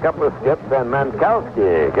ball on a couple of skips, and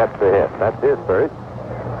Mankowski gets the hit. That's his first.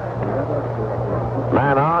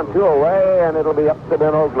 Man on, 2 away, and it'll be up to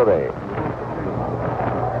Ben Ogilvy.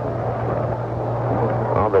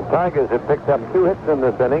 Well, the Tigers have picked up 2 hits in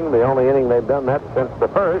this inning, the only inning they've done that since the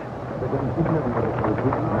first.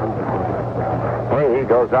 He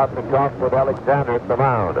goes out to talk with Alexander at the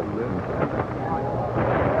mound.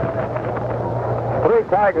 3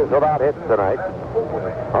 Tigers without hits tonight.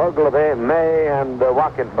 Ogilvy, May, and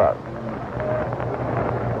Wackenfuss.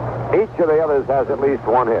 Each of the others has at least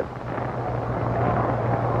 1 hit.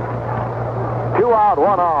 2 out,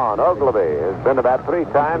 1 on. Ogilvy has been about 3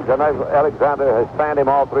 times, and Alexander has fanned him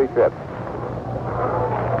all 3 trips.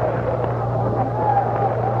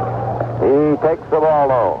 He takes the ball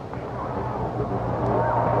low.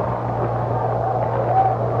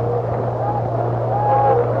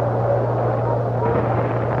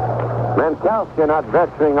 Mankowski not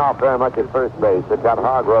venturing off very much at first base. They've got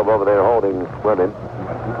Hargrove over there holding with him.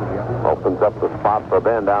 Opens up the spot for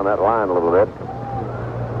Ben down that line a little bit.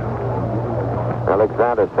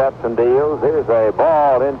 Alexander sets and deals. Here's a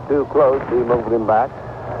ball in too close. He moved him back.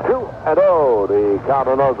 2-0, the count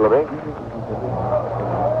on Ogilvy.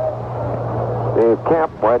 Steve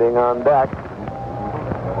Kemp waiting on deck.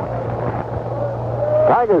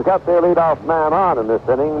 Tigers got their leadoff man on in this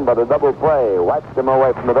inning, but a double play wiped him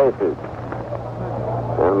away from the bases.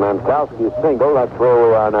 And Mankowski's single, that's where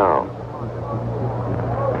we are now.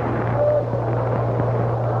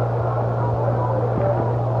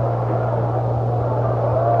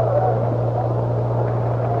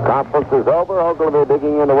 Conference is over. Ogilvy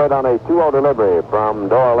digging in to wait on a 2-0 delivery from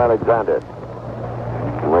Doyle Alexander.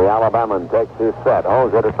 The Alabaman takes his set,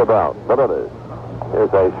 holds it at the belt. Delivers.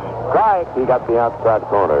 Here's a strike. He got the outside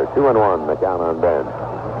corner. 2-1, the count on Ben.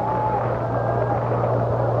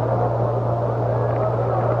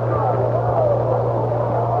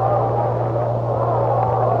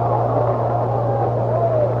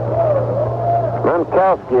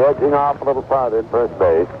 Mankowski edging off a little farther at first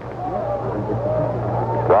base.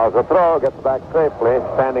 Draws a throw, gets back safely,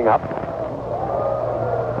 standing up.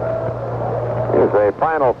 Here's a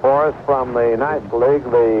final for us from the National League.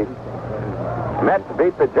 The Mets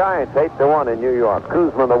beat the Giants 8-1 in New York.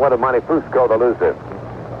 Kuzma, the winner, Monte Fusco, the loser.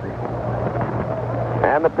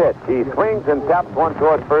 And the pitch. He swings and taps one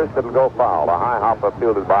toward first. It'll go foul. A high hopper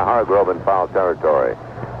fielded by Hargrove in foul territory.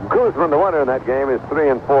 Kuzma, the winner in that game, is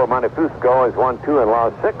 3-4. Monte Fusco has won 2 and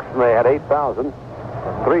lost 6, and they had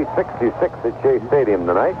 8,366 at Shea Stadium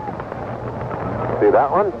tonight. See that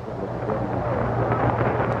one?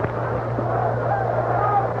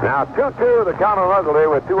 Now 2-2, the count on Ogilvy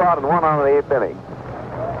with 2 out and 1 on in the 8th inning.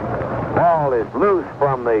 Ball is loose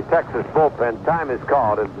from the Texas bullpen. Time is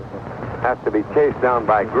called. It has to be chased down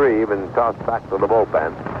by Grieve and tossed back to the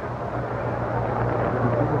bullpen.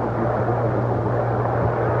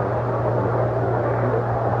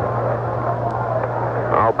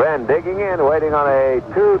 Now Ben digging in, waiting on a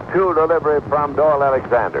 2-2 delivery from Doyle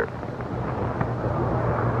Alexander.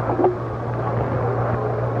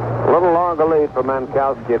 A little longer lead for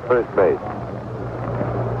Mankowski at first base.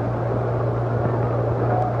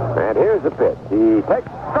 And here's the pitch. He takes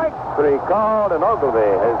strike 3 called, and Ogilvy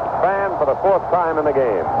has fanned for the 4th time in the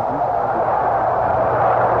game.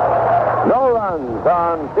 No runs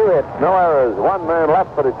on 2 hits, no errors. 1 man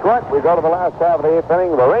left for Detroit. We go to the last half of the 8th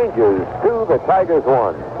inning. The Rangers 2, the Tigers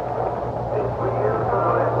 1.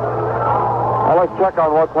 Well, let's check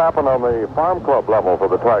on what's happened on the farm club level for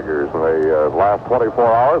the Tigers in the last 24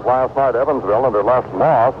 hours. Last night, Evansville, under Les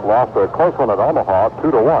Moss, lost a close one at Omaha,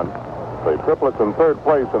 2-1. The Triplets in 3rd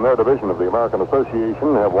place in their division of the American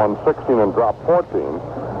Association have won 16 and dropped 14.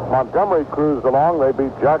 Montgomery cruised along. They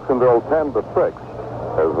beat Jacksonville 10-6.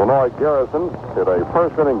 As Illinois Garrison hit a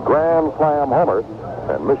first-inning grand slam homer,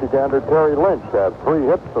 and Michigander Terry Lynch had 3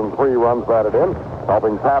 hits and 3 runs batted in,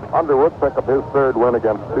 helping Pat Underwood pick up his 3rd win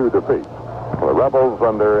against 2 defeats. The Rebels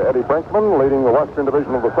under Eddie Brinkman leading the Western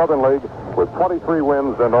Division of the Southern League with 23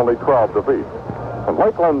 wins and only 12 defeats. And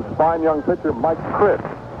Lakeland's fine young pitcher Mike Critch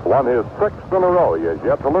won his 6th in a row. He has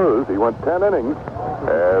yet to lose. He went 10 innings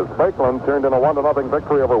as Lakeland turned in a 1-0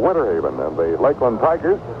 victory over Winter Haven. And the Lakeland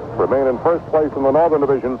Tigers remain in 1st place in the Northern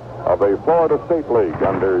Division of the Florida State League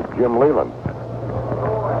under Jim Leland.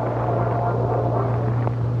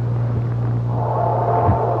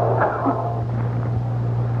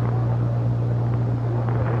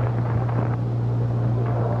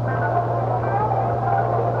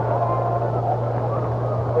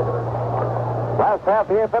 Last half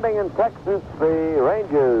the 8th inning in Texas, the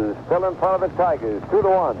Rangers still in front of the Tigers,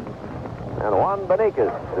 2-1. And Juan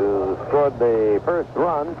Beniquez, who scored the 1st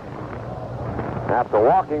run after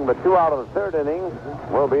walking the 2 out of the 3rd inning,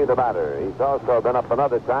 will be the batter. He's also been up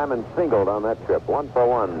another time and singled on that trip.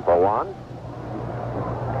 1-for-1 for Juan.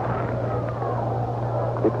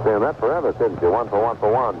 Keep saying that forever, didn't you? 1-for-1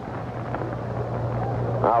 for Juan.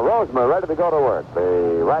 Now Rozema ready to go to work.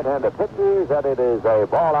 The right-hander pitches, and it is a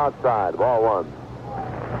ball outside, ball 1.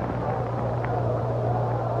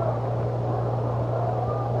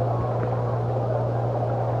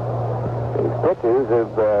 Pitches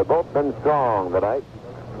have both been strong tonight.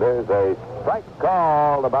 There's a strike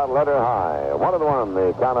called about letter high. 1-1,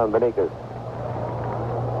 the count on Beniquez.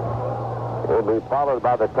 He'll be followed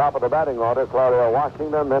by the top of the batting order, Claudio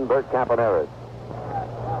Washington, then Bert Campaneris.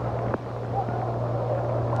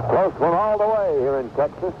 Close one all the way here in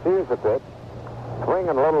Texas. Here's the pitch. Swing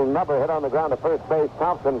and a little number hit on the ground to first base.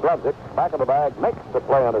 Thompson gloves it. Back of the bag. Makes the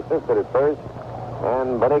play unassisted at first.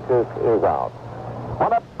 And Beniquez is out.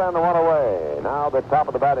 1 up and 1 away. Now the top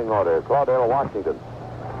of the batting order, Claudio Washington.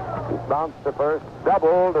 He's bounced to first,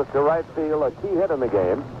 doubled to right field, a key hit in the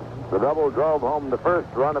game. The double drove home the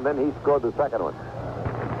 1st run, and then he scored the 2nd one.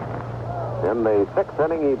 In the 6th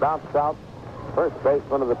inning, he bounced out first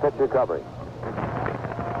baseman of the pitcher covering.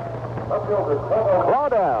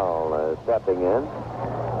 Claudel stepping in.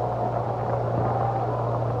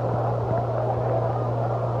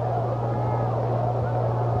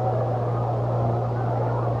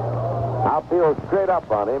 Outfield straight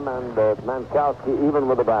up on him, and Mankowski even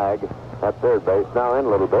with the bag at 3rd base. Now in a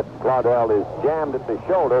little bit. Claudel is jammed at the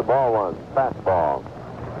shoulder. Ball 1. Fastball.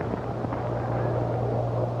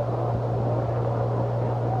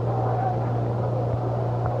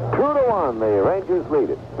 Two to 1. The Rangers lead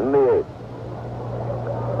it in the 8th.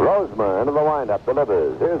 Rozema into the windup.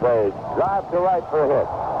 Delivers. Here's a drive to right for a hit.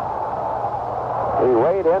 He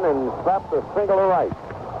weighed in and slapped a single to right.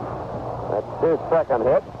 That's his 2nd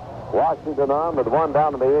hit. Washington on with 1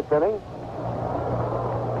 down in the 8th inning.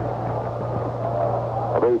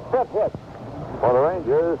 The 5th hit for the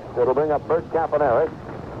Rangers. It'll bring up Bert Campaneris.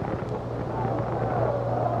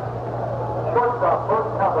 Shortstop, Bert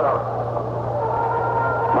Campaneris.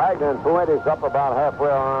 Wagner and Fuentes up about halfway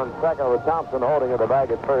on 2nd with Thompson holding at the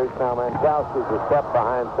bag at 1st. Now Mankowski's a step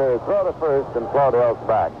behind 3rd. Throw to 1st, and Claudel's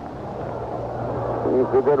back. He's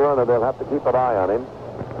a good runner. They'll have to keep an eye on him.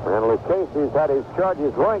 And Casey's had his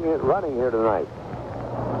charges running here tonight.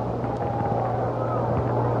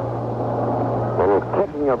 A little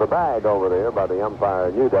kicking of the bag over there by the umpire,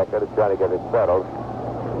 Newdecker, to try to get it settled.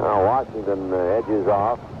 Now Washington edges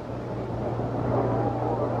off.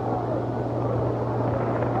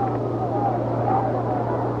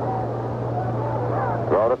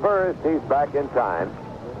 Throw to 1st. He's back in time.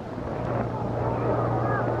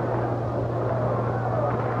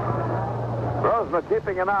 Rozema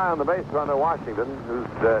keeping an eye on the base runner, Washington, who's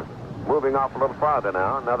moving off a little farther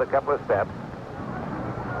now. Another couple of steps.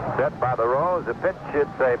 Set by the Rose. The pitch,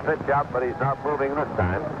 it's a pitch out, but he's not moving this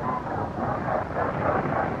time.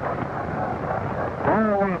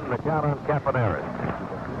 4-1, the count on Campaneris.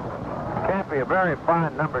 Campy, a very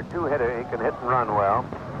fine number 2 hitter. He can hit and run well.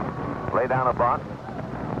 Lay down a bunt.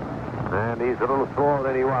 And he's a little slower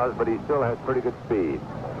than he was, but he still has pretty good speed.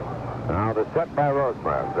 Now the set by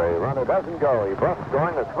Rozema. The runner doesn't go. He busts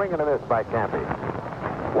going, a swing and a miss by Campy.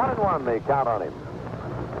 1-1, they count on him.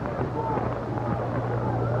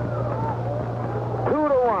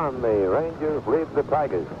 2-1, the Rangers lead the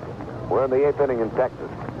Tigers. We're in the 8th inning in Texas.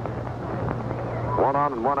 1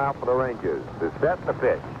 on and 1 out for the Rangers. To set the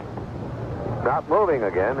pitch. Not moving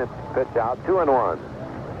again. It's pitch out, 2-1.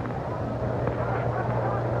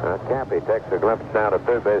 Campy takes a glimpse down to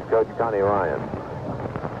third base coach Connie Ryan.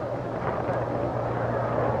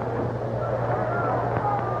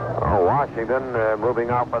 Washington moving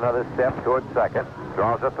off another step towards second.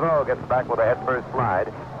 Draws a throw, gets back with a head-first slide.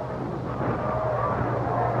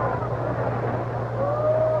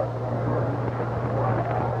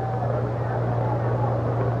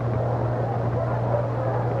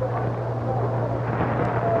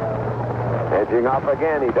 Edging off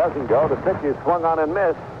again, he doesn't go. The pitch is swung on and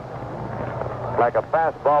missed. Like a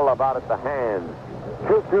fastball about at the hands.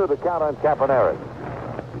 2-2 the count on Campaneris.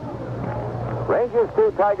 Rangers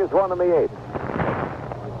 2, Tigers 1 in the 8th.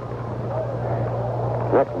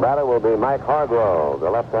 Next batter will be Mike Hargrove, the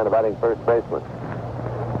left-hander batting first baseman.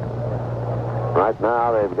 Right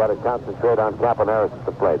now, they've got to concentrate on Campaneris at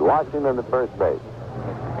the plate. Washington at first base.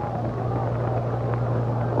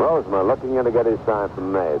 Rozema looking in to get his sign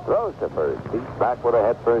from May. Throws to first. He's back with a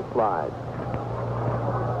head-first slide.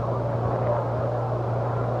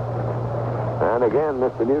 And again,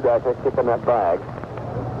 Mr. Newdecker kicking that bag.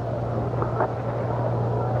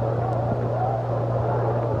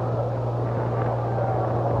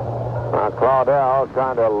 Claudel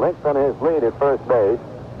trying to lengthen his lead at first base.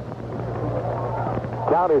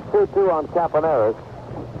 Count is 2-2 on Campaneris.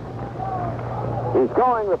 He's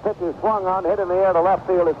going. The pitch is swung on, hit in the air to left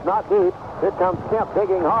field. It's not deep. Here comes Kemp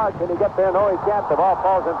digging hard. Can he get there? No, he can't. The ball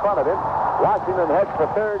falls in front of him. Washington heads for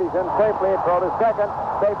third. He's in safely. Throw to second.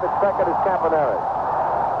 Safe at second is Campaneris.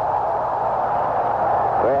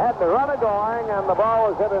 They had the runner going, and the ball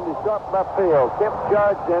was hit into short left field. Kemp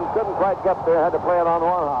charged in, couldn't quite get there. Had to play it on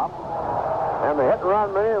one hop. And the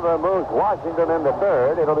hit-and-run maneuver moves Washington into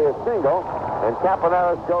third. It'll be a single, and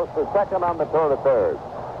Campaneris goes to second on the throw to third.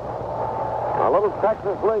 A little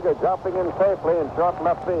Texas leaguer jumping in safely in short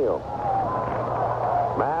left field.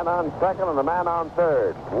 Man on second and the man on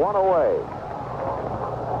third. One away.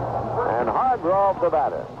 And Hargrove the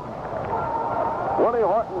batter. Willie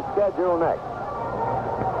Horton's schedule next.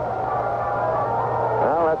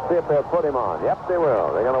 Well, let's see if they'll put him on. Yep, they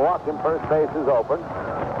will. They're going to walk him. First base is open.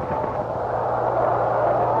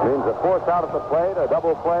 Means a force out at the plate, a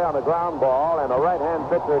double play on a ground ball, and a right-hand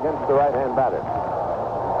pitcher against the right-hand batter.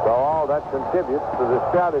 So all that contributes to the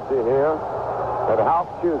strategy here that Houck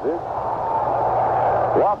chooses.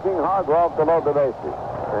 Walking Hargrove to load the bases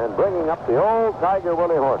and bringing up the old Tiger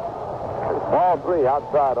Willie Horton. It's ball 3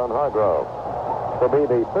 outside on Hargrove. This will be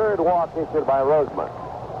the third walk issued by Rozema.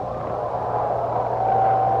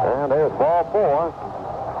 And there's ball 4.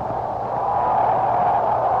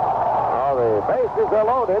 The bases are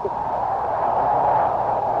loaded,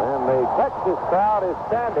 and the Texas crowd is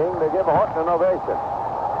standing to give Horton an ovation.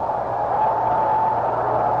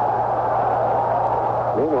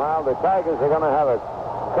 Meanwhile, the Tigers are going to have a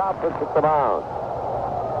conference at the mound.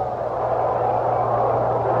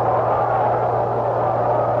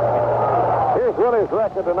 Here's Willie's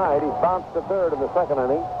record tonight. He's bounced to third in the second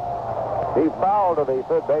inning. He fouled to the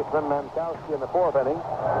third baseman, Mankowski, in the 4th inning.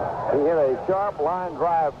 He hit a sharp line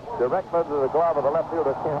drive directly to the glove of the left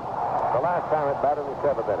fielder, Kemp, the last time it batted in the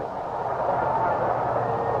 7th inning.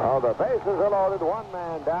 Oh, the bases are loaded. One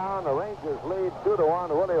man down. The Rangers lead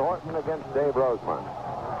 2-1. Willie Horton against Dave Rozema.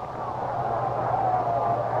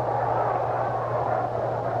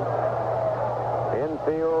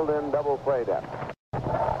 Infield in double play depth.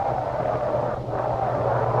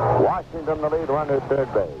 Washington the lead runner at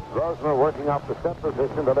third base. Rozema working off the set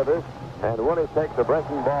position, delivers, and Willie takes a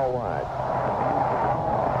breaking ball wide.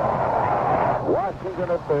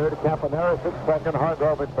 Washington at third, Campaneris at second,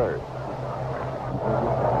 Hargrove at first.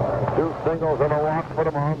 2 singles and a walk put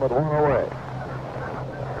him on, but 1 away.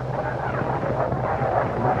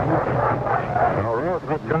 Now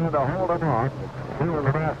Rozema trying to hold him on. 2 in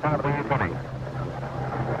the last out of the 8th inning.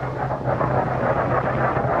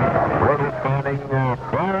 Willie standing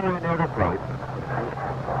very near the plate.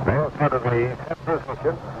 There's one of the head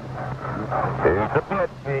position. Here's the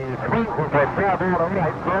pitch. He swings as they grab out to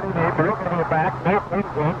right. Standing deep, looking to the back. That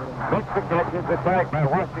comes in. Makes the catch. Is attacked by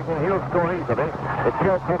Washington. He'll score easily. It's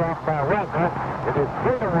still cut off by Rozema. It is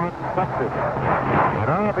 3-1 Texas. An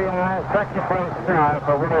RBI second place try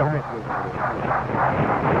for Willie Horton.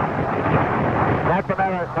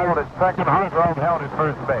 Campaneris held at second. Hargrove held at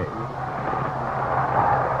first base.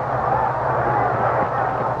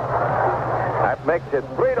 That makes it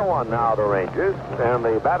 3-1 now to Rangers, and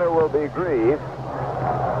the batter will be Grieve.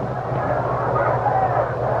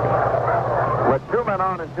 With 2 men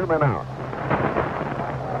on and 2 men out.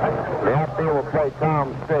 The outfield will play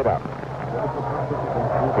Tom straight up.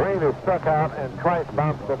 Grieve is struck out and Trice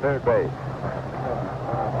bounced to third base.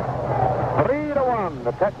 3-1,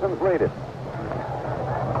 the Texans lead it.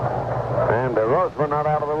 And Rozema not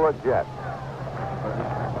out of the woods yet.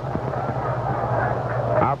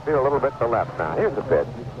 Outfield a little bit to left now. Here's the pitch.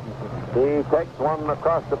 He takes one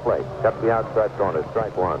across the plate. Cut the outside corner.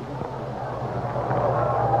 Strike one.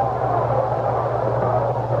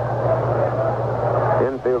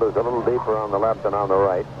 Infield is a little deeper on the left than on the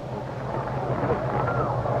right.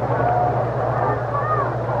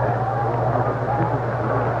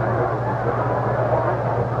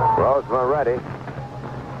 Rozema ready.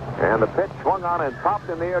 And the pitch swung on and popped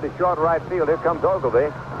in the air to short right field. Here comes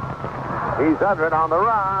Ogilvy. He's under it on the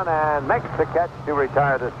run and makes the catch to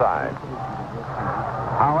retire the side.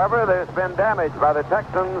 However, there's been damage by the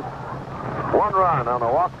Texans. 1 run on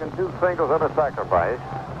a walk and 2 singles and a sacrifice.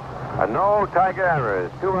 And no Tiger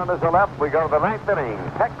errors. 2 runners are left. We go to the 9th inning.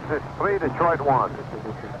 Texas 3, Detroit 1.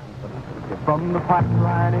 From the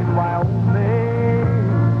pipeline in Wyoming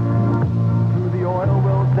to the oil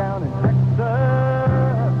wells down in Texas,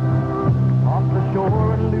 off the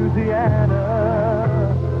shore in Louisiana,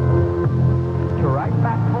 to right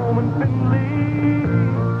back home in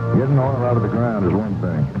Findlay. Getting oil out of the ground is one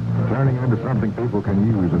thing. Turning it into something people can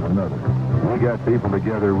use is another. We got people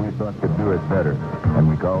together we thought could do it better, and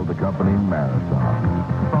we called the company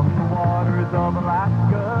Marathon. From the waters of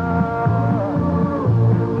Alaska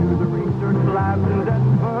to the research labs in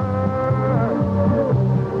Denver,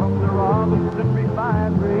 from the Robinson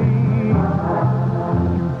refinery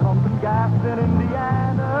to pumping gas in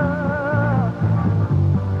Indiana,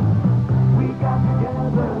 we got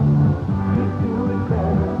together to do it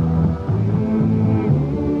better.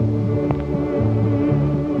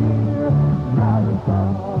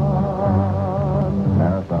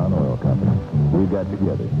 Marathon Oil Company. We got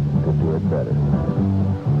together to do it better.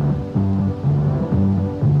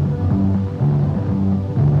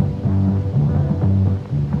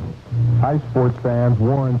 Hi, sports fans.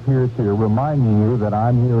 Warren Pierce here, reminding you that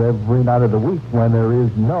I'm here every night of the week when there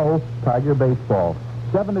is no Tiger baseball.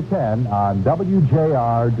 7 to 10 on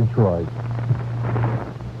WJR Detroit.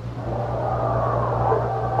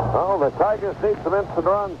 Well, the Tigers need some instant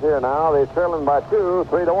runs here now. They're trailing by 2,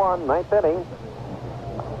 3-1, 9th inning.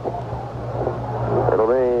 It'll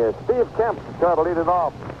be Steve Kemp to try to lead it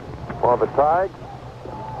off for the Tigers.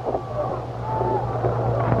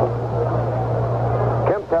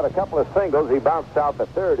 Kemp's had a couple of singles. He bounced out the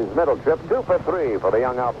third, his middle trip. 2 for 3 for the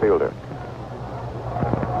young outfielder.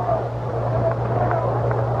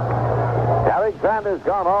 Alexander's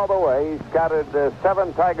gone all the way. He's scattered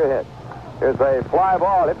 7 Tiger hits. Here's a fly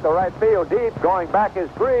ball hit to right field deep. Going back is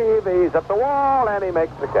Grieve. He's at the wall, and he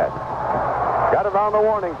makes the catch. Got it on the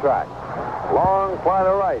warning track. Long fly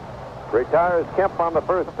to right. Retires Kemp on the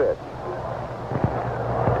first pitch.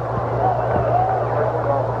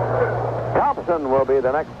 Thompson will be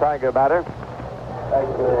the next Tiger batter.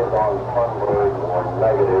 Negative on Sunberg or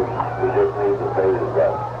negative. We just need to say the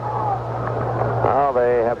best. Well,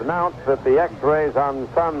 they have announced that the X-rays on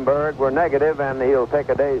Sundberg were negative, and he'll take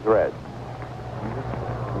a day's rest.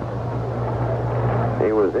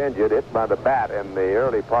 He was injured, hit by the bat in the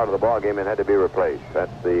early part of the ballgame and had to be replaced.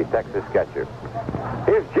 That's the Texas catcher.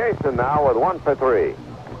 Here's Jason now with 1 for 3.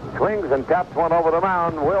 Swings and taps one over the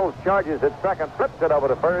mound. Wills charges at second, flips it over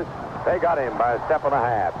to first. They got him by a step and a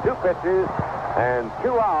half. 2 pitches and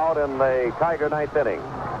 2 out in the Tiger 9th inning.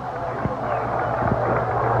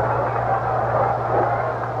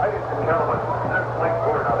 Ladies and gentlemen, next link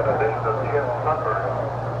word on the edition of Jim Sundberg.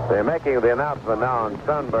 They're making the announcement now on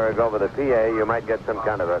Sundberg over the PA. You might get some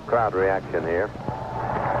kind of a crowd reaction here.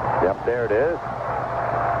 Yep, there it is.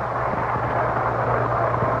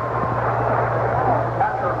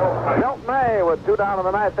 Milt May with 2 down in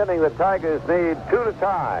the 9th inning. The Tigers need 2 to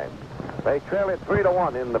tie. They trail it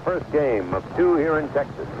 3-1 in the first game of 2 here in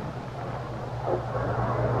Texas.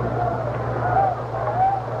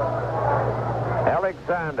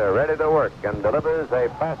 Alexander ready to work and delivers a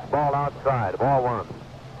fastball outside. Ball 1.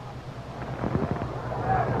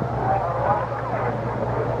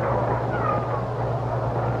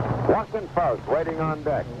 Walking Faust waiting on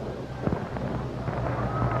deck.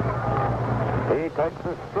 He takes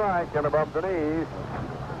a strike and above the knees.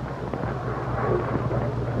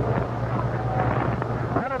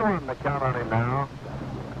 1 the count on him now.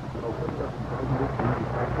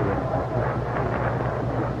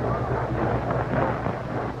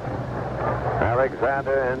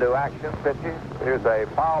 Alexander into action, pitching. Here's a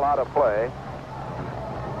foul out of play.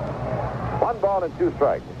 1 ball and 2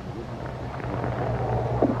 strikes.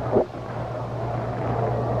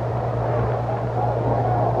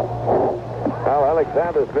 Well,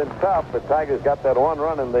 Alexander's been tough. The Tigers got that 1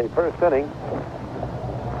 run in the first inning.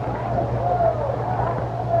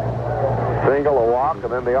 Single, a walk,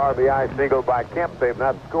 and then the RBI single by Kemp. They've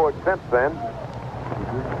not scored since then.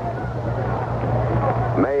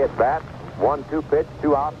 May at bat. 1-2 pitch,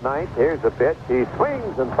 2 out, 9th. Here's the pitch. He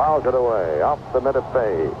swings and fouls it away off the mid of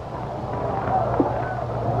fade.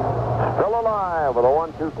 Still alive with a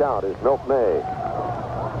 1-2 count is Milt May.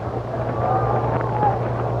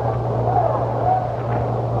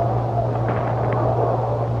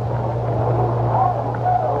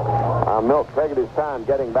 Milt taking his time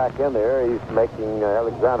getting back in there. He's making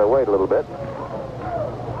Alexander wait a little bit.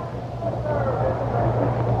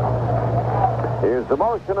 Here's the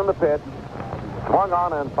motion and the pitch. Swung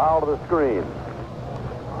on and fouled to the screen.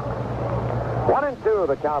 1-2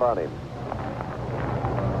 the count on him.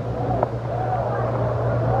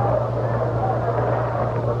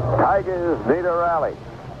 Tigers need a rally.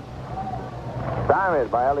 Diamond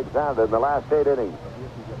by Alexander in the last 8 innings.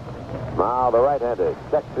 Now the right-hander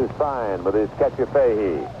checks his sign with his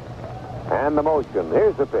catch-a-fahey. And the motion.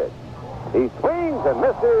 Here's the pitch. He swings and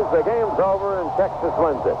misses. The game's over and Texas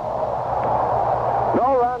wins it.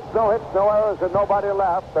 No runs, no hits, no errors, and nobody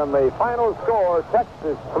left. And the final score,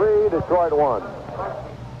 Texas 3, Detroit 1.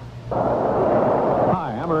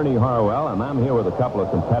 Hi, I'm Ernie Harwell, and I'm here with a couple of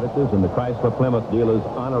competitors in the Chrysler Plymouth Dealers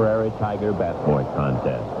Honorary Tiger Bat Boy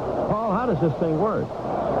Contest. Paul, how does this thing work?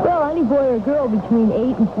 Well, any boy or girl between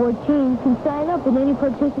 8 and 14 can sign up in any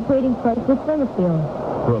participating Chrysler Plymouth dealer.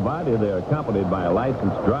 Provided they're accompanied by a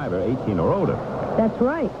licensed driver 18 or older. That's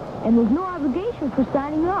right. And there's no obligation for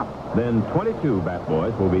signing up. Then 22 Bat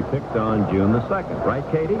Boys will be picked on June the 2nd. Right,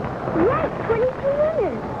 Katie? Right, 22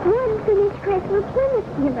 winners. One from each Chrysler Plymouth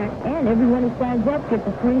dealer. And everyone who signs up gets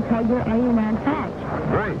a free Tiger Iron Man patch.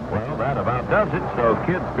 Great. Well, that about does it. So,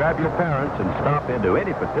 kids, grab your parents and stop into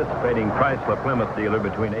any participating Chrysler Plymouth dealer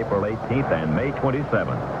between April 18th and May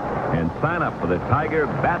 27th. And sign up for the Tiger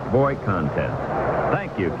Bat Boy Contest.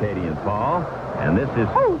 Thank you, Katie and Paul. And this is...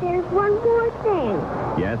 Oh, there's one more thing.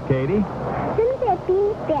 Yes, Katie? Shouldn't that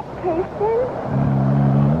be that person?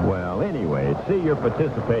 Well, anyway, see your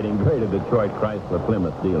participating Greater Detroit Chrysler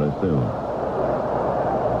Plymouth dealer soon.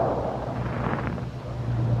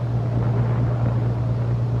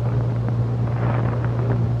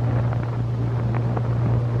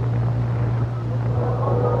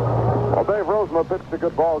 Dave Rozema pitched a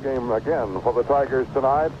good ball game again for the Tigers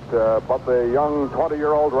tonight, but the young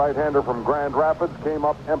 20-year-old right-hander from Grand Rapids came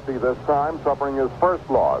up empty this time, suffering his first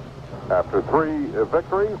loss. After 3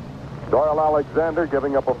 victories, Doyle Alexander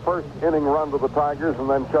giving up a first-inning run to the Tigers and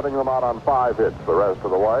then shutting them out on 5 hits the rest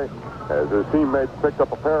of the way, as his teammates picked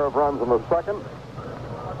up a pair of runs in the second.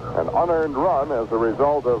 An unearned run as a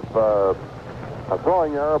result of a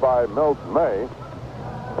throwing error by Milt May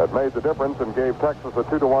that made the difference and gave Texas a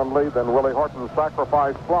 2-1 lead. Then Willie Horton's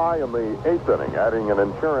sacrifice fly in the 8th inning, adding an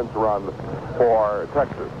insurance run for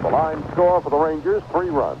Texas. The line score for the Rangers, 3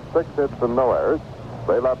 runs, 6 hits and no errors.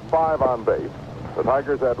 They left 5 on base. The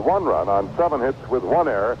Tigers had 1 run on 7 hits with 1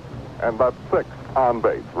 error and left 6 on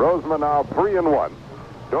base. Rozema now 3-1.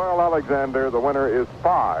 Doyle Alexander, the winner, is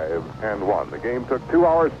 5-1. The game took 2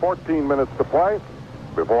 hours, 14 minutes to play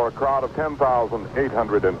before a crowd of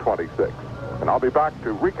 10,826. And I'll be back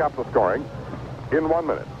to recap the scoring in 1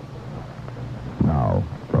 minute. Now,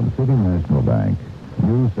 from City National Bank,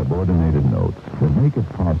 new subordinated notes that make it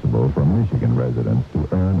possible for Michigan residents to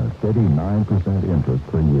earn a steady 9% interest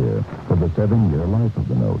per year for the 7-year life of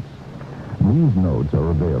the notes. These notes are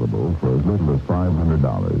available for as little as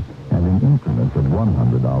 $500 and in increments of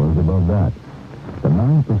 $100 above that. The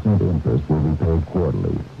 9% interest will be paid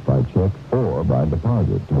quarterly by check or by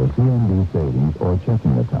deposit to a CNB savings or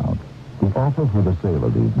checking account. The offer for the sale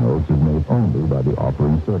of these notes is made only by the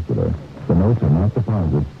offering circular. The notes are not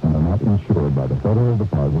deposits and are not insured by the Federal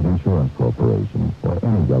Deposit Insurance Corporation or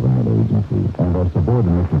any government agency and are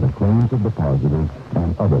subordinate to the claims of depositors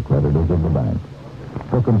and other creditors of the bank.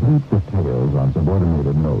 For complete details on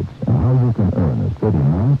subordinated notes and how you can earn a steady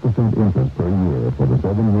 9% interest per year for the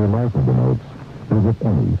 7-year life of the notes, visit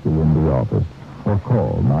any CNB office or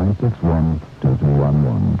call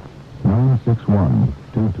 961-2211.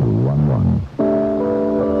 961-2211.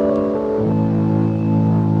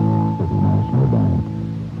 City National Bank.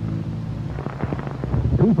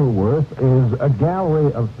 People Worth is a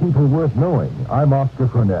gallery of people worth knowing. I'm Oscar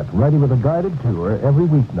Cornett, ready with a guided tour every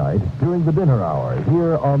weeknight during the dinner hour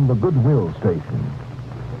here on the Goodwill Station.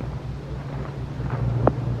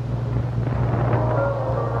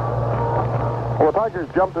 The Tigers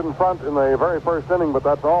jumped in front in the very first inning, but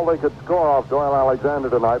that's all they could score off Doyle Alexander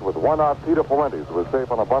tonight. With 1 out, Tito Fuentes was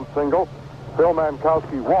safe on a bunt single. Phil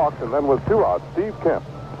Mankowski walked, and then with 2 outs, Steve Kemp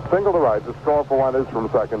singled to right to score Fuentes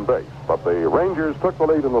from second base. But the Rangers took the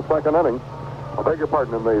lead in the second inning. I beg your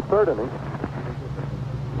pardon, in the third inning.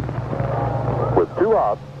 With 2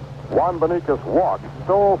 outs, Juan Beniquez walked,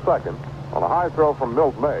 stole second. On a high throw from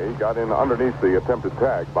Milt May, got in underneath the attempted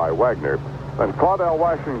tag by Wagner. Then Claudel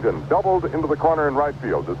Washington doubled into the corner in right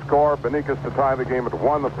field to score Beniquez to tie the game at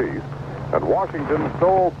 1 apiece. And Washington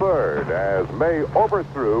stole third as May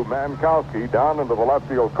overthrew Mankowski down into the left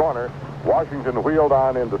field corner. Washington wheeled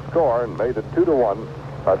on in to score and made it 2-1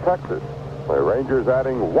 Texas. The Rangers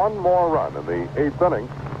adding 1 more run in the 8th inning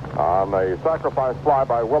on a sacrifice fly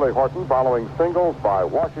by Willie Horton, following singles by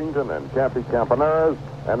Washington and Campy Campaneras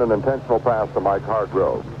and an intentional pass to Mike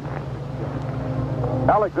Hargrove.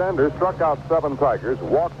 Alexander struck out 7 Tigers,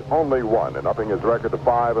 walked only 1, and upping his record to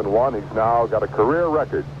 5-1. He's now got a career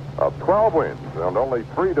record of 12 wins and only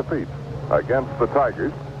 3 defeats against the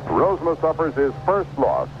Tigers. Rozema suffers his first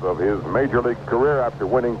loss of his major league career after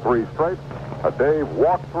winning 3 straight. Dave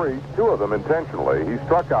walked 3, 2 of them intentionally. He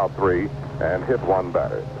struck out 3 and hit 1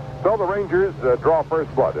 batter. So the Rangers draw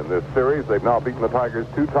first blood in this series. They've now beaten the Tigers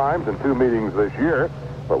 2 times in 2 meetings this year.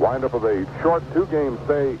 The windup of a short 2-game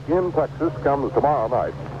stay in Texas comes tomorrow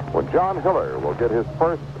night, when John Hiller will get his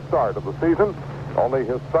first start of the season, only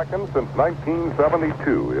his second since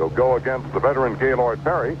 1972. He'll go against the veteran Gaylord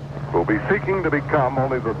Perry, who'll be seeking to become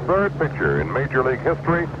only the 3rd pitcher in Major League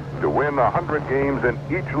history to win 100 games in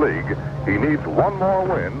each league. He needs 1 more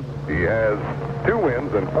win. He has 2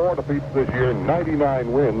 wins and 4 defeats this year,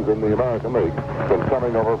 99 wins in the American League since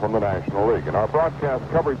coming over from the National League. And our broadcast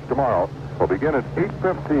coverage tomorrow will begin at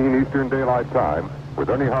 8:15 Eastern Daylight Time with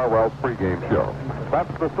Ernie Harwell's pregame show.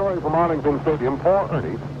 That's the story from Arlington Stadium. For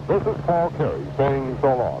Ernie, this is Paul Carey saying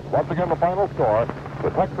so long. Once again, the final score, the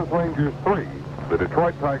Texas Rangers 3, the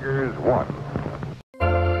Detroit Tigers 1.